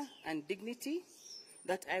honor and dignity,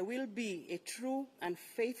 that I will be a true and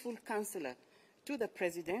faithful counselor to the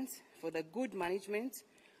President for the good management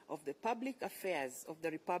of the public affairs of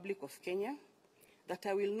the Republic of Kenya, that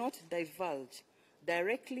I will not divulge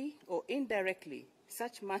directly or indirectly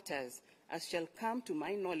such matters as shall come to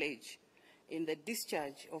my knowledge in the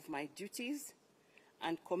discharge of my duties,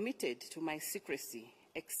 and committed to my secrecy,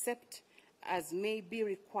 except as may be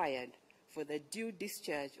required for the due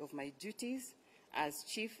discharge of my duties as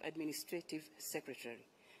Chief Administrative Secretary,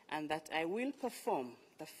 and that I will perform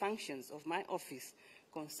the functions of my office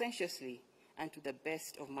conscientiously and to the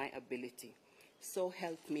best of my ability. So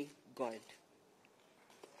help me God.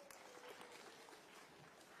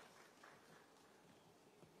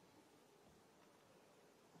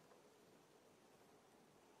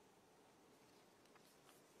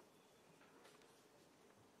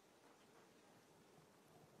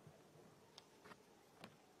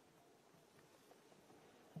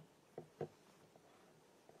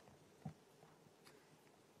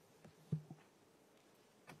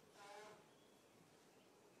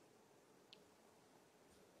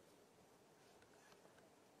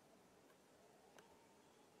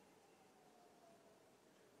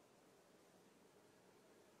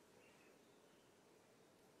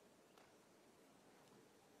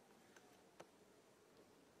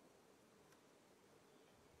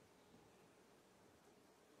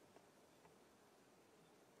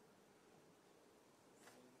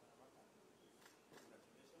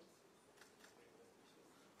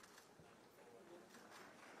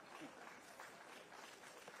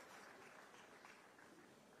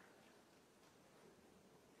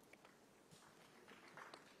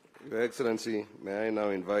 Your Excellency, may I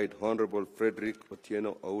now invite Honorable Frederick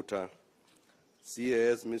Otieno Outa,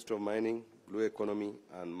 CAS Minister of Mining, Blue Economy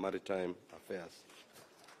and Maritime Affairs.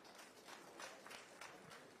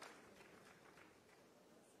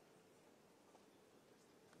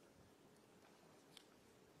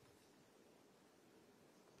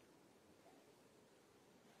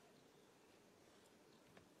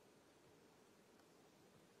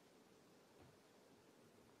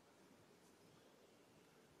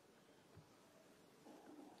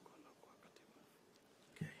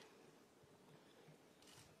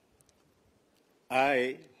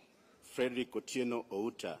 I, Frederick Otieno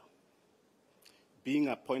Outa, being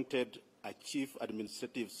appointed a Chief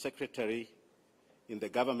Administrative Secretary in the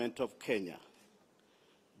Government of Kenya,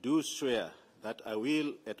 do swear that I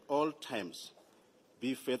will at all times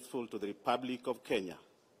be faithful to the Republic of Kenya,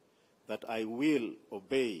 that I will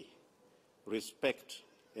obey, respect,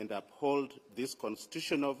 and uphold this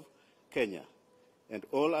Constitution of Kenya and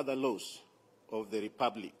all other laws of the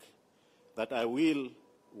Republic, that I will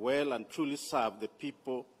well and truly serve the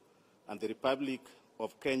people and the Republic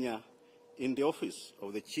of Kenya in the office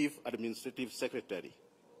of the Chief Administrative Secretary,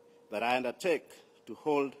 that I undertake to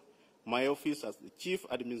hold my office as the Chief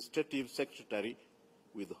Administrative Secretary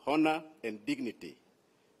with honor and dignity,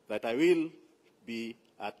 that I will be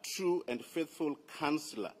a true and faithful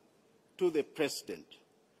counselor to the President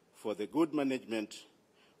for the good management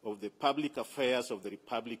of the public affairs of the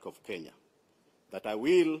Republic of Kenya, that I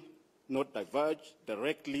will not diverge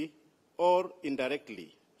directly or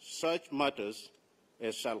indirectly such matters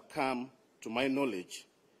as shall come to my knowledge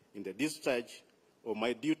in the discharge of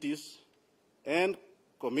my duties, and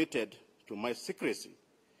committed to my secrecy,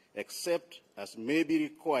 except as may be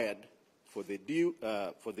required for the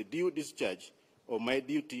due discharge of my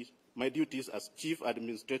duties as Chief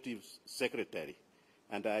Administrative Secretary,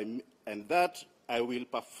 and that I will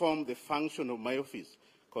perform the function of my office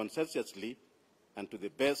conscientiously and to the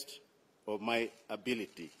best of my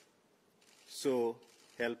ability. So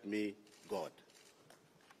help me God.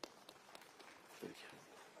 Thank you.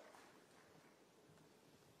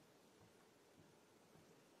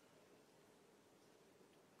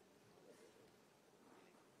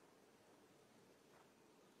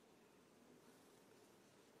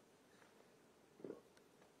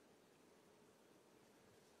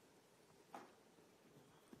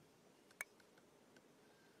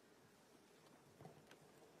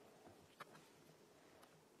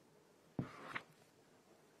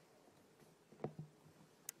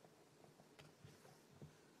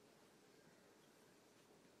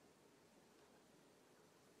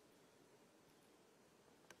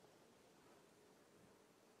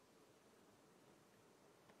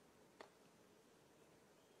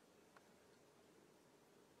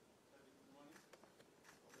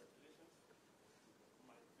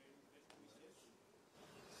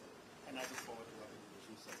 And I look forward to working with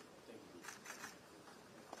you, sir. Thank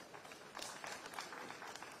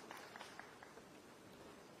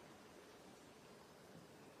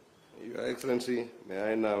you. Your Excellency,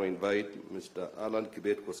 may I now invite Mr. Alan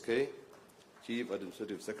Kibet Koskei, Chief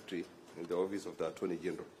Administrative Secretary in the Office of the Attorney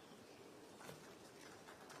General.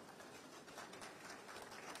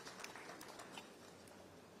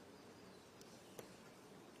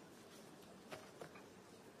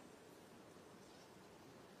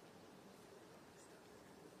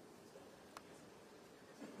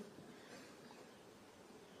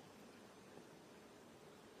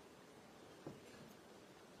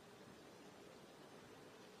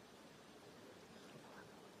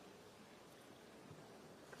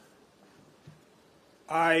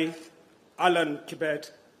 I, Alan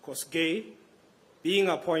Kibet Kosgei, being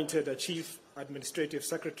appointed a Chief Administrative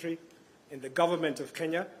Secretary in the Government of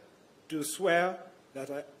Kenya, do swear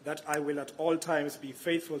that I will at all times be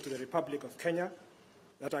faithful to the Republic of Kenya,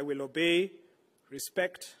 that I will obey,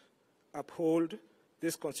 respect, uphold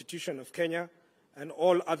this Constitution of Kenya and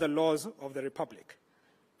all other laws of the Republic,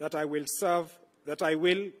 that I will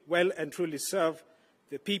well and truly serve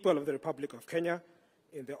the people of the Republic of Kenya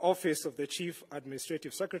in the office of the Chief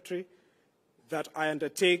Administrative Secretary, that I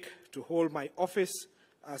undertake to hold my office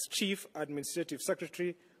as Chief Administrative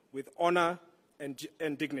Secretary with honor and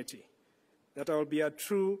dignity, that I will be a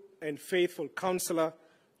true and faithful counselor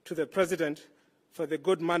to the President for the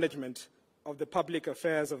good management of the public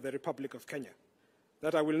affairs of the Republic of Kenya,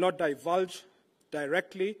 that I will not divulge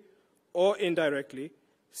directly or indirectly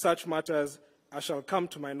such matters as shall come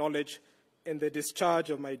to my knowledge in the discharge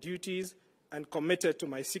of my duties and committed to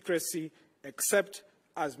my secrecy, except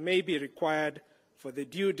as may be required for the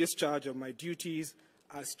due discharge of my duties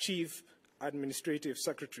as Chief Administrative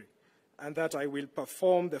Secretary, and that I will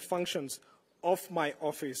perform the functions of my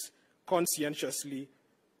office conscientiously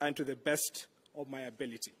and to the best of my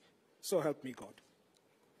ability. So help me God.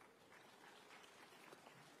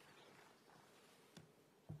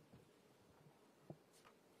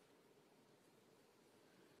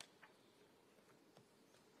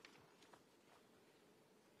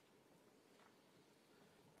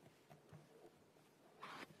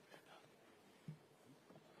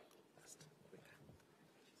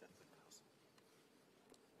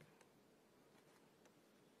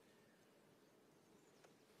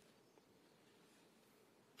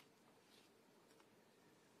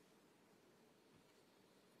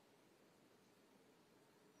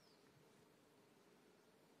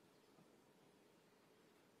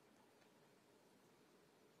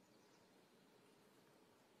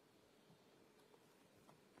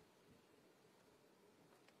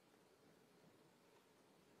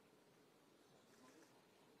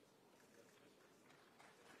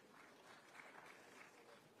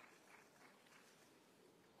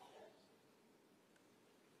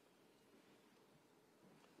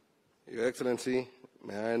 Your Excellency,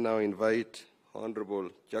 may I now invite Honorable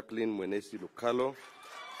Jacqueline Mwenesi Lukalo,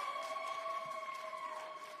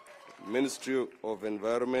 Ministry of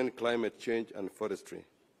Environment, Climate Change and Forestry,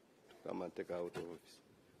 to come and take her out of office.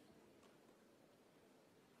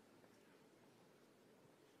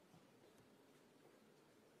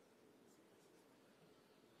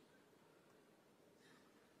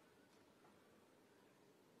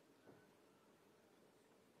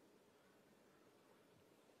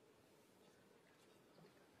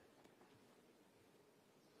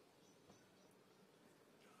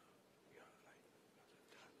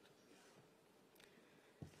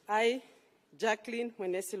 I, Jacqueline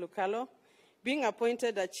Mwenesi Lukalo, being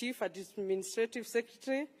appointed a Chief Administrative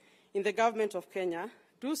Secretary in the Government of Kenya,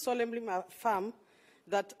 do solemnly affirm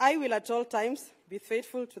that I will at all times be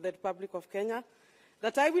faithful to the Republic of Kenya,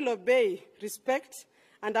 that I will obey, respect,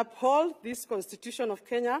 and uphold this Constitution of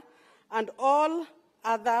Kenya and all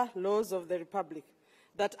other laws of the Republic,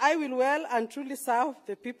 that I will well and truly serve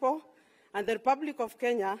the people and the Republic of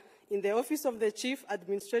Kenya in the office of the Chief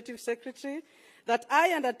Administrative Secretary, that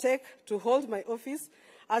I undertake to hold my office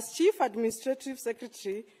as Chief Administrative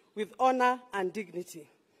Secretary with honor and dignity,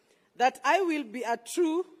 that I will be a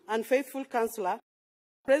true and faithful counselor,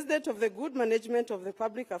 President of the good management of the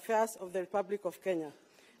public affairs of the Republic of Kenya,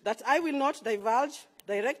 that I will not divulge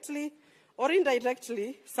directly or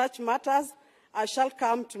indirectly such matters as shall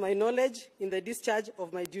come to my knowledge in the discharge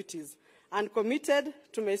of my duties, and committed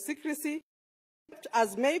to my secrecy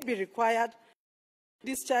as may be required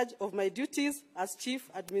discharge of my duties as Chief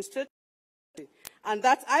Administrative Secretary, and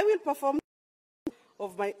that I will perform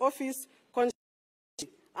of my office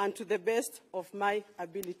conscientiously and to the best of my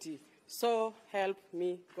ability. So help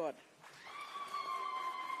me God.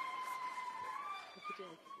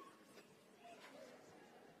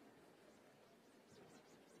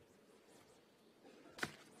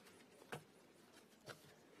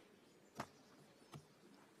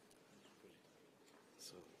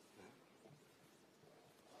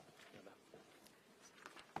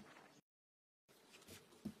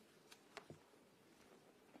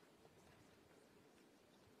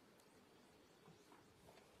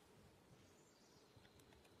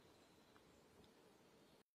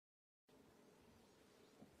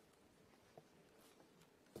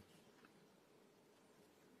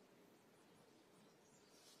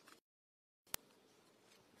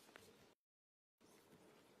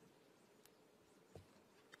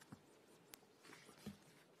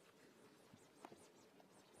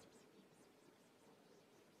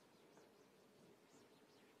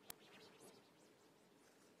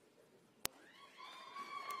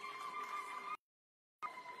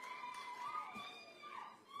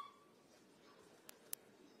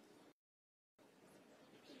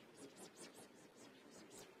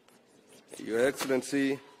 Your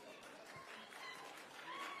Excellency,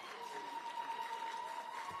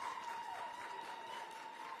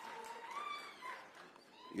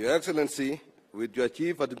 with your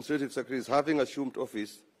Chief Administrative Secretary having assumed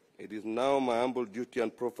office, it is now my humble duty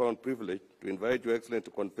and profound privilege to invite Your Excellency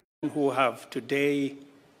to confer. Who have today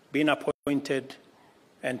been appointed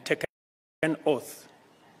and taken an oath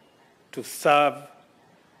to serve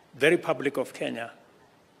the Republic of Kenya.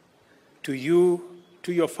 To you,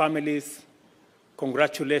 to your families,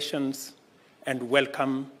 congratulations and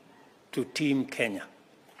welcome to Team Kenya.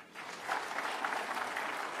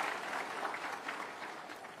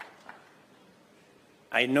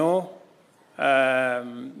 I know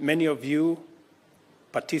many of you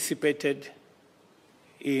participated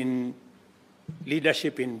in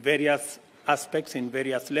leadership in various aspects, in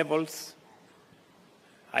various levels.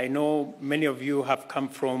 I know many of you have come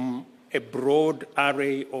from a broad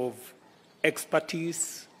array of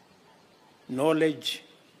expertise, knowledge,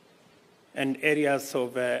 and areas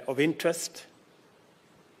of interest.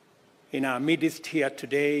 In our midst here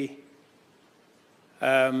today,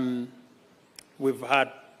 we've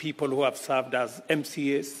had people who have served as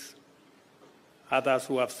MCAs, others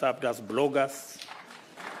who have served as bloggers,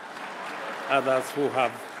 others who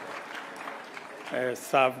have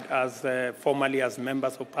served as formerly as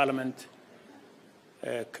members of parliament,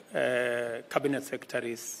 cabinet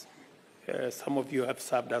secretaries. Some of you have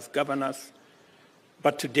served as governors.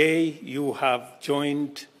 But today you have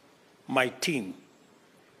joined my team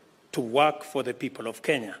to work for the people of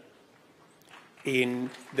Kenya in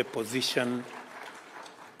the position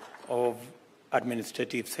of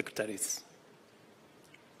administrative secretaries.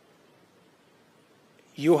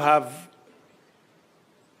 You have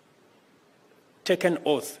taken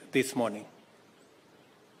oath this morning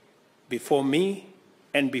before me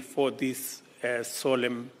and before this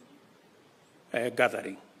solemn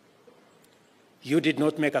gathering. You did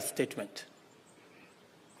not make a statement.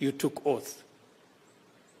 You took oath.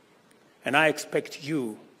 And I expect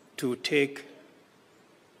you to take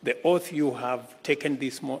the oath you have taken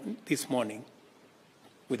this morning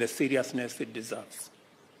with the seriousness it deserves,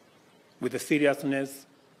 with the seriousness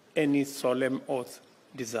any solemn oath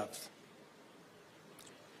deserves.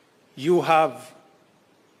 You have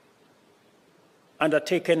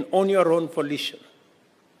undertaken on your own volition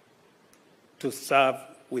to serve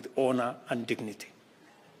with honor and dignity.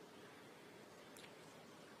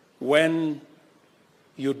 When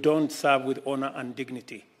you don't serve with honor and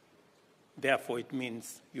dignity, therefore it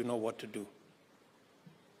means you know what to do.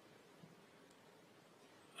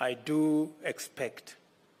 I do expect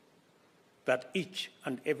that each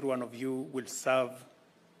and every one of you will serve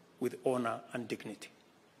with honor and dignity.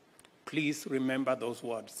 Please remember those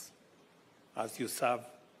words as you serve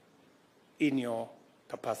in your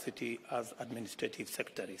capacity as administrative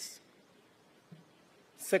secretaries.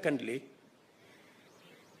 Secondly,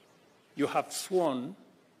 you have sworn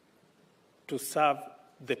to serve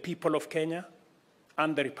the people of Kenya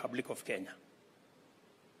and the Republic of Kenya.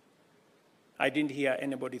 I didn't hear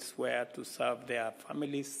anybody swear to serve their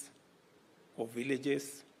families or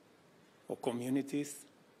villages or communities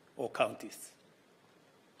or counties.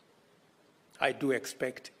 I do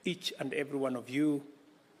expect each and every one of you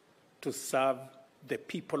to serve the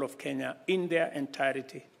people of Kenya in their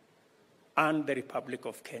entirety and the Republic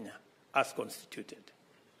of Kenya as constituted.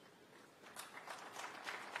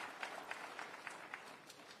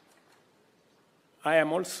 I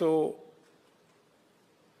am also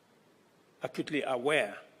acutely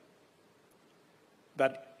aware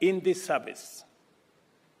that in this service,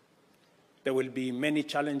 there will be many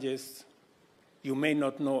challenges. You may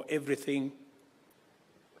not know everything.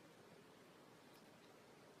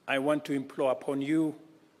 I want to implore upon you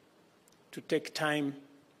to take time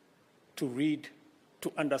to read,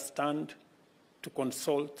 to understand, to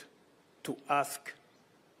consult, to ask,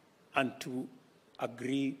 and to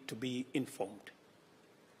agree to be informed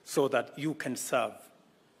so that you can serve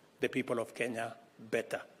the people of Kenya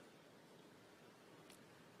better.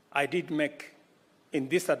 I did make, in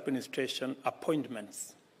this administration,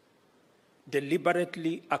 appointments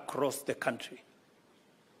deliberately across the country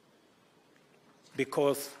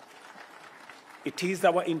because it is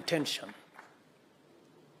our intention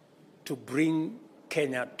to bring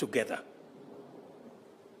Kenya together.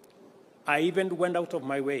 I even went out of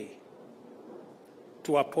my way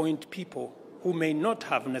to appoint people who may not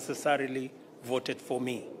have necessarily voted for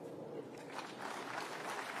me,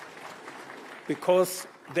 because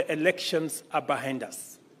the elections are behind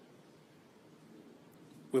us.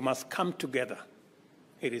 We must come together,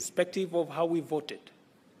 irrespective of how we voted,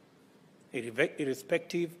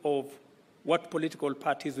 irrespective of what political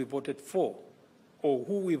parties we voted for or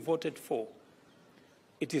who we voted for.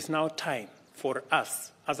 It is now time for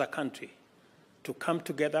us as a country to come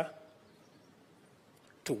together,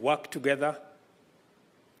 to work together,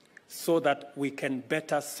 so that we can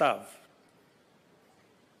better serve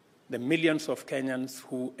the millions of Kenyans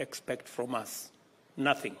who expect from us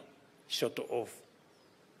nothing short of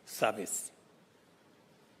service.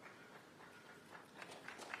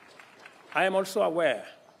 I am also aware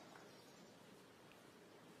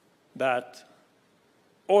that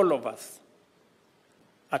all of us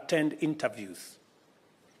attend interviews.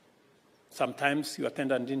 Sometimes you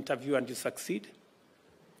attend an interview and you succeed.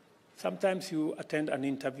 Sometimes you attend an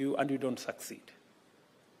interview and you don't succeed.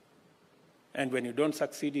 And when you don't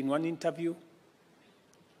succeed in one interview,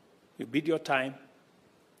 you bid your time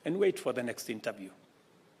and wait for the next interview.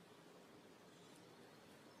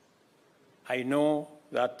 I know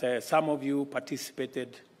that some of you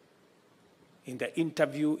participated in the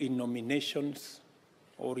interview in nominations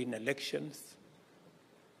or in elections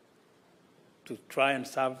to try and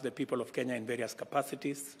serve the people of Kenya in various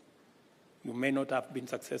capacities. You may not have been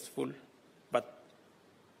successful, but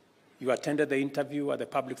you attended the interview at the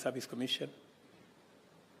Public Service Commission,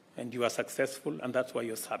 and you are successful, and that's why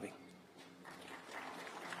you're serving.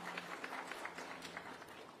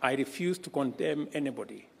 I refuse to condemn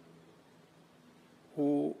anybody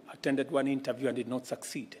who attended one interview and did not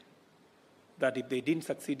succeed. That if they didn't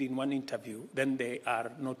succeed in one interview, then they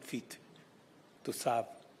are not fit to serve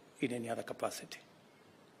in any other capacity.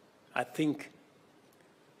 I think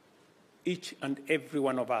each and every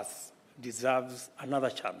one of us deserves another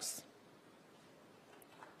chance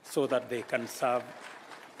so that they can serve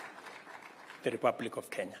the Republic of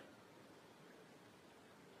Kenya.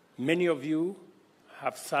 Many of you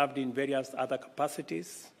have served in various other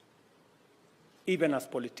capacities, even as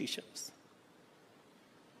politicians.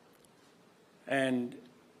 And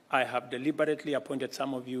I have deliberately appointed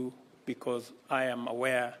some of you because I am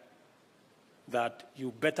aware that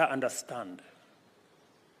you better understand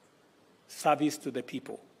service to the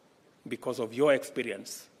people because of your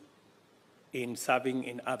experience in serving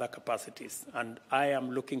in other capacities. And I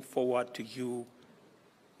am looking forward to you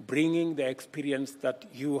bringing the experience that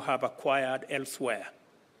you have acquired elsewhere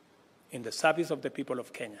in the service of the people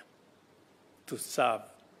of Kenya to serve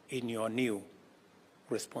in your new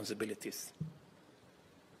responsibilities.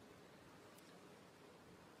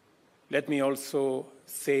 Let me also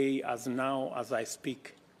say, as now as I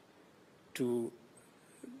speak to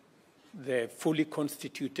the fully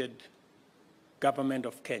constituted government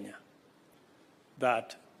of Kenya,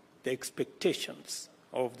 that the expectations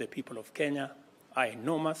of the people of Kenya are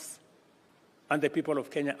enormous, and the people of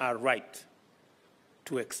Kenya are right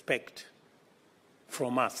to expect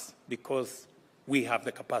from us because we have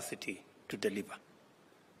the capacity to deliver.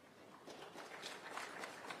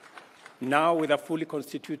 Now, with a fully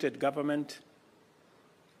constituted government,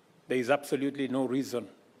 there is absolutely no reason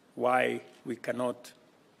why we cannot,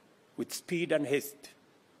 with speed and haste,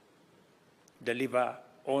 deliver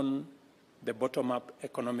on the bottom-up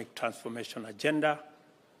economic transformation agenda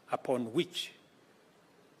upon which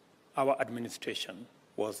our administration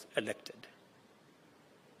was elected.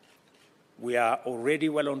 We are already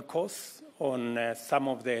well on course on some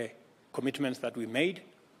of the commitments that we made.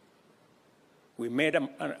 We made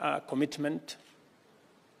a commitment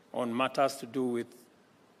on matters to do with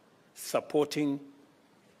supporting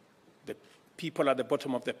the people at the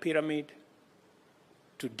bottom of the pyramid.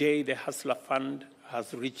 Today, the Hustler Fund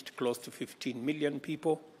has reached close to 15 million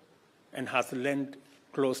people and has lent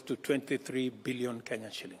close to 23 billion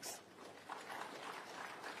Kenyan shillings.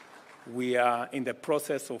 We are in the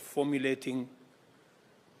process of formulating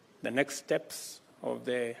the next steps of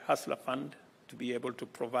the Hustler Fund to be able to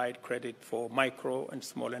provide credit for micro and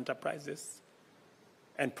small enterprises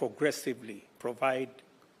and progressively provide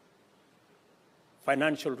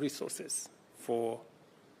financial resources for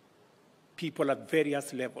people at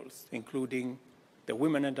various levels, including the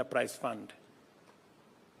Women Enterprise Fund,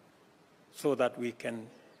 so that we can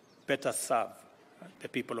better serve the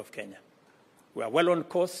people of Kenya. We are well on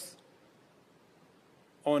course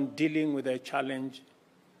on dealing with the challenge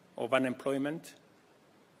of unemployment.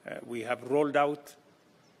 We have rolled out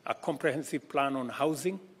a comprehensive plan on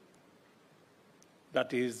housing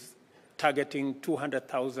that is targeting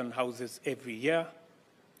 200,000 houses every year,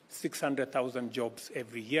 600,000 jobs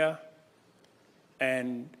every year,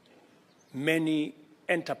 and many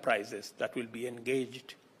enterprises that will be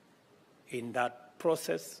engaged in that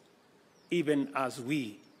process, even as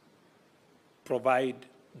we provide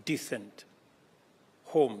decent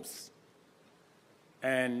homes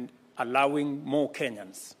and allowing more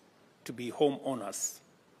Kenyans to be homeowners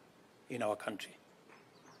in our country.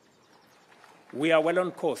 We are well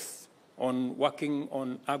on course on working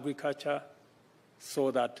on agriculture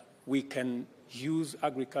so that we can use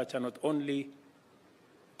agriculture not only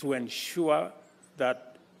to ensure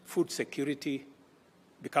that food security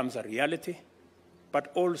becomes a reality,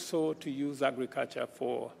 but also to use agriculture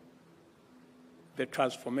for the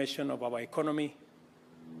transformation of our economy,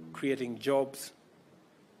 creating jobs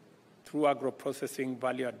through agro-processing,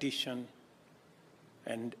 value addition,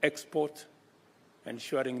 and export,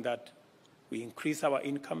 ensuring that we increase our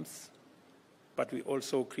incomes, but we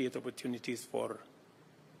also create opportunities for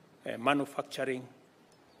manufacturing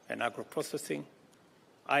and agro-processing.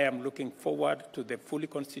 I am looking forward to the fully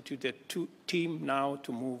constituted team now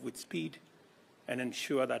to move with speed and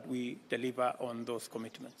ensure that we deliver on those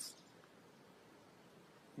commitments.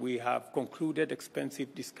 We have concluded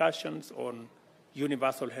extensive discussions on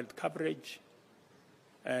universal health coverage,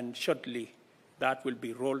 and shortly that will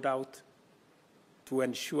be rolled out to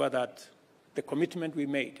ensure that the commitment we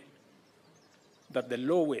made that the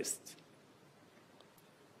lowest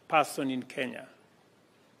person in Kenya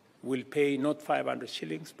will pay not 500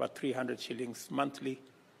 shillings but 300 shillings monthly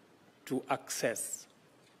to access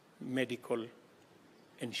medical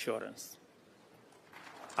insurance.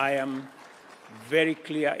 I am very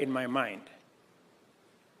clear in my mind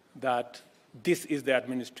that this is the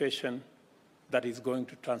administration that is going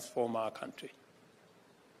to transform our country.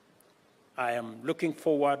 I am looking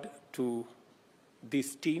forward to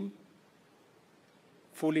this team,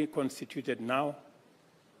 fully constituted now,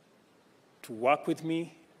 to work with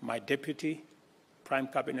me, my deputy, Prime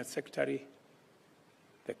Cabinet Secretary,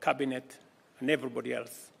 the Cabinet, and everybody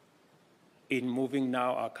else in moving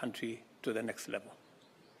now our country to the next level.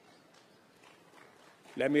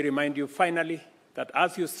 Let me remind you finally that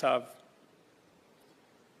as you serve,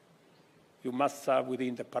 you must serve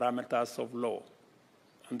within the parameters of law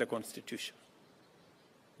and the Constitution,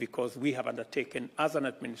 because we have undertaken as an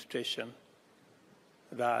administration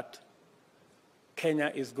that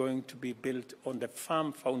Kenya is going to be built on the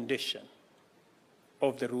firm foundation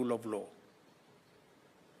of the rule of law.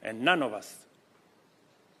 And none of us,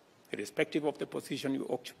 irrespective of the position you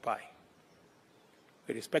occupy,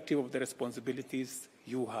 irrespective of the responsibilities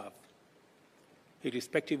you have,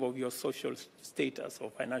 irrespective of your social status or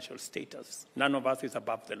financial status, none of us is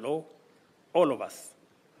above the law. All of us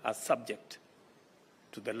are subject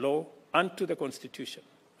to the law and to the Constitution,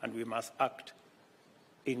 and we must act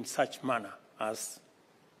in such manner as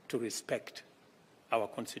to respect our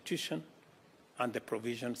Constitution and the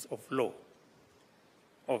provisions of law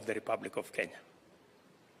of the Republic of Kenya.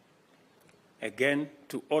 Again,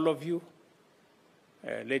 to all of you,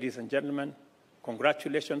 ladies and gentlemen,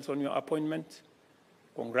 congratulations on your appointment.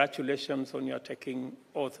 Congratulations on your taking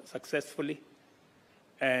oath successfully.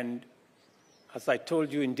 And as I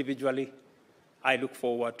told you individually, I look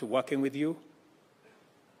forward to working with you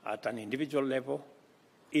at an individual level,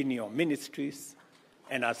 in your ministries,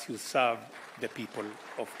 and as you serve the people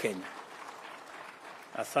of Kenya.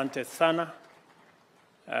 Asante sana.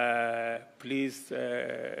 Please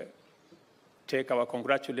take our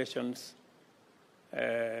congratulations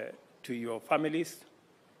to your families,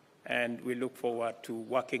 and we look forward to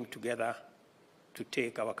working together to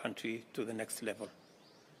take our country to the next level.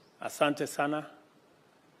 Asante sana,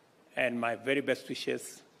 and my very best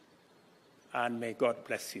wishes, and may God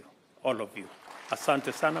bless you, all of you.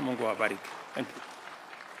 Asante sana, Mungu awabariki. Thank you.